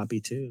digital copy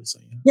too. So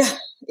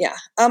yeah.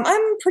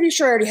 I'm pretty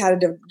sure I already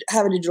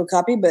have a digital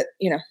copy, but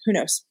who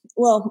knows?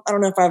 Well, I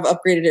don't know if I've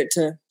upgraded it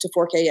to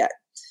 4K yet.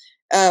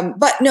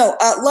 But no,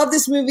 love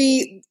this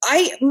movie.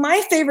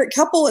 My favorite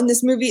couple in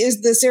this movie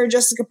is the Sarah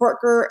Jessica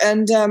Parker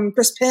and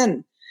Chris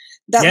Penn.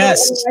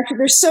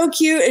 They're so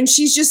cute, and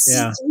she's just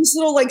this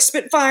little like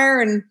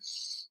Spitfire, and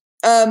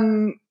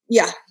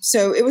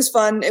so it was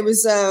fun. It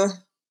was a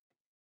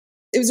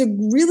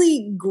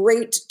really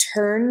great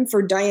turn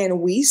for Diane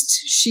Wiest.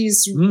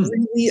 She's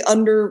really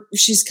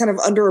she's kind of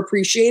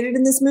underappreciated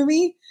in this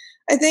movie,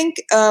 I think.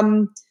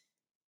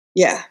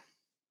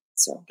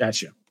 So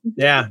gotcha.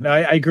 Yeah, no,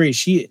 I agree.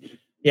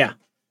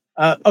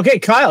 Okay,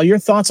 Kyle, your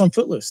thoughts on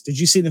Footloose? Did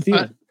you see it in the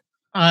theater?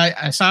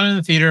 I saw it in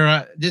the theater.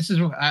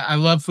 I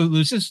love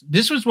Footloose.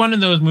 This was one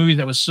of those movies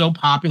that was so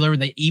popular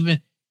that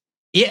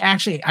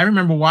I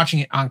remember watching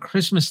it on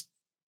Christmas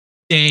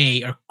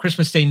Day or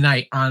Christmas Day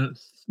night on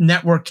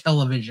network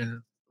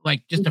television,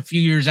 like just a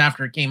few years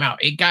after it came out.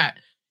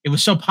 It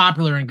was so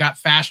popular and got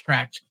fast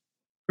tracked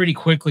pretty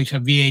quickly to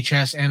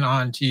VHS and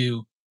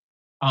onto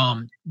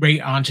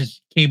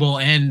cable,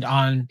 and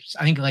on,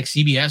 I think, like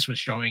CBS was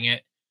showing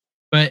it.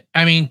 But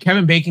I mean,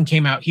 Kevin Bacon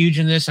came out huge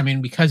in this. I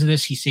mean, because of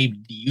this, he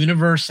saved the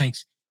universe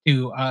thanks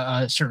to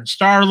a certain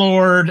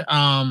Star-Lord.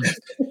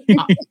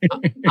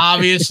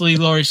 Obviously,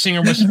 Laurie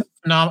Singer was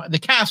phenomenal. phenomenal. The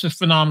cast was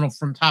phenomenal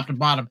from top to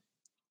bottom.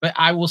 But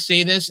I will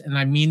say this, and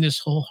I mean this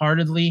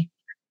wholeheartedly.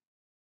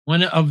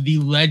 One of the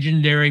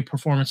legendary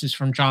performances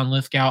from John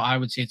Lithgow, I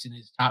would say it's in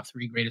his top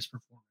 3 greatest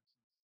performances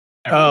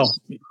ever. Oh,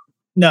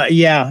 no,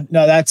 yeah,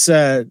 no, that's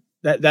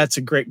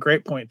a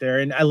great point there,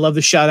 and I love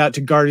the shout out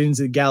to Guardians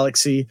of the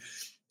Galaxy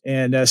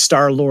and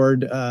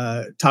Star-Lord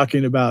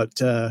talking about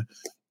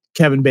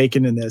Kevin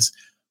Bacon in this.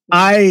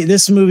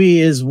 This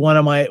movie is one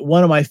of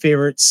my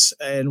favorites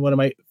and one of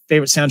my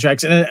favorite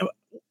soundtracks, and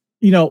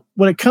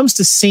when it comes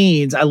to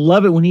scenes, I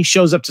love it when he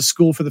shows up to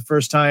school for the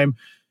first time.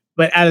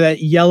 But out of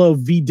that yellow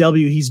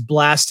VW, he's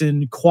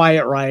blasting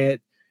Quiet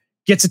Riot,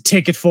 gets a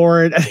ticket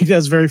for it. I think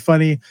that's very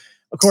funny.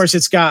 Of course,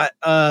 it's got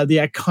the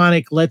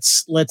iconic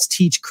 "Let's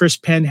teach Chris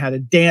Penn how to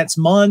dance"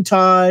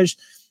 montage.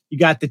 You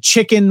got the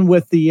chicken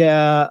with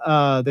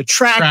the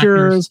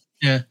tractors.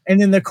 Yeah, and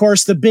then of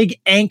course the big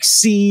angst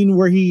scene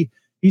where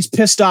he's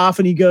pissed off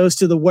and he goes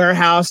to the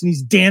warehouse and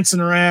he's dancing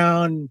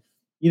around,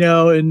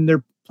 and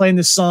they're playing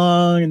the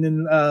song, and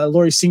then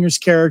Laurie Singer's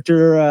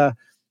character.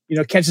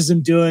 Catches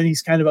him doing,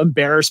 he's kind of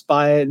embarrassed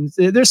by it. And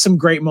there's some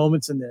great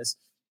moments in this.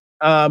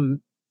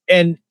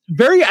 And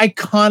very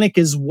iconic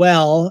as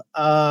well.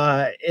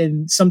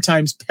 And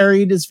sometimes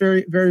parried as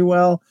very, very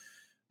well.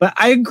 But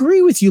I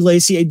agree with you,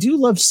 Lacey. I do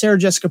love Sarah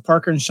Jessica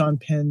Parker and Sean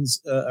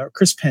Penn's, or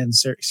Chris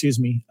Penn's,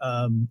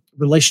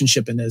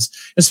 relationship in this,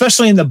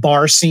 especially in the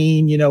bar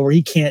scene, where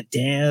he can't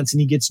dance and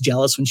he gets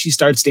jealous when she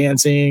starts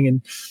dancing.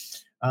 And,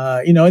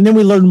 and then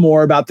we learn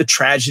more about the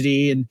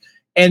tragedy and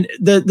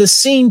the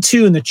scene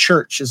too in the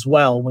church as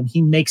well, when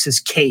he makes his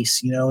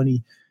case,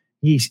 and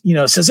he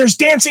says there's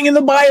dancing in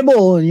the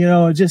Bible, and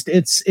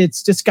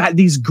it's just got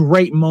these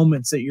great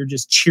moments that you're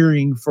just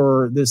cheering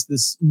for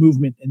this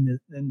movement in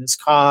this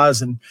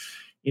cause, and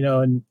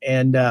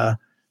the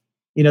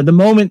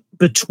moment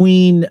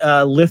between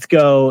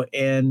Lithgow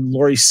and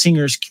Laurie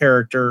Singer's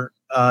character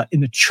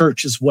in the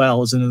church as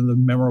well is another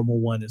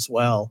memorable one as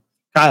well.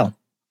 Kyle,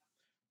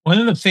 one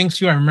of the things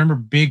too I remember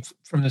big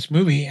from this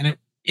movie, and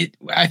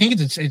I think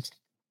it's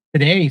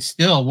today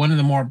still one of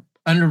the more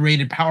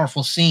underrated,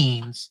 powerful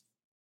scenes,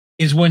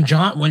 is when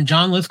John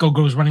Lithgow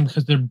goes running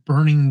because they're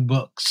burning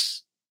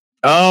books.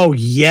 Oh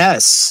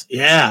yes,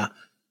 yeah.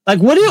 Like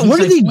what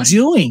are they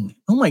doing?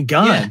 Oh my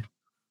god.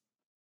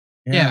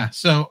 Yeah.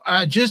 So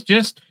just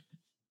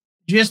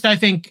I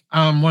think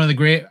one of the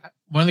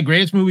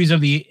greatest movies of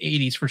the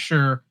 80s for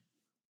sure.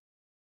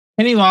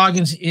 Kenny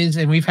Loggins is,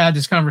 and we've had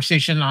this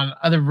conversation on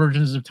other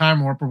versions of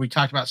Time Warp where we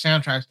talked about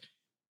soundtracks.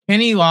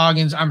 Kenny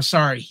Loggins, I'm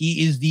sorry,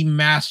 he is the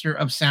master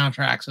of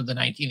soundtracks of the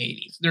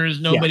 1980s. There is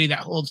nobody that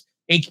holds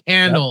a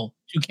candle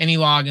to Kenny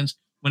Loggins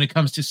when it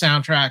comes to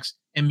soundtracks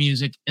and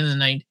music in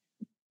the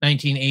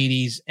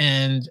 1980s,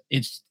 and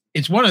it's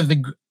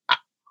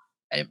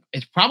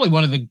probably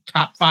one of the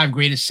top 5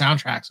 greatest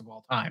soundtracks of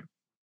all time.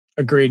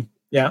 Agreed.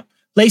 Yeah,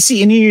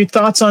 Lacey, any of your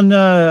thoughts on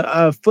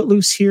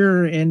Footloose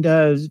here and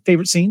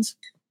favorite scenes?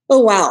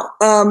 Oh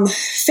wow,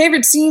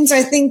 favorite scenes.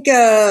 I think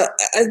I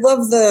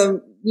love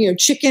the.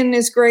 Chicken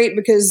is great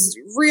because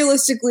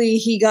realistically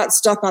he got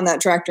stuck on that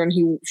tractor and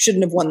he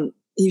shouldn't have won,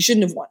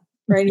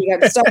 right? He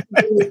got stuck.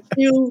 I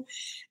think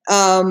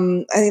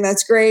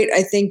that's great.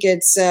 I think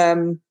it's,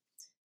 I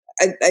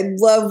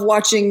love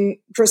watching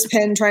Chris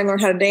Penn try and learn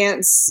how to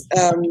dance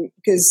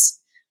because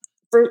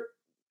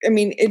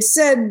it's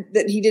said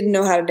that he didn't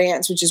know how to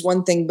dance, which is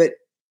one thing, but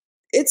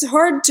it's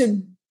hard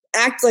to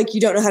act like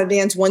you don't know how to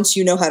dance once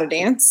you know how to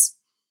dance.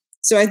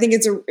 So I think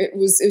it's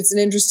an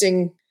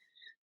interesting,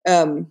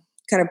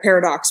 kind of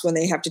paradox when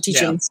they have to teach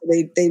him. So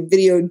they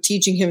videoed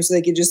teaching him so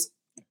they could just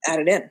add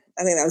it in.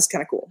 I think that was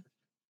kind of cool.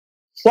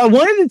 Well, I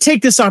wanted to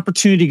take this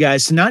opportunity,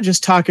 guys, to not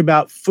just talk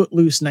about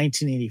Footloose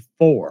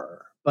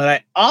 1984, but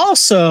I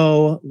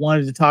also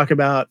wanted to talk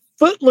about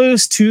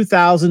Footloose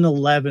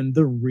 2011,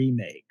 the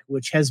remake,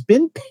 which has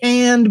been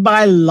panned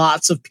by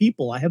lots of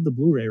people. I have the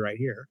Blu-ray right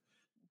here,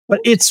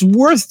 but it's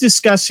worth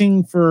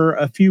discussing for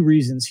a few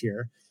reasons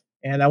here.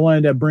 And I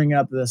wanted to bring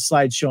up the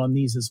slideshow on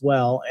these as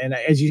well. And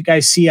as you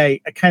guys see, I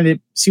kind of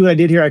see what I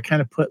did here. I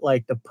kind of put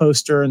like the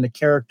poster and the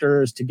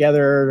characters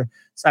together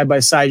side by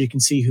side. You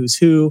can see who's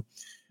who.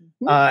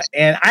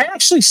 And I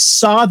actually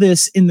saw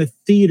this in the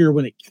theater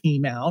when it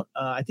came out.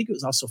 I think it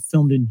was also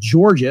filmed in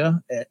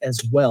Georgia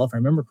as well, if I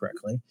remember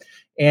correctly.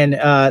 And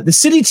the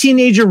city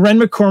teenager Ren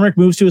McCormick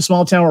moves to a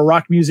small town where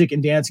rock music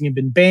and dancing have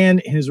been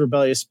banned, and his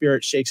rebellious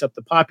spirit shakes up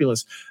the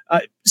populace.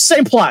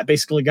 Same plot,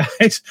 basically,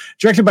 guys.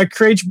 Directed by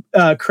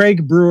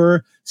Craig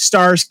Brewer,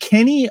 stars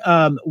Kenny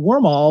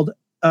Wormald,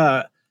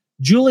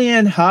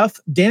 Julianne Hough,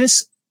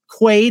 Dennis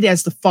Quaid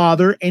as the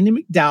father, Andy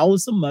McDowell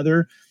as the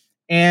mother,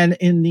 and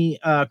in the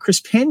Chris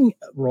Penn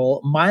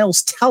role,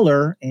 Miles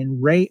Teller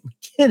and Ray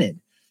McKinnon.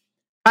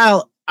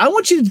 Kyle, I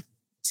want you to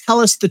tell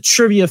us the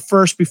trivia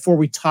first before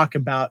we talk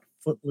about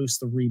Footloose,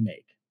 the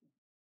remake.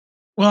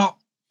 Well,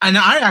 and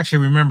I actually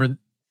remember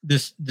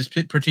this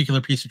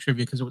particular piece of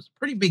trivia because it was a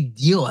pretty big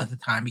deal at the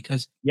time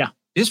because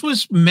this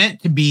was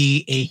meant to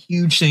be a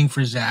huge thing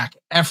for Zac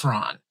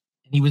Efron.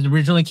 And he was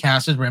originally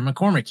cast as Ren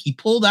McCormick. He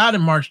pulled out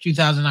in March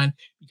 2009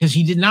 because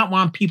he did not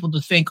want people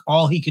to think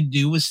all he could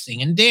do was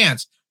sing and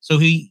dance. So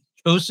he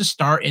chose to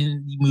star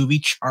in the movie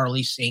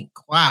Charlie St.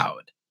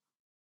 Cloud.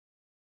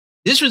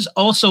 This was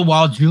also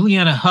while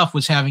Juliana Hough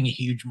was having a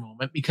huge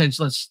moment, because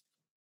let's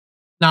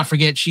not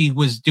forget she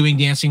was doing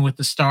Dancing with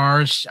the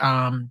Stars.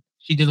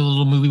 She did a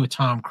little movie with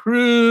Tom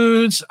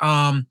Cruise.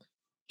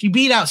 She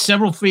beat out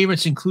several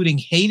favorites, including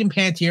Hayden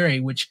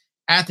Panettiere, which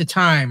at the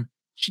time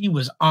she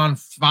was on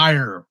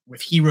fire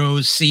with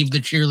Heroes, Save the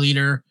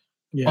Cheerleader,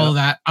 all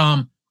that.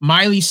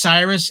 Miley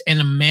Cyrus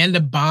and Amanda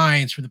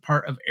Bynes for the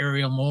part of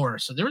Ariel Moore.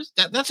 So there was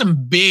that's some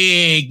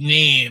big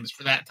names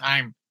for that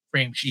time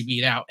frame she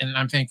beat out, and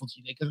I'm thankful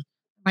she did, because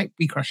I might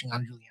be crushing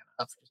on Juliana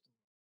Hough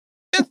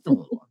just a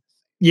little.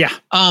 Yeah.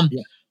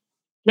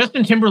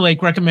 Justin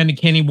Timberlake recommended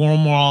Kenny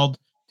Wormald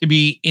to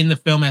be in the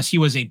film as he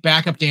was a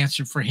backup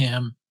dancer for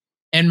him.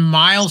 And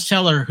Miles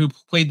Teller, who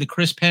played the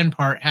Chris Penn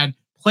part, had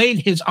played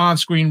his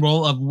on-screen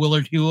role of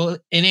Willard Hewell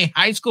in a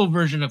high school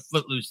version of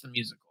Footloose, the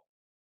musical.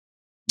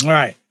 All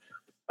right.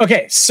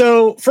 Okay,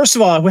 so first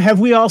of all, have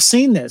we all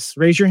seen this?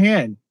 Raise your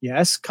hand.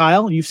 Yes,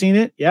 Kyle, you've seen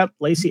it? Yep,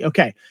 Lacey.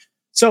 Okay.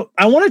 So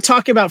I want to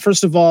talk about,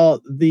 first of all,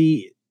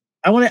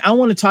 I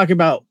want to talk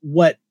about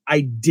what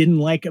I didn't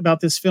like about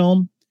this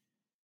film.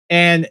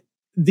 And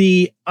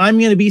I'm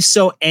going to be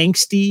so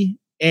angsty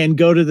and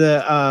go to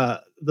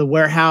the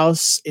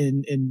warehouse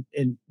and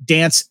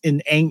dance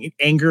in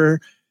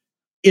anger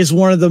is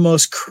one of the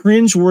most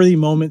cringeworthy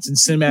moments in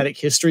cinematic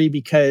history,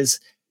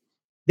 because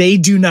they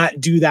do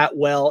not do that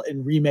well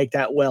and remake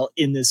that well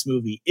in this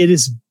movie. It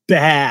is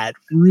bad,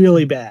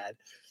 really bad,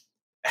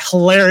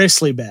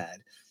 hilariously bad.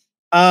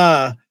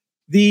 I'm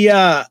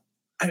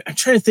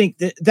trying to think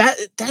that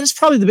is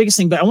probably the biggest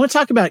thing, but I want to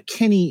talk about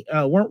Kenny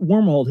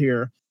Wormald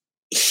here.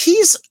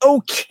 He's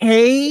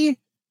okay,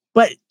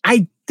 but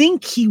I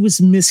think he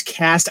was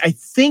miscast. I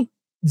think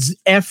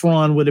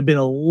Efron would have been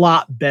a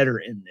lot better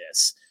in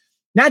this,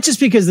 not just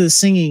because of the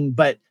singing,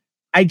 but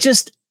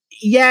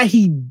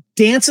he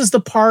dances the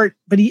part,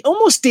 but he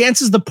almost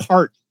dances the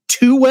part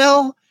too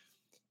well.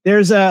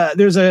 There's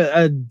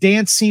a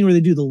dance scene where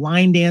they do the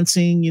line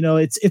dancing. You know,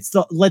 it's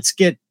the let's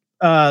get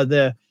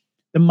the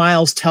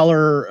Miles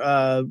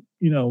Teller,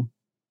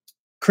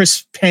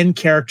 Chris Penn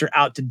character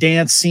out to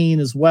dance scene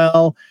as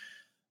well.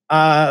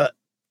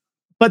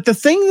 But the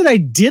thing that I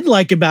did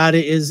like about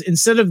it is,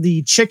 instead of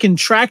the chicken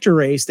tractor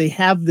race, they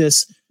have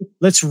this,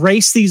 let's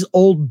race these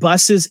old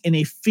buses in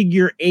a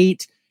figure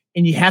 8,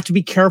 and you have to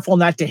be careful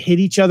not to hit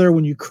each other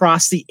when you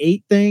cross the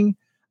 8 thing.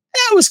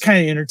 That was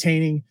kind of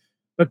entertaining.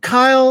 But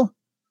Kyle,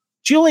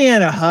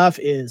 Juliana Hough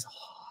is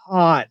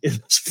hot in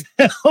this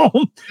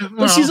film,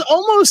 but she's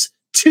almost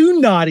too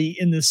naughty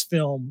in this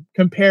film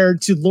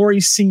compared to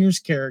Laurie Singer's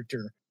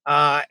character.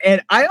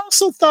 And I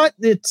also thought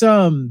that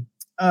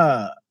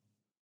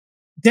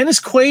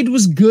Dennis Quaid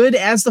was good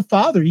as the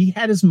father. He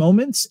had his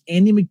moments.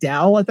 Andy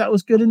McDowell, I thought,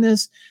 was good in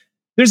this.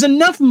 There's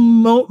enough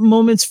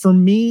moments for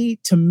me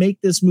to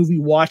make this movie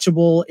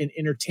watchable and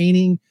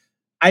entertaining.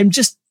 I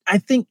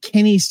think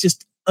Kenny's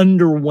just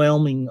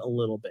underwhelming a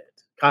little bit.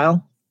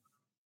 Kyle?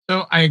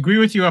 So I agree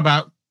with you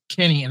about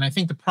Kenny, and I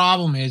think the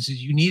problem is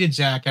you needed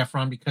Zac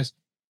Efron, because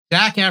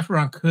Zac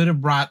Efron could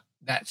have brought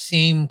that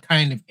same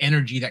kind of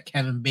energy that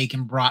Kevin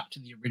Bacon brought to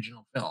the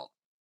original film.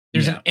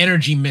 There's an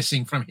energy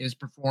missing from his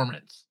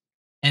performance.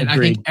 And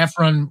agreed. I think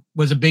Efron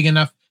was a big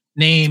enough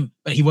name,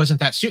 but he wasn't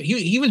that.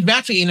 He was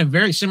actually in a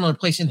very similar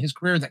place in his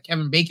career that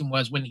Kevin Bacon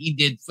was when he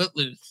did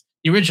Footloose,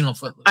 the original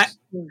Footloose.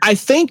 I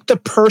think the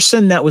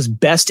person that was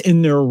best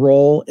in their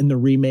role in the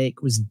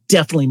remake was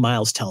definitely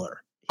Miles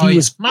Teller. He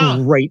was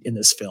great in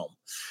this film.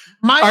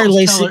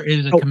 Miles Teller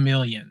is a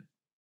chameleon.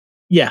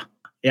 Yeah.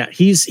 Yeah,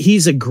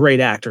 he's a great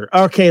actor.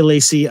 Okay,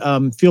 Lacey,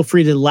 feel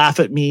free to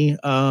laugh at me.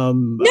 I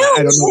don't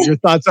know what your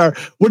thoughts are.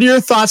 What are your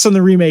thoughts on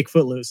the remake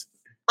Footloose?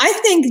 I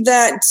think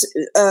that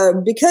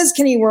because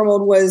Kenny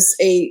Wormald was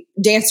a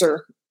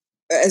dancer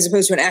as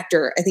opposed to an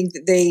actor, I think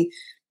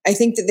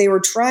that they were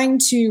trying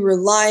to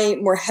rely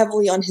more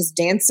heavily on his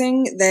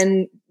dancing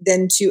than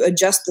to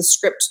adjust the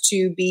script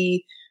to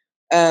be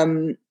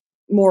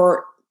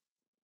more.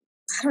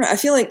 I don't know. I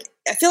feel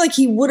like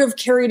he would have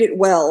carried it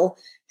well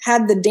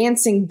had the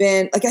dancing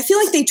been like. I feel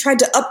like they tried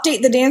to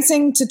update the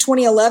dancing to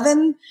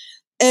 2011.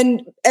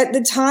 And at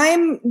the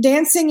time,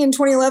 dancing in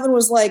 2011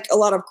 was like a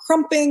lot of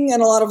crumping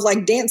and a lot of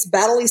like dance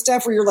battle-y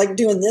stuff where you're like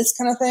doing this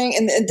kind of thing.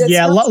 And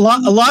a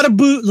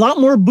lot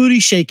more booty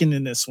shaking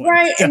in this one.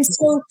 Right. Definitely. And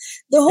so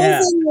the whole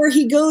thing where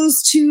he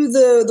goes to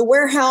the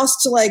warehouse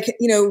to like,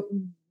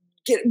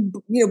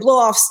 blow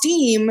off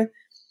steam,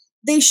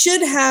 they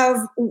should have,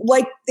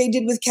 like they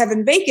did with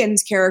Kevin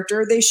Bacon's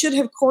character, they should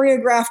have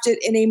choreographed it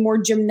in a more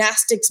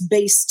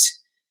gymnastics-based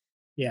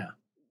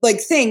like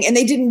thing, and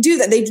they didn't do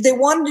that. They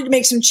wanted to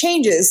make some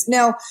changes.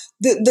 Now,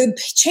 the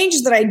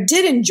changes that I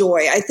did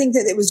enjoy, I think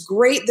that it was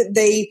great that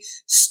they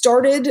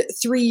started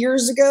 3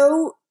 years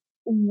ago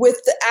with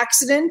the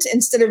accident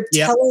instead of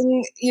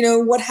telling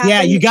what happened.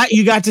 Yeah,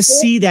 you got to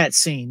see that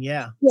scene.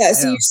 Yeah.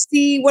 So you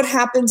see what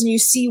happens and you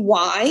see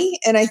why,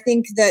 and I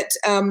think that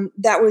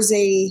that was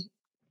a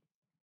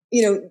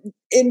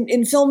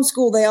in film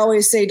school, they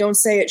always say, don't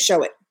say it,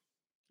 show it.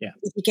 Yeah.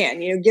 If you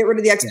can, get rid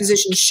of the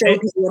exposition, show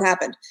people what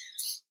happened.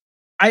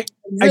 I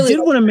did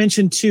want to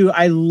mention too,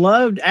 I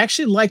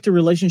actually liked the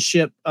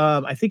relationship.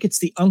 I think it's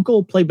the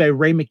uncle played by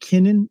Ray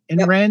McKinnon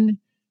in Ren.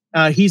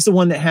 He's the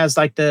one that has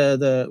like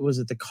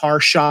the car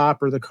shop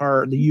or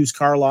the used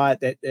car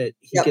lot that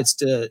he gets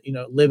to,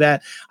 live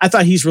at. I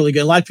thought he's really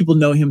good. A lot of people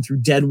know him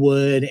through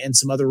Deadwood and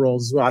some other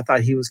roles as well. I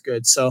thought he was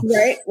good. So,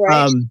 right.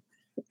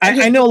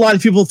 I know a lot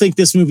of people think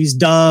this movie's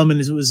dumb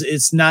and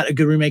it's not a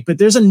good remake, but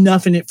there's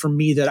enough in it for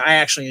me that I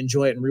actually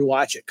enjoy it and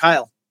rewatch it.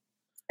 Kyle.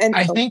 And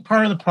I think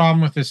part of the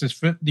problem with this is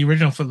the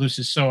original Footloose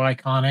is so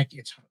iconic.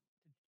 It's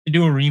to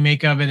do a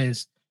remake of it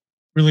is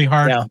really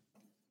hard. Yeah.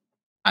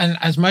 And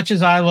as much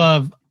as I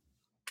love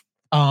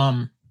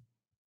Dennis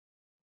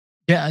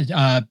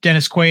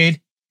Quaid,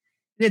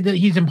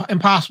 he's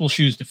impossible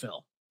shoes to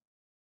fill.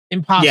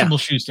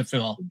 Shoes to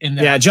fill. In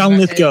that. Yeah, John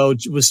Lithgow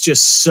was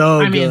just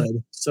so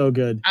good. So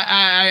good.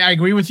 I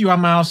agree with you on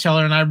Miles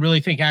Teller, and I really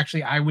think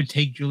actually I would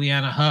take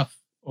Juliana Hough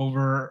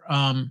over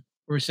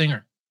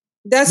Singer.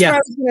 That's what I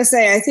was going to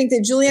say. I think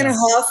that Juliana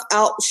Hough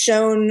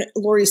outshone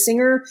Laurie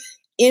Singer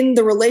in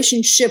the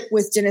relationship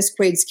with Dennis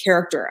Quaid's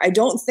character. I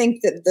don't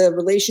think that the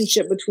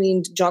relationship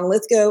between John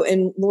Lithgow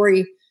and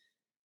Laurie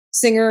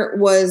Singer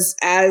was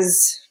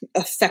as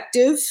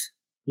effective.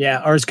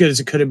 Yeah, or as good as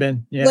it could have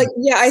been. Yeah.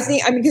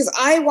 Because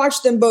I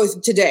watched them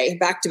both today,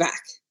 back to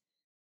back.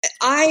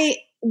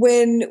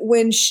 When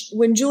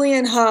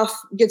Julianne Hough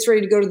gets ready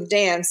to go to the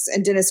dance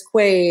and Dennis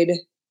Quaid,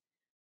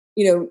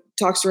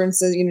 talks to her and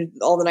says,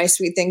 all the nice,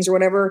 sweet things or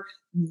whatever,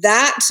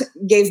 that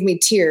gave me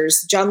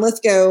tears. John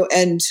Lithgow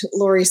and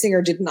Laurie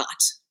Singer did not.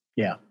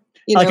 Yeah.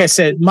 I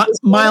said,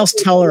 Miles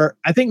Teller,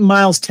 I think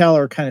Miles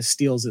Teller kind of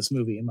steals this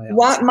movie in my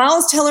opinion.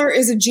 Miles Teller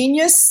is a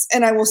genius,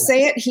 and I will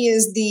say it. He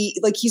is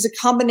he's a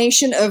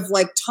combination of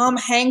like Tom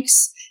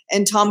Hanks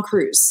and Tom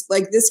Cruise.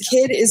 Like this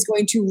kid is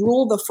going to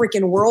rule the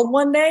freaking world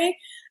one day.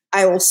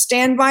 I will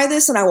stand by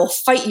this, and I will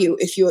fight you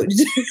if you.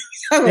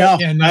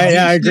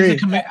 I agree.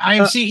 I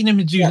have seen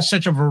him do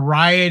such a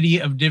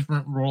variety of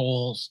different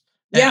roles.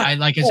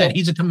 I said,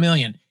 he's a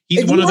chameleon.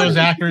 He's one of those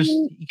actors.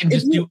 He can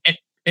just do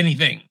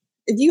anything.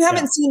 If you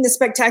haven't seen The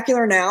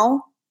Spectacular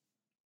Now,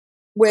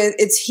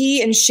 it's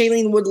he and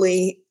Shailene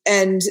Woodley,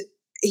 and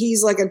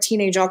he's like a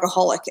teenage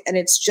alcoholic, and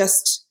it's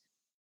just.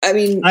 I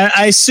mean,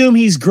 I assume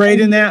he's great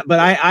in that,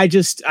 but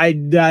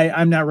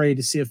I'm not ready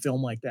to see a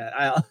film like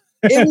that.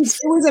 It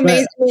was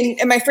amazing.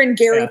 And my friend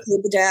Gary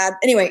played the dad.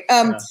 Anyway,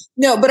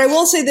 no, but I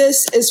will say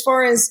this as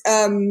far as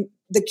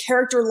the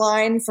character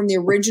line from the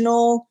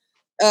original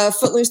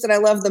Footloose that I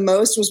love the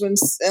most was when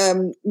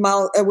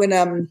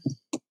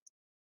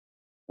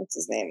what's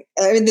his name?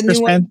 In the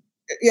new one.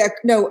 Yeah,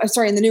 no, I'm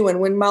sorry. In the new one,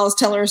 when Miles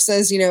Teller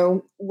says,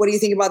 what do you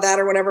think about that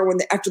or whatever,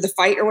 after the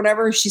fight or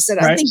whatever, she said,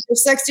 I think you're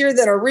sexier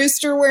than a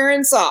rooster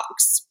wearing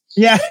socks.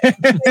 Yeah.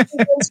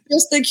 It's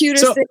just the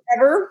cutest thing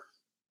ever.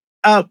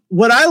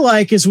 What I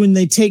like is when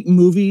they take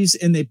movies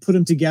and they put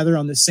them together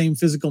on the same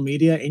physical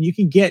media, and you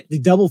can get the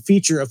double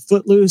feature of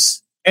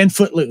Footloose and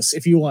Footloose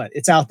if you want.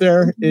 It's out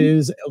there. Mm-hmm. It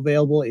is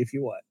available if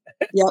you want.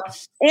 Yep.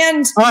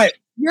 And all right.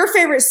 Your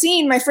favorite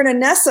scene, my friend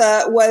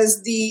Anessa,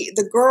 was the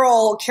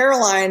girl,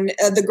 Caroline,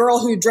 the girl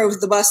who drove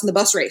the bus in the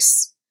bus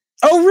race.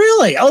 Oh,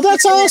 really? Oh,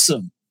 that's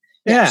awesome.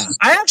 Yeah.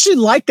 I actually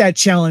like that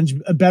challenge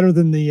better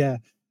than the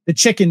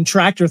chicken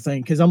tractor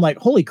thing, because I'm like,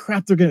 holy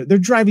crap, they're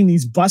driving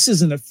these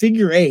buses in a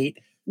figure eight.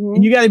 Mm-hmm.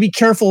 And you got to be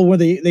careful where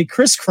they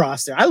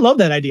crisscross there. I love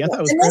that idea. I thought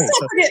it was great. Let's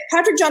not forget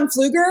Patrick John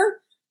Pfluger.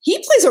 He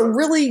plays a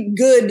really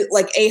good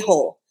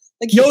a-hole.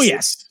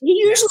 Yes. He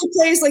usually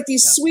plays like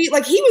these sweet,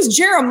 like he was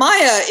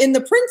Jeremiah in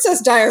the Princess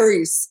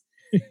Diaries.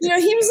 He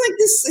was like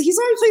this. He's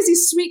always plays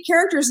these sweet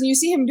characters, and you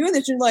see him doing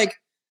this, and you're like,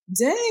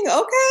 dang,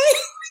 okay,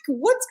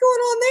 what's going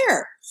on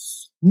there?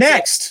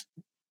 Next,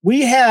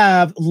 we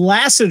have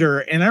Lassiter,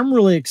 and I'm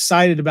really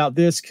excited about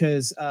this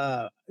because.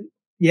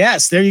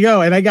 Yes, there you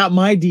go. And I got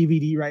my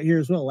DVD right here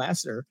as well,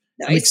 Lassiter.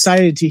 Nice. I'm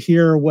excited to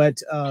hear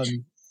what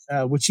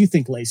you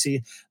think,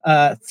 Lacey.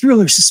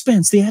 Thriller,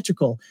 suspense,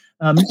 theatrical.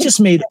 It just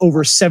made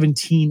over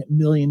 $17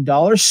 million,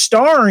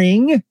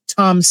 starring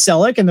Tom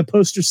Selleck. And the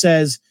poster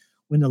says,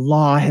 when the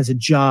law has a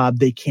job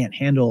they can't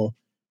handle,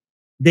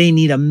 they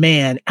need a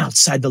man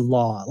outside the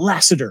law.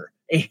 Lassiter,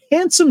 a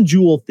handsome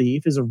jewel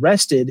thief, is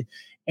arrested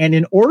and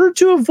in order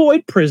to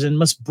avoid prison,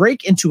 must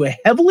break into a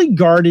heavily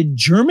guarded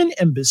German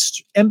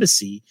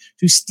embassy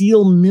to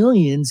steal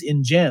millions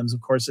in gems.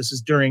 Of course, this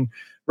is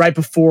right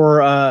before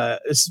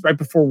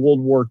World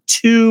War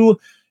II.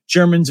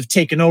 Germans have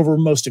taken over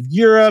most of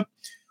Europe,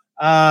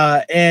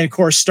 and of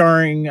course,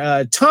 starring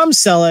Tom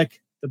Selleck,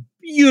 the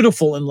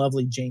beautiful and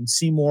lovely Jane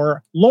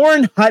Seymour,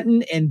 Lauren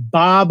Hutton, and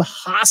Bob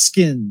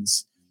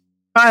Hoskins.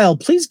 Kyle,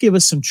 please give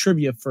us some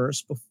trivia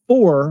first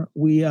before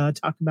we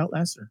talk about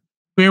Lassiter.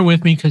 Bear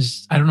with me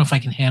because I don't know if I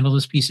can handle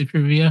this piece of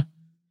trivia.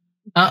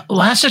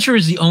 Lassiter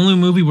is the only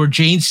movie where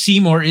Jane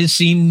Seymour is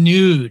seen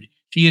nude.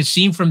 She is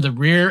seen from the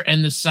rear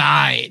and the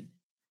side.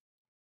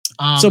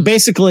 So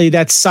basically,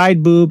 that's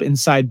side boob and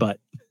side butt.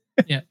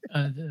 Yeah.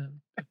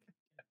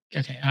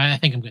 Okay, I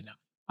think I'm good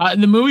now.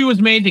 The movie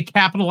was made to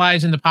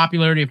capitalize on the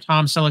popularity of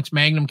Tom Selleck's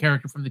Magnum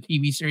character from the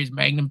TV series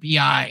Magnum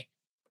P.I.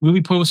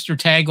 Movie poster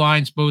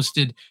taglines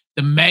boasted,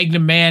 "The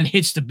Magnum Man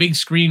hits the big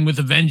screen with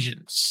a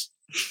vengeance."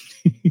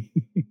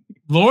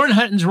 Lauren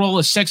Hutton's role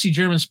as sexy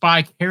German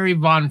spy Carrie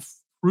von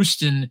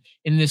Frusten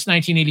in this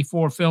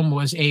 1984 film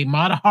was a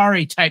Mata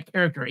Hari type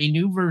character. A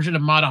new version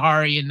of Mata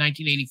Hari in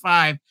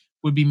 1985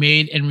 would be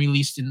made and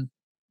released in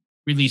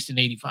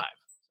 85.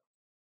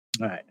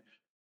 All right.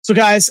 So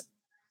guys,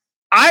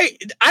 I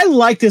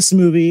like this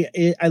movie.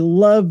 I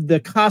love the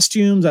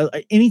costumes.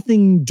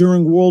 Anything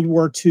during World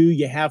War II,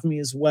 you have me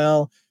as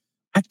well.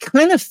 I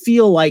kind of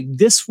feel like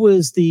this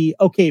was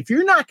okay, if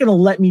you're not going to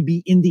let me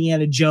be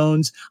Indiana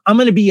Jones, I'm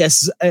going to be a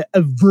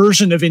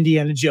version of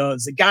Indiana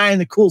Jones, the guy in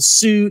the cool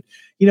suit,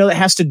 that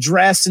has to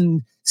dress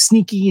and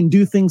sneaky and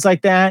do things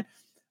like that.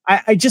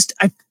 I just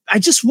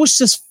wish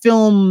this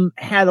film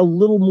had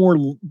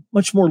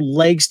much more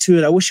legs to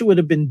it. I wish it would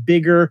have been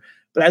bigger,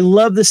 but I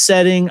love the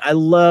setting. I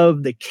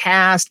love the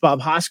cast. Bob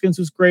Hoskins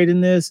was great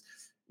in this.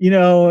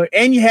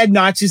 And you had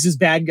Nazis as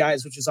bad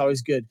guys, which is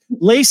always good.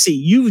 Lacey,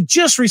 you've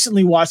just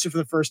recently watched it for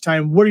the first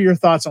time. What are your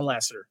thoughts on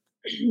Lassiter?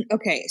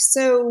 Okay,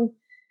 so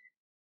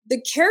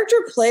the character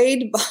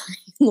played by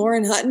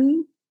Lauren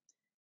Hutton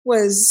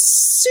was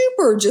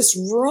super just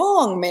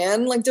wrong,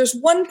 man. Like, there's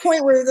one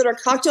point where they're at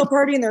a cocktail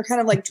party and they're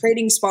kind of like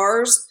trading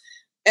spars,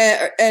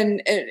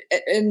 and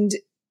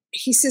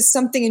he says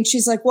something, and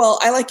she's like, "Well,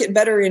 I like it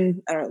better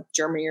in, I don't know,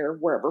 Germany or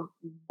wherever,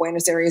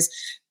 Buenos Aires,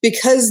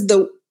 because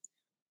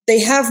they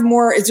have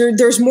more,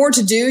 there's more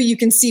to do. You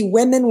can see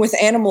women with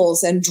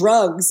animals and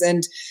drugs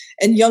and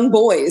young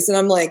boys." And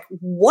I'm like,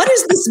 what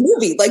is this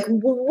movie? Like,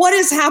 what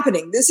is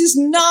happening? This is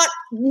not,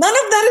 none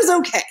of that is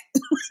okay.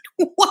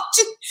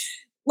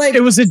 Like,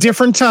 it was a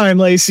different time,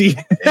 Lacey.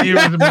 It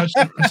was a much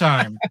different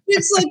time.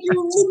 It's like,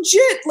 you're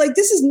legit, like,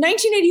 this is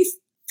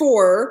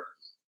 1984.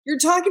 You're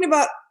talking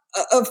about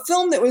a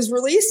film that was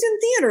released in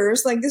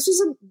theaters. Like, this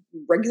was a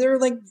regular,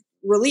 like,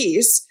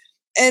 release.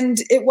 And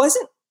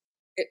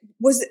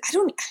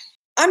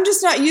I'm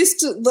just not used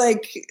to,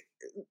 like,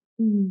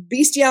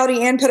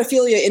 bestiality and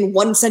pedophilia in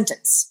one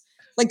sentence.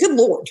 Like, good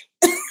Lord.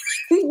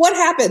 What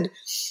happened?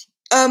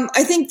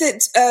 I think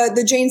that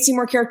the Jane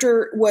Seymour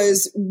character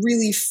was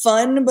really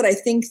fun, but I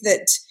think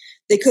that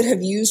they could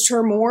have used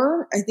her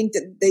more. I think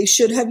that they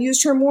should have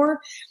used her more.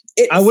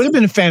 I would have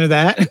been a fan of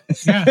that.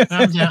 Yeah,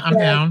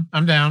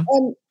 I'm down.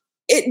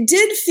 It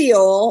did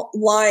feel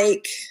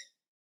like,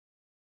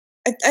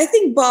 I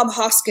think Bob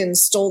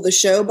Hoskins stole the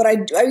show, but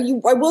I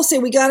will say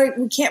we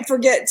can't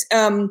forget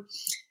Joe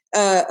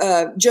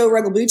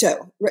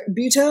Regalbuto,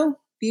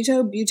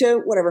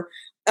 Buto, whatever.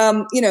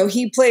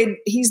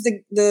 He's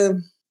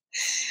the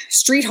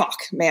Street Hawk,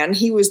 man.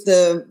 He was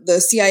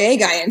the CIA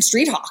guy in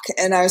Street Hawk,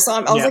 and I saw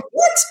him. I was like,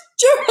 "What,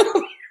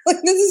 Joe? Like,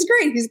 this is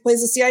great." He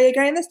plays a CIA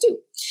guy in this too,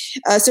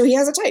 so he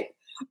has a type.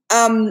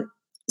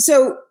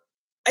 So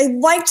I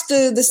liked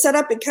the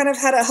setup. It kind of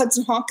had a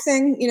Hudson Hawk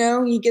thing,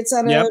 He gets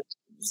out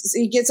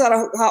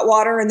of hot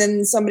water, and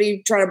then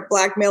somebody try to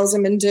blackmails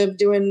him into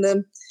doing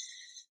the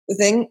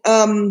thing.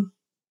 Tom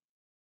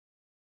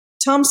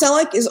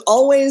Selleck is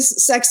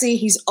always sexy.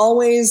 He's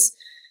always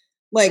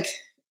like,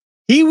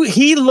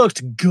 he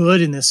looked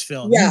good in this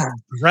film. Yeah,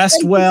 he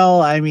dressed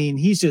well. I mean,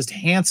 he's just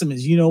handsome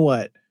as you know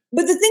what.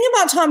 But the thing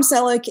about Tom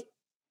Selleck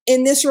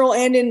in this role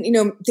and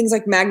in things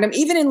like Magnum,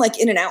 even in like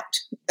In and Out,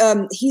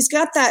 he's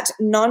got that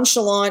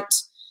nonchalant,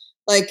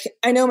 like,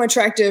 I know I'm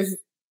attractive,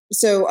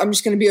 so I'm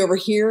just going to be over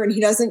here. And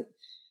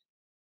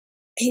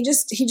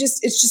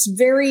it's just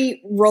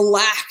very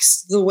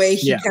relaxed the way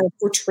he kind of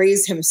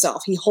portrays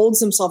himself. He holds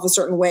himself a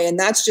certain way, and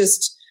that's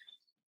just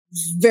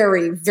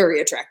very,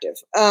 very attractive.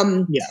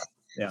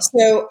 Yeah.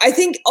 So I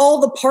think all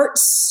the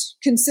parts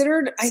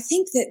considered, I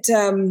think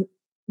that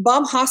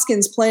Bob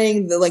Hoskins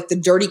playing the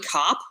dirty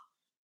cop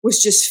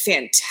was just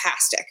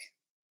fantastic.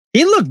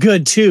 He looked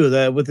good too,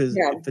 with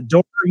the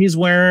door he's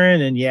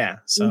wearing, and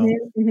so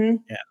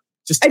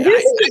just I found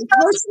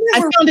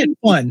it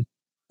fun.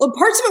 Well,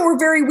 parts of it were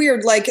very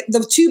weird. Like,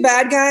 the two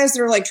bad guys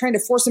that are like trying to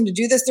force him to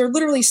do this, they're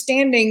literally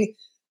standing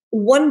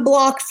one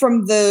block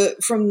from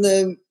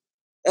the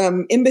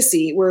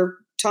embassy where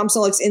Tom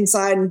Selleck's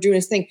inside and doing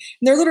his thing.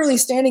 And they're literally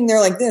standing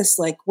there like this,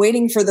 like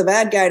waiting for the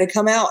bad guy to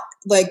come out.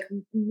 Like,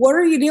 what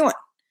are you doing?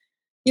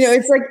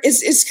 It's like,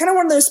 it's kind of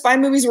one of those spy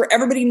movies where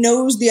everybody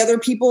knows the other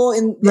people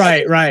in.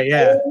 Right.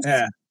 Yeah.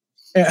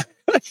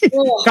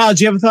 Kyle,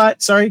 do you have a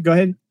thought? Sorry, go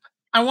ahead.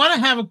 I want to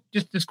have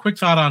just this quick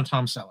thought on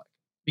Tom Selleck,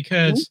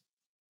 because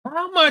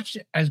how much,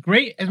 as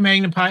great as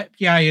Magnum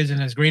P.I. is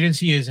and as great as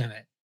he is in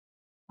it,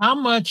 how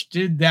much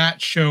did that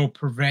show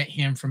prevent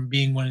him from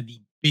being one of the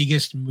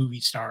biggest movie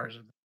stars?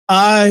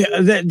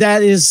 That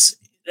is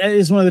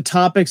one of the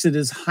topics that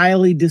is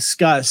highly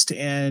discussed.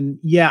 And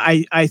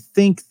I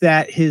think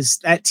that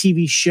that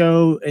TV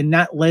show and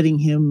not letting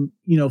him,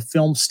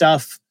 film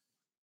stuff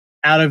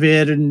out of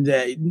it. And,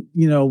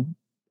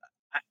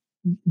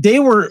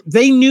 they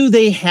knew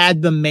they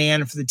had the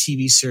man for the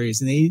TV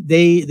series, and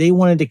they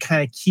wanted to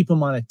kind of keep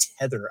him on a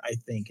tether, I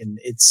think. And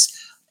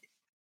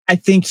I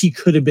think he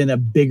could have been a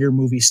bigger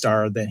movie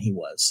star than he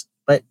was.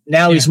 But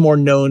now he's more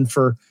known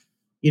for,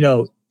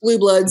 Blue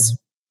Bloods.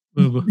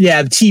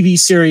 Yeah, the TV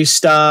series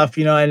stuff,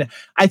 and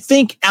I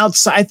think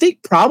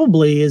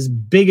probably his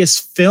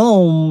biggest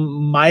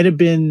film might have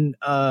been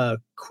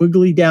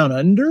Quigley Down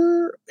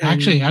Under.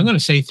 Actually, I'm going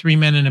to say 3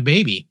 Men and a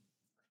Baby.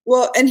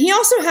 Well, and he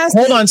also has.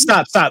 Hold on,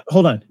 stop.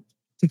 Hold on.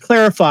 To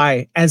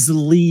clarify, as the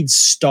lead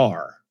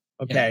star,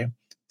 okay, yeah.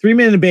 3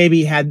 Men and a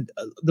Baby had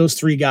those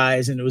three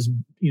guys, and it was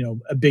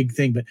a big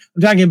thing. But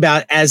I'm talking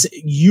about as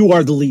you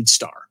are the lead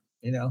star,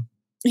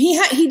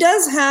 He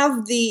does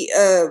have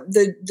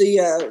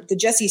the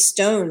Jesse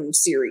Stone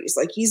series.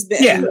 Like he's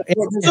been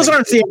those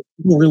aren't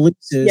theatrical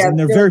releases, and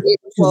they're very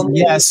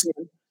yes,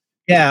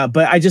 yeah.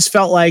 But I just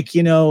felt like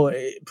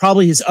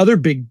probably his other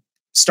big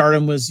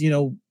stardom was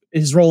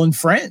his role in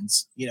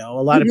Friends.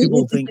 A lot of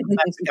people think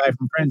that's the guy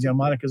from Friends,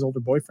 Monica's older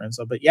boyfriend.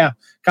 So, but yeah,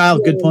 Kyle,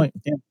 good point.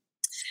 Yeah.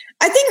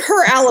 I think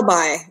Her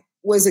Alibi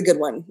was a good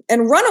one.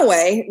 And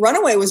Runaway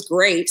was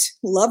great.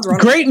 Loved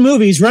Runaway. Great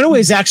movies. Runaway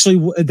is actually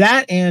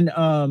that, and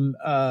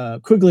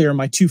Quigley are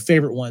my two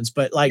favorite ones,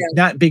 but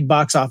not big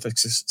box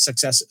office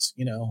successes.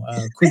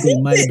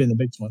 Quigley might have been the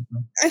biggest one.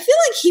 I feel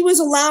like he was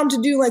allowed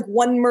to do like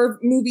one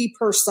movie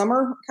per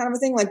summer kind of a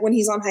thing, like when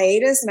he's on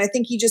hiatus. And I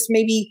think he just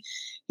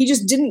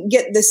didn't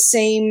get the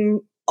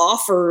same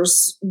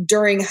offers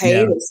during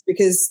hiatus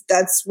because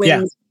that's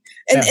when,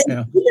 and keep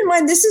in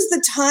mind, this is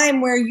the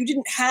time where you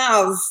didn't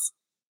have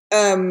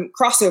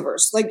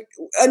crossovers, like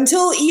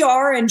until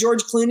ER and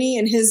George Clooney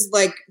and his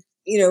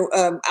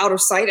Out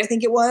of Sight, I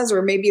think it was,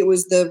 or maybe it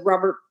was the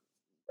Robert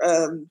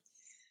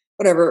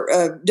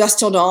Dusk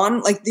Till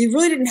Dawn. Like they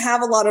really didn't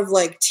have a lot of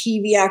like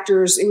TV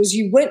actors. It was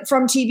you went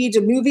from TV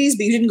to movies,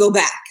 but you didn't go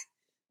back.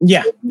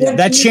 Yeah,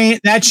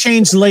 that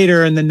changed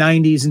later in the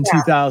 90s and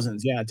 2000s.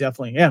 Yeah,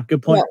 definitely. Yeah,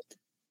 good point. Yeah.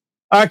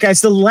 All right,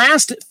 guys. The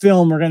last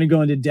film we're going to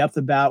go into depth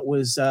about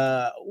was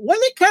one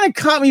that kind of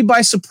caught me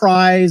by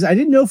surprise. I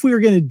didn't know if we were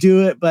going to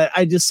do it, but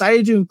I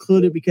decided to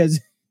include it because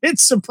it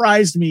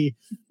surprised me.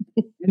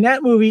 And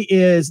that movie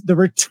is The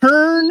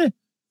Return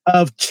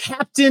of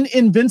Captain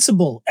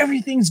Invincible.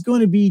 Everything's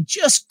going to be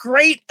just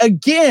great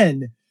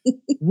again.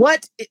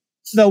 What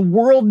the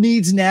world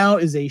needs now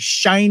is a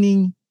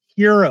shining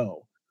hero.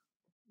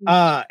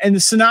 And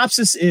the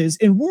synopsis is,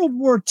 in World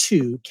War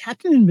II,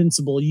 Captain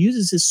Invincible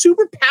uses his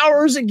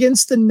superpowers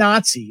against the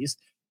Nazis,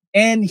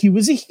 and he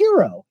was a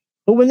hero.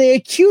 But when they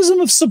accuse him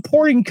of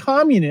supporting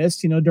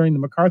communists, during the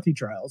McCarthy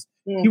trials,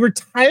 he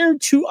retired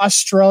to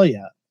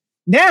Australia.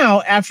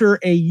 Now, after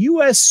a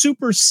U.S.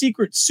 super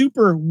secret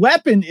super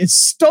weapon is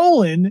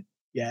stolen,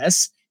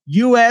 yes,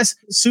 U.S.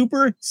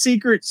 super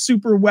secret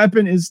super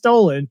weapon is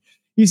stolen,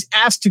 he's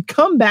asked to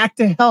come back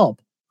to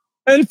help.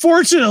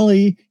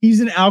 Unfortunately,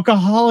 he's an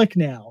alcoholic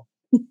now.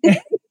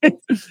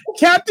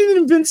 Captain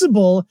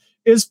Invincible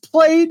is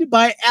played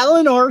by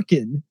Alan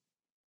Arkin,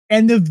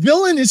 and the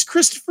villain is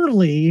Christopher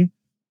Lee,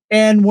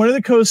 and one of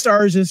the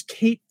co-stars is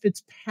Kate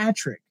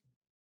Fitzpatrick.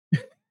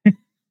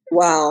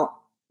 Wow.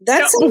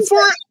 That's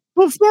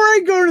before I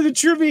go to the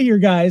trivia here,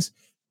 guys,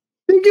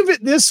 think of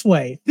it this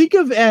way. Think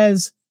of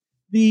as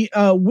the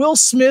Will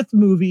Smith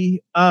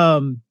movie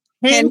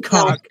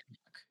Hancock,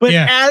 but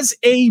as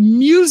a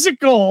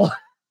musical.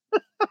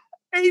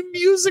 A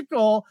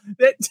musical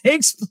that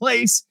takes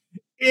place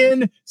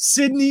in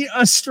Sydney,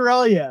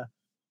 Australia.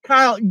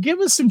 Kyle, give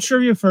us some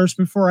trivia first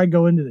before I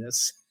go into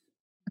this.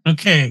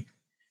 Okay.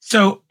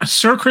 So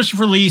Sir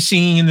Christopher Lee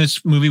singing in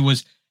this movie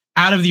was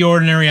out of the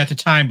ordinary at the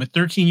time, but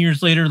 13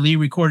 years later, Lee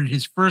recorded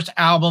his first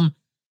album,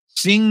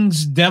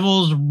 Sings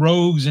Devils,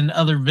 Rogues, and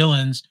Other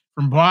Villains,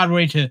 from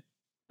Broadway to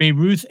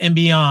Bayreuth and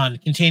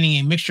beyond, containing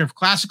a mixture of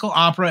classical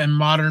opera and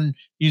modern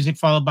music,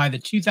 followed by the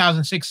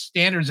 2006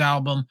 Standards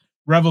album,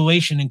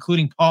 Revelation,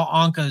 including Paul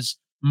Anka's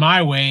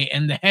My Way,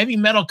 and the heavy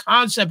metal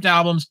concept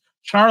albums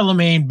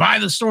Charlemagne, By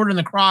the Sword and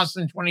the Cross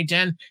in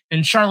 2010,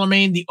 and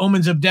Charlemagne, The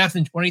Omens of Death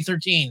in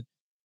 2013.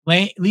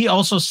 Lee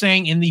also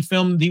sang in the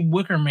film The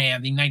Wicker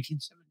Man, the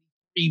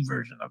 1973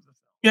 version of the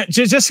film.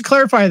 Yeah, just to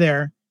clarify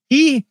there,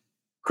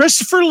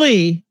 Christopher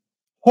Lee,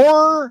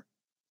 horror,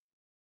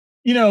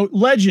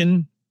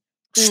 legend,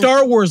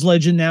 Star Wars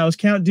legend now is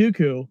Count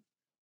Dooku,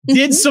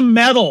 did some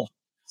metal,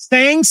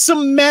 sang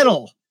some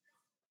metal.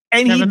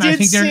 And Kevin, he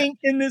did sing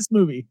in this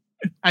movie.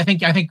 I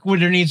think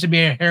there needs to be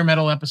a hair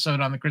metal episode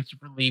on the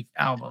Christopher Lee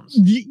albums.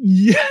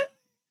 Yeah.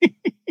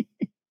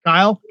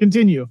 Kyle,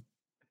 continue.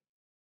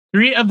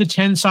 3 of the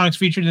 10 songs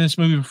featured in this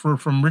movie were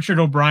from Richard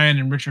O'Brien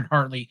and Richard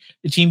Hartley,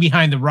 the team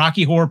behind the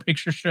Rocky Horror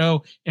Picture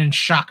Show and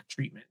Shock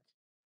Treatment.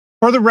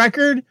 For the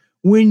record,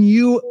 when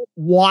you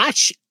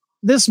watch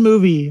this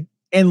movie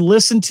and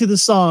listen to the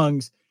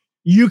songs,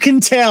 you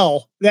can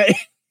tell that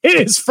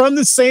it is from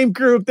the same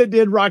group that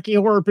did Rocky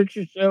Horror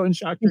Picture Show and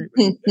Shock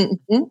Treatment.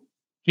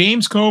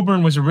 James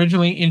Coburn was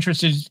originally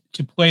interested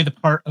to play the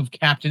part of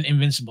Captain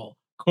Invincible.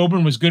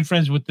 Coburn was good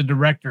friends with the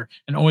director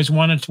and always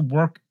wanted to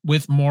work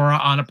with Mora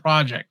on a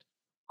project.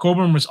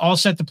 Coburn was all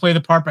set to play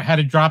the part, but had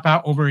to drop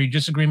out over a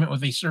disagreement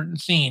with a certain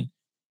scene.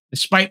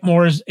 Despite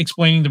Mora's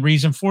explaining the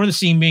reason for the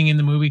scene being in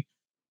the movie,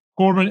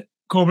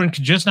 Coburn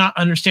could just not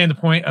understand the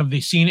point of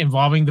the scene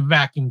involving the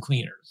vacuum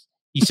cleaners.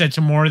 He said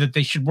to Moore that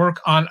they should work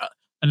on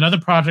another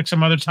project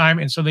some other time,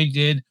 and so they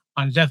did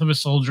on Death of a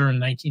Soldier in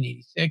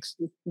 1986.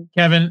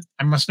 Kevin,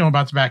 I must know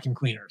about the vacuum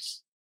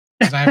cleaners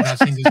because I have not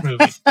seen this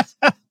movie.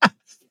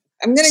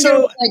 I'm going to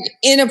go like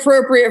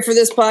inappropriate for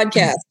this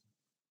podcast.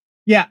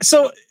 Yeah.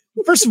 So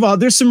first of all,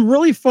 there's some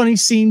really funny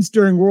scenes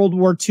during World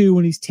War II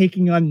when he's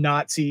taking on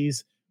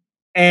Nazis,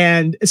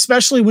 and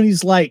especially when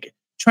he's like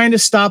trying to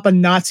stop a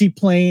Nazi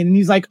plane and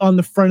he's like on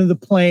the front of the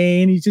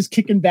plane. He's just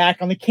kicking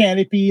back on the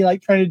canopy,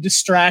 like trying to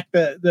distract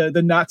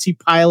the Nazi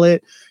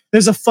pilot.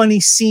 There's a funny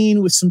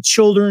scene with some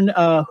children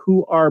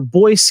who are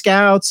Boy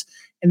Scouts,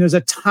 and there's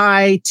a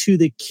tie to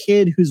the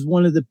kid who's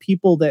one of the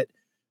people that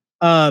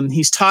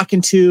he's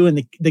talking to,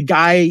 and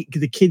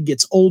the kid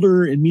gets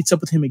older and meets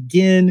up with him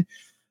again.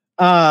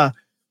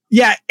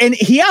 Yeah, and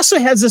he also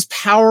has this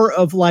power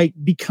of like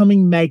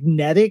becoming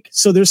magnetic.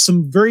 So there's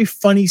some very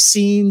funny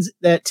scenes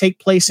that take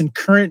place in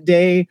current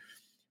day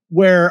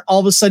where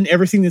all of a sudden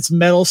everything that's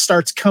metal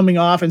starts coming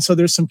off. And so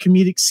there's some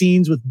comedic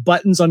scenes with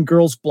buttons on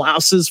girls'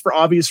 blouses for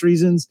obvious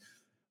reasons.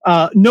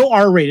 No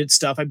R-rated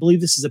stuff. I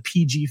believe this is a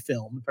PG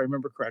film, if I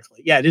remember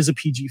correctly. Yeah, it is a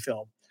PG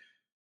film.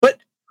 But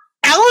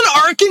Alan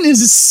Arkin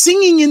is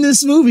singing in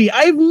this movie.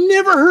 I've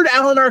never heard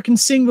Alan Arkin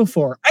sing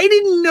before. I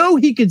didn't know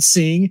he could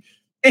sing.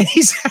 And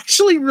he's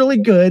actually really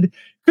good.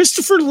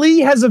 Christopher Lee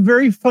has a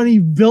very funny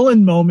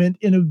villain moment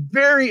in a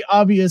very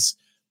obvious,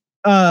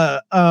 I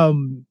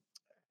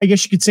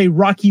guess you could say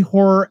Rocky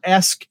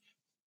Horror-esque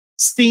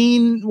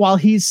scene while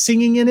he's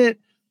singing in it.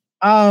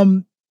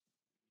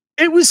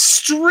 It was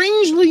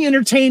strangely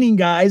entertaining,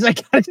 guys. I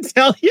gotta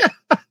tell you.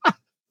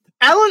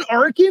 Alan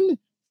Arkin,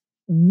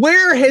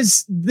 where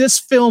has this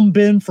film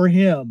been for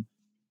him?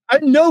 I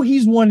know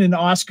he's won an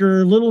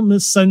Oscar, Little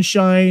Miss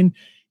Sunshine.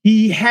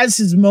 He has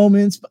his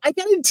moments, but I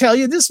gotta tell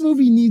you, this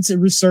movie needs a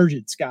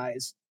resurgence,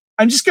 guys.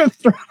 I'm just gonna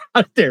throw it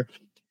out there.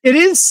 It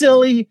is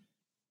silly,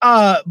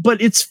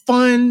 but it's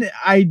fun.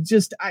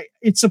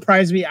 It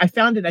surprised me. I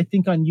found it, I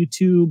think, on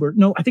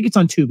YouTube I think it's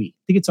on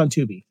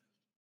Tubi.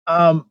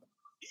 At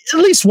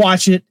least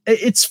watch it.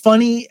 It's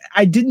funny.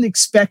 I didn't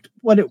expect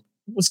what it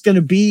was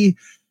gonna be,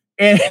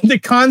 and the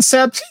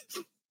concept.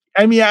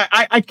 I mean,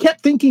 I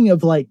kept thinking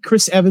of like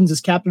Chris Evans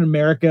as Captain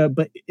America,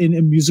 but in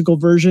a musical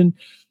version.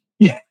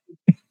 Yeah.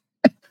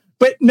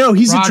 But no,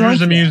 he's Rogers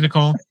the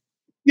musical.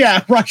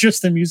 Yeah,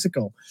 Rogers the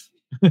musical.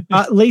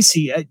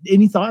 Lacey,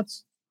 any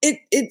thoughts?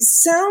 It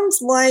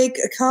sounds like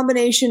a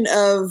combination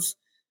of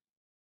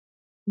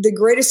The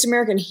Greatest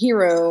American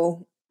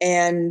Hero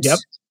and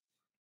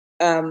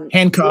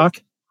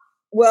Hancock.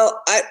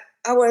 Well,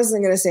 I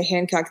wasn't going to say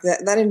Hancock.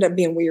 That ended up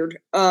being weird.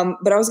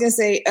 But I was going to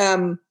say,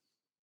 you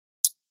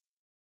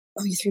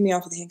threw me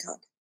off with Hancock.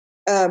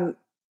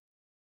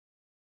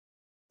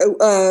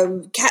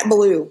 Cat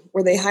Ballou,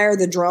 where they hire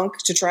the drunk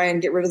to try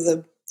and get rid of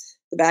the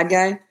bad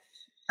guy.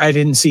 I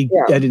didn't see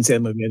that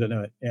movie. I don't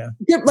know it. Yeah.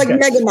 Like okay.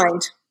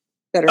 Megamind.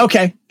 Better.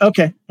 Okay.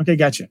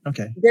 Gotcha.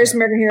 Okay. There's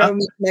American Hero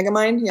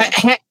Megamind.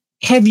 Yeah.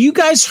 Have you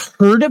guys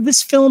heard of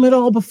this film at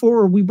all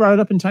before, or we brought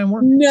it up in Time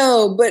Warp?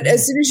 No, but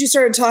as soon as you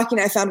started talking,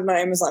 I found it on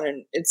Amazon,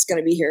 and it's going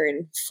to be here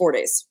in 4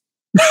 days.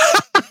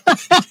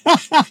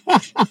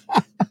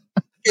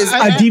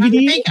 A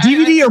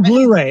DVD or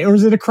Blu-ray, or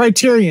is it a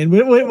Criterion?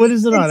 What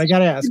is it on? I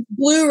gotta ask.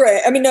 Blu-ray.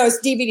 I mean, no, it's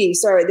DVD.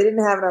 Sorry, they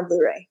didn't have it on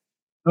Blu-ray.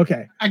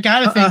 Okay, I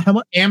gotta think.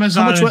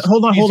 Amazon.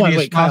 Hold on.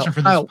 Wait, sponsor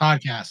for this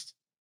podcast.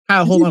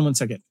 Kyle, hold on one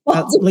second.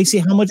 Lacey,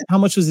 how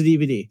much was the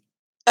DVD?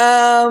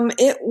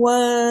 It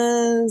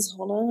was.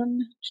 Hold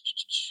on.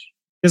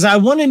 Because I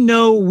want to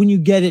know when you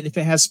get it if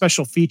it has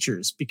special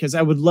features. Because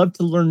I would love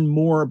to learn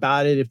more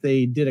about it if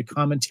they did a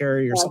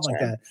commentary or something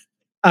like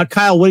that.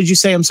 Kyle, what did you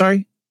say? I'm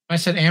sorry. I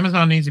said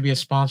Amazon needs to be a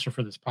sponsor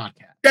for this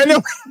podcast. I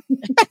know.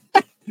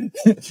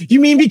 You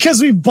mean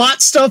because we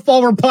bought stuff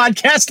while we're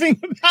podcasting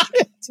about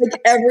it? Like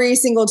every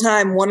single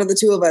time, one of the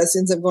two of us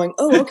ends up going,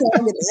 "Oh, okay,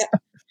 I'll get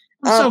that."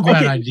 I'm so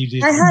glad I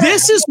did.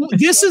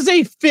 This is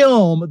a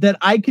film that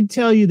I could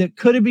tell you that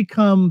could have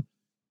become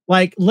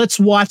like, let's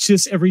watch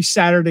this every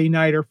Saturday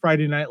night or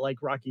Friday night,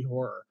 like Rocky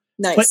Horror,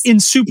 nice, but in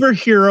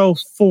superhero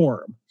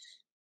form.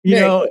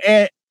 You know,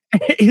 and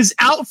his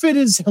outfit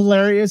is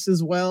hilarious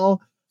as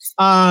well.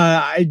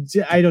 I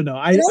don't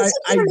know. It also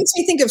kind of makes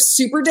me think of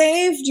Super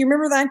Dave. Do you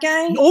remember that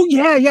guy? Oh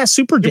yeah,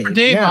 Super Dave. Super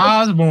Dave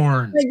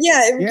Osborne. Like,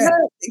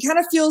 it kind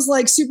of feels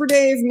like Super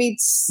Dave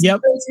meets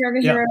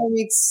American Hero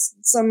meets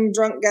some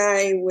drunk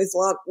guy with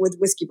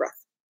whiskey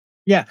breath.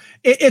 Yeah,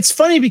 it's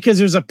funny because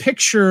there's a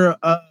picture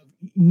of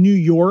New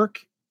York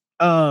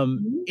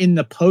in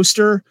the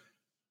poster.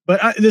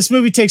 But this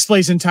movie takes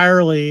place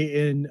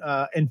entirely in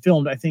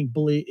filmed, I think,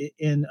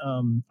 in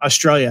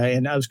Australia.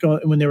 And I was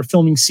going when they were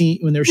showing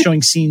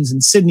scenes in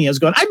Sydney. I was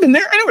going, I've been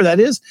there. I know where that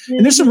is. Mm-hmm.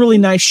 And there's some really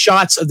nice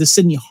shots of the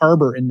Sydney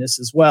Harbor in this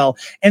as well,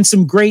 and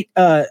some great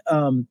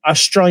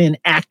Australian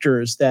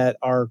actors that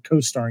are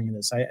co-starring in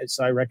this.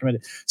 So I recommend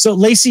it. So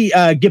Lacey,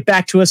 get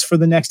back to us for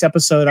the next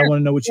episode. I want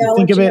to know what you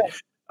think of it.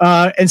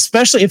 And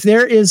especially if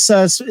there is,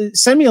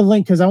 send me a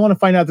link because I want to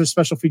find out if there's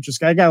special features.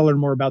 I got to learn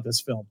more about this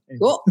film.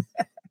 Anyway. Cool.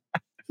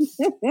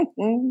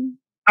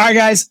 All right,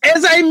 guys.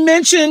 As I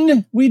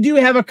mentioned, we do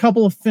have a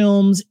couple of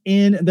films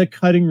in the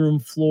cutting room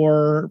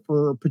floor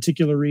for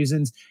particular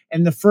reasons.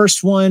 And the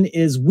first one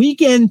is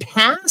Weekend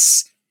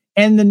Pass.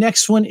 And the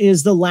next one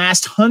is The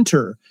Last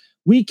Hunter.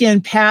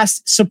 Weekend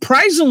Pass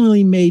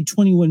surprisingly made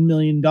 $21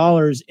 million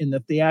in the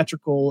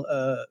theatrical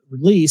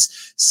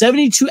release.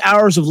 72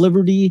 hours of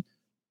liberty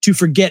to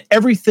forget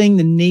everything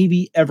the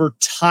Navy ever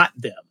taught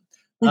them.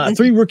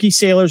 3 rookie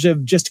sailors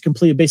have just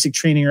completed basic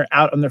training are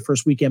out on their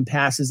first weekend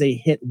pass as they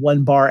hit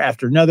one bar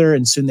after another,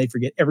 and soon they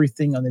forget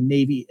everything on the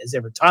Navy has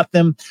ever taught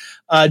them.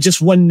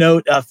 Just one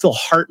note, Phil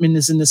Hartman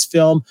is in this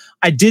film.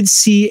 I did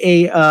see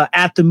a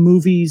At the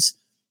Movies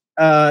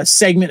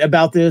segment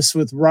about this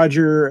with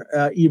Roger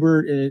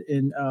Ebert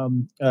and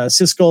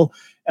Siskel.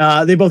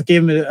 They both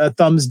gave him a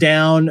thumbs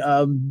down.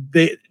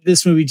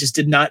 This movie just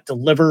did not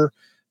deliver.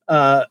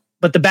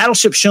 But the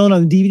battleship shown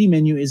on the DVD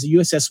menu is the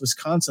USS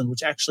Wisconsin,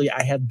 which actually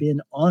I have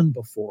been on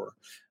before.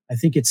 I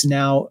think it's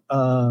now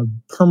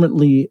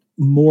permanently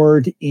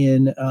moored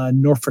in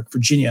Norfolk,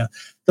 Virginia.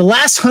 The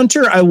Last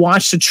Hunter, I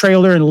watched a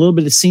trailer and a little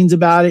bit of scenes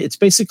about it. It's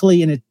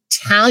basically an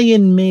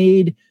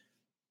Italian-made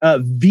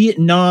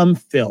Vietnam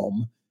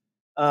film.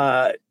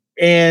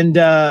 And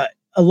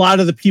a lot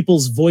of the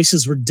people's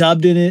voices were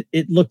dubbed in it.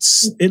 It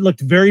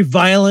looked very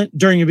violent.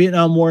 During a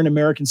Vietnam War, an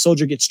American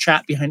soldier gets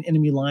trapped behind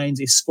enemy lines.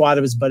 A squad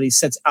of his buddies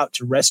sets out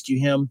to rescue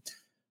him.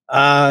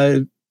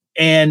 And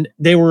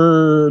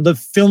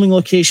the filming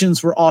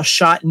locations were all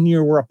shot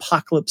near where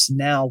Apocalypse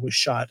Now was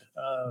shot,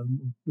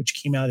 which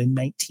came out in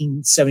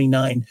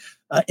 1979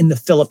 in the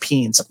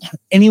Philippines.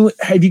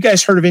 Have you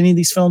guys heard of any of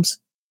these films?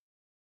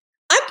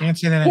 I'm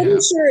pretty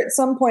sure at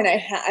some point I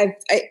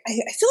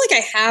feel like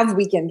I have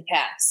Weekend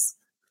Pass.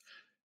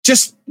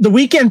 Just the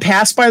Weekend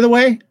Pass, by the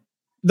way,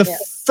 the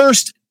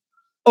first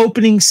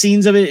opening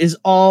scenes of it is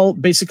all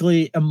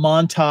basically a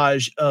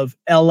montage of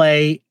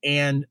LA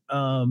and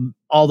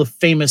all the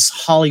famous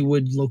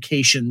Hollywood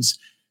locations.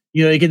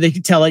 You know, they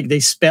could tell like they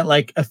spent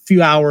like a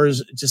few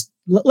hours just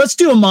let's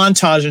do a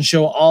montage and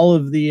show all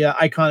of the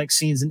iconic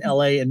scenes in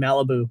LA and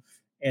Malibu.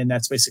 And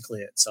that's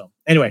basically it. So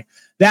anyway,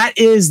 that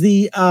is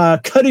the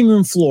cutting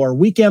room floor,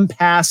 Weekend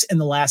Pass, and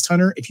The Last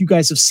Hunter. If you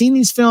guys have seen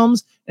these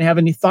films and have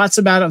any thoughts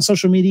about it on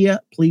social media,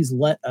 please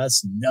let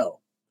us know.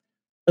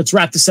 Let's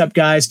wrap this up,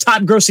 guys.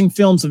 Top grossing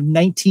films of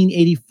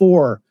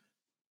 1984.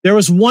 There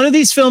was one of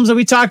these films that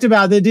we talked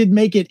about that did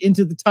make it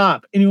into the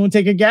top. Anyone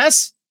take a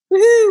guess?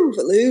 Woohoo!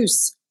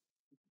 Footloose.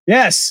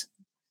 Yes.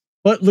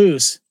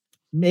 Footloose.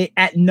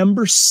 At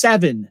number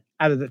 7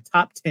 out of the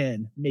top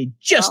 10, made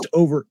just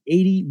over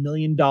 $80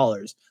 million.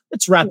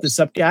 Let's wrap this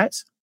up,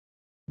 guys.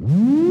 All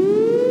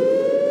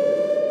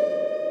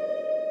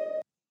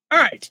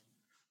right.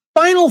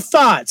 Final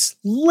thoughts.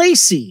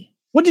 Lacey,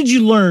 what did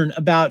you learn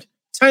about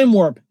Time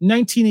Warp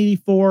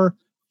 1984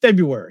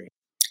 February?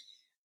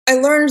 I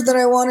learned that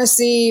I want to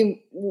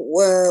see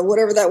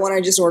whatever that one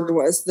I just ordered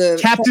was. The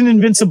Captain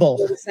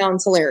Invincible.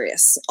 Sounds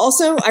hilarious.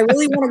 Also, I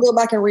really want to go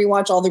back and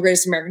rewatch all the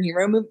Greatest American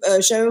Hero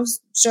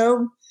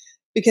show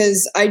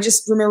because I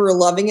just remember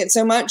loving it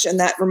so much, and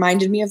that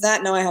reminded me of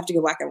that. Now I have to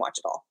go back and watch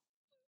it all.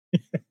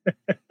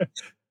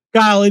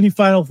 Kyle, any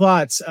final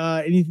thoughts?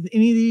 Any of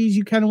these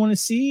you kind of want to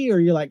see, or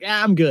you're like,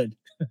 I'm good?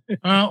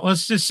 Well,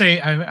 let's just say,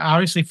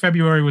 obviously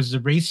February was the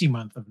racy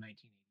month of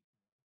 1980.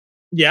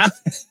 Yeah,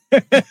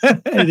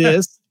 it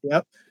is.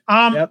 Yep.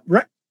 Yep.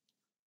 Right.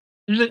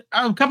 There's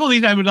a couple of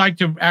these I would like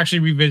to actually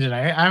revisit.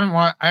 I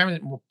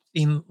haven't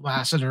seen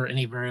Lassiter in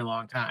a very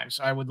long time,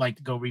 so I would like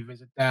to go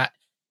revisit that.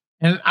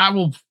 And I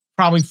will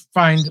probably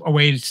find a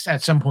way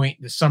at some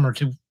point this summer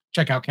to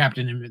check out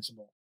Captain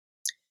Invincible.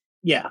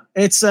 Yeah,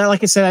 it's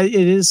like I said, it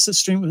is a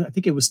stream. I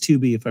think it was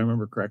Tubi, if I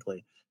remember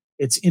correctly.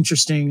 It's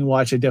interesting to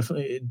watch. I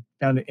definitely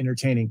found it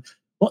entertaining.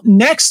 Well,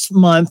 next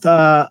month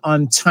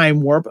on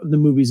Time Warp of the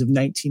movies of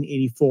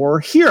 1984,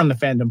 here on the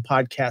Fandom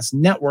Podcast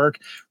Network,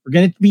 we're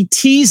going to be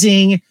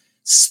teasing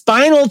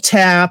Spinal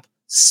Tap,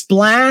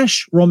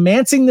 Splash,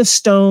 Romancing the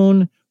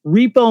Stone,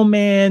 Repo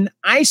Man,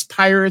 Ice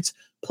Pirates,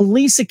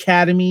 Police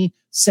Academy,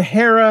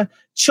 Sahara,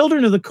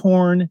 Children of the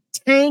Corn,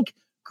 Tank,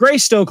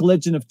 Greystoke,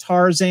 Legend of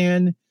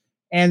Tarzan,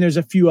 and there's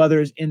a few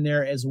others in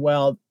there as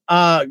well.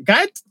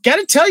 Got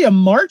to tell you,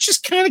 March is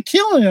kind of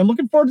killing it. I'm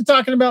looking forward to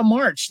talking about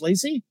March.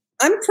 Lacey?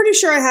 I'm pretty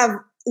sure I have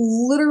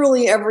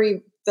literally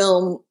every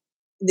film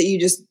that you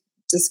just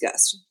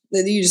discussed,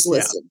 that you just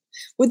listed,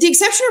 with the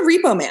exception of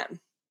Repo Man.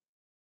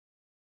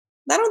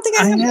 I don't think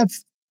I have.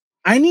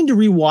 I need to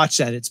rewatch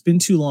that. It's been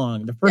too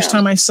long. The first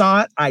time I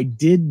saw it, I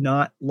did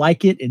not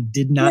like it and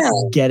did not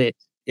get it.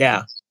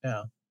 Yeah.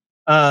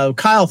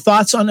 Kyle,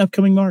 thoughts on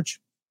upcoming March?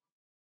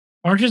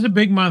 March is a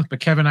big month, but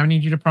Kevin, I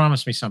need you to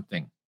promise me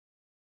something.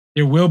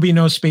 There will be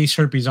no space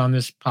herpes on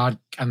that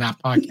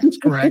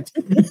podcast, correct?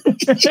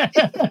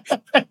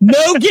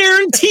 No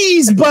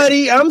guarantees,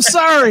 buddy. I'm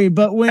sorry,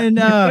 but when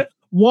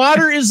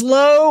water is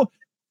low,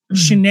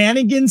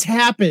 shenanigans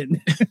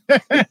happen.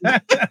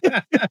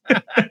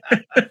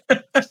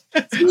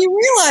 You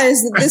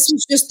realize that this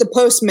was just the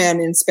postman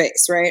in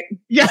space, right?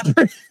 Yeah.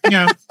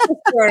 Yeah. Out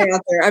there.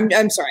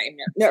 I'm sorry.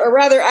 No, or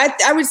rather,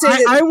 I would say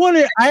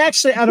that I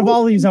actually, out of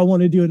all these, I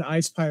want to do an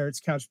Ice Pirates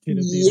Couch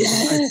Potato.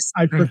 Yes.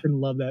 I freaking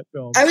love that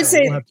film. I would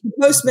say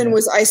Postman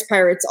was Ice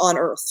Pirates on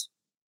Earth.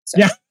 So.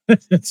 Yeah,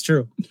 that's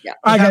true. Yeah.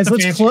 All right, guys,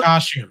 let's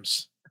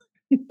costumes.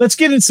 Let's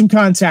get in some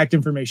contact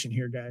information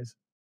here, guys.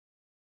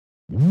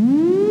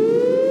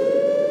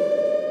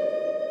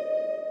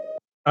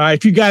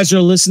 If you guys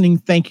are listening,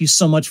 thank you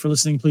so much for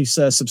listening. Please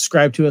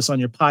subscribe to us on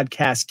your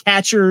podcast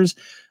catchers.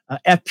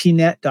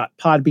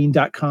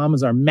 fpnet.podbean.com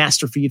is our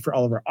master feed for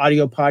all of our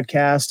audio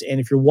podcasts. And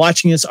if you're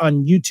watching us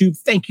on YouTube,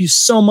 thank you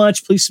so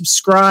much. Please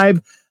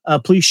subscribe.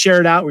 Please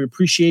share it out. We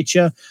appreciate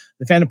you.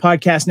 The Fandom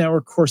Podcast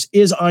Network, of course,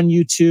 is on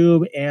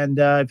YouTube. And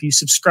if you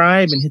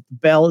subscribe and hit the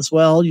bell as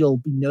well, you'll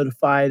be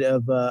notified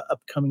of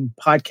upcoming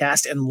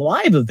podcast and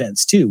live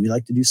events, too. We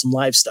like to do some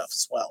live stuff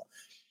as well.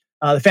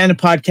 The Fandom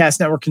Podcast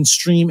Network can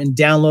stream and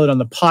download on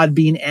the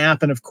Podbean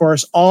app. And, of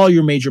course, all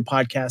your major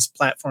podcast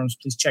platforms.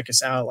 Please check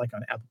us out, like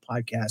on Apple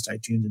Podcasts,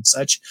 iTunes, and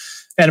such.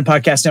 Fandom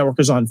Podcast Network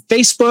is on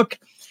Facebook.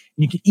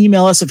 You can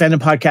email us at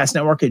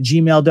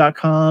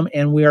fandompodcastnetwork@gmail.com.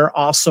 And we are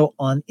also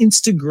on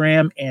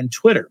Instagram and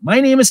Twitter. My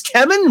name is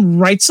Kevin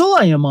Reitzel.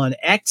 I am on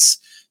X,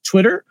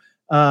 Twitter,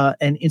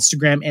 and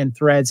Instagram and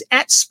Threads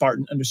at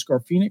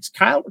Spartan_Phoenix.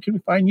 Kyle, where can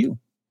we find you?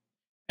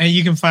 And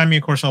you can find me,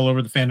 of course, all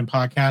over the Fandom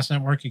Podcast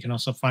Network. You can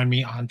also find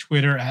me on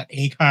Twitter at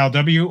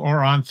AKyleW or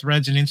on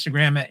Threads and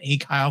Instagram at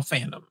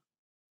AKyleFandom.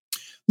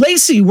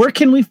 Lacey, where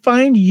can we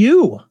find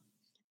you?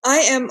 I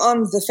am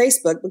on the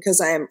Facebook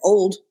because I am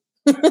old.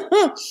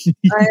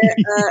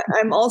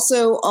 I'm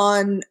also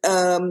on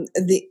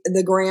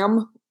the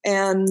Gram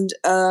and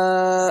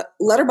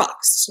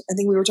Letterboxd. I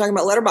think we were talking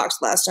about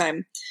Letterboxd last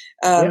time.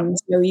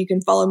 So you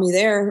can follow me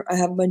there. I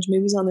have a bunch of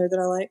movies on there that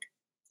I like.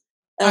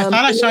 I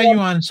thought I saw you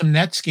on some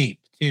Netscape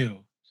too.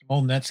 Some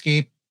old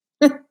Netscape.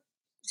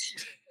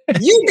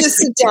 You just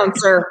sit down,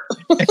 sir.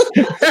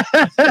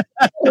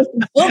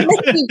 Don't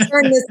make me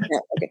turn this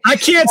down. Okay. I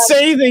can't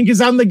say anything because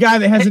I'm the guy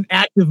that has an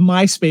active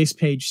MySpace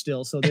page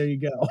still. So there you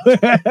go.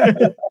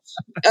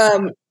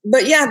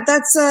 But yeah,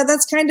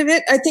 that's kind of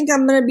it. I think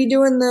I'm going to be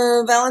doing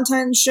the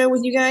Valentine's show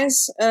with you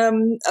guys.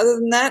 Other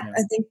than that,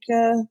 I think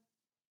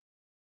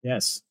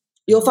yes,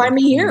 you'll find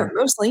me here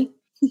mostly.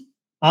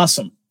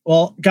 Awesome.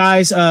 Well,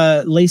 guys,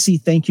 Lacey,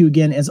 thank you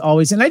again, as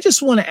always. And I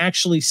just want to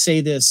actually say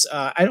this.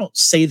 I don't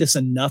say this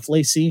enough,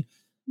 Lacey.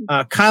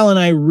 Kyle and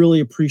I really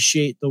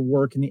appreciate the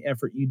work and the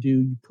effort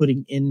you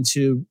putting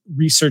into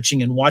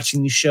researching and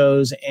watching these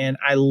shows. And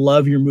I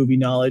love your movie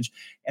knowledge.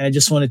 And I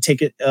just want to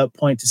take a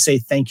point to say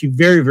thank you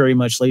very, very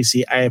much,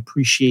 Lacey. I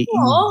appreciate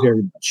you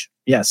very much.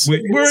 Yes.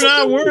 We're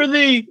not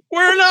worthy.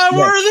 We're not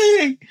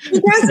worthy.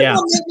 You guys are going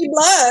to make me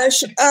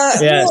blush.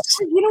 Well,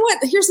 you know what?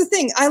 Here's the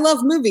thing. I love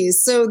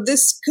movies, so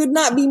this could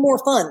not be more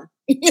fun.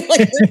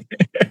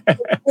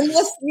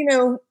 Unless,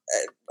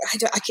 I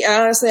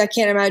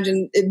can't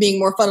imagine it being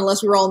more fun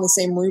unless we were all in the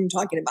same room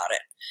talking about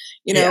it,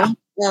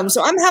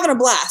 so I'm having a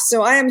blast.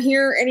 So I am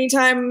here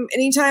anytime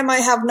I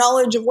have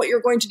knowledge of what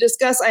you're going to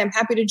discuss, I am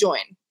happy to join.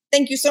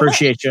 Thank you so much.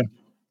 Appreciate you.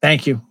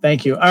 Thank you.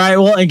 All right.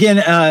 Well,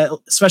 again,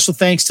 special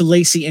thanks to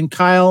Lacey and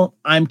Kyle.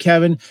 I'm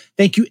Kevin.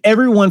 Thank you,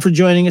 everyone, for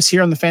joining us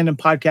here on the Fandom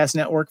Podcast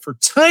Network for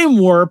Time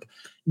Warp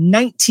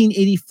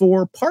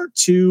 1984 Part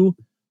 2,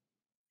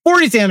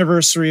 40th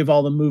anniversary of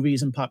all the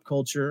movies and pop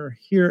culture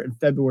here in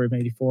February of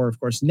 84. Of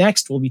course,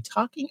 next we'll be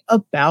talking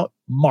about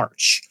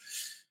March.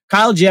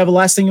 Kyle, do you have a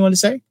last thing you want to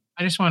say?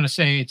 I just want to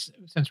say,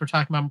 since we're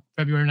talking about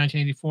February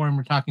 1984 and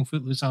we're talking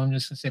Footloose, I'm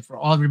just going to say for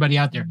everybody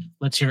out there,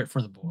 let's hear it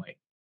for the boy.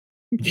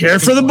 Here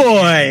for the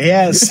boy.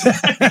 Yes.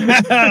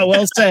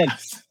 Well said.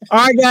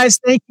 All right, guys.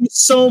 Thank you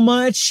so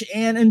much.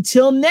 And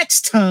until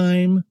next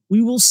time,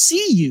 we will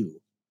see you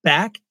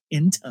back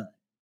in time.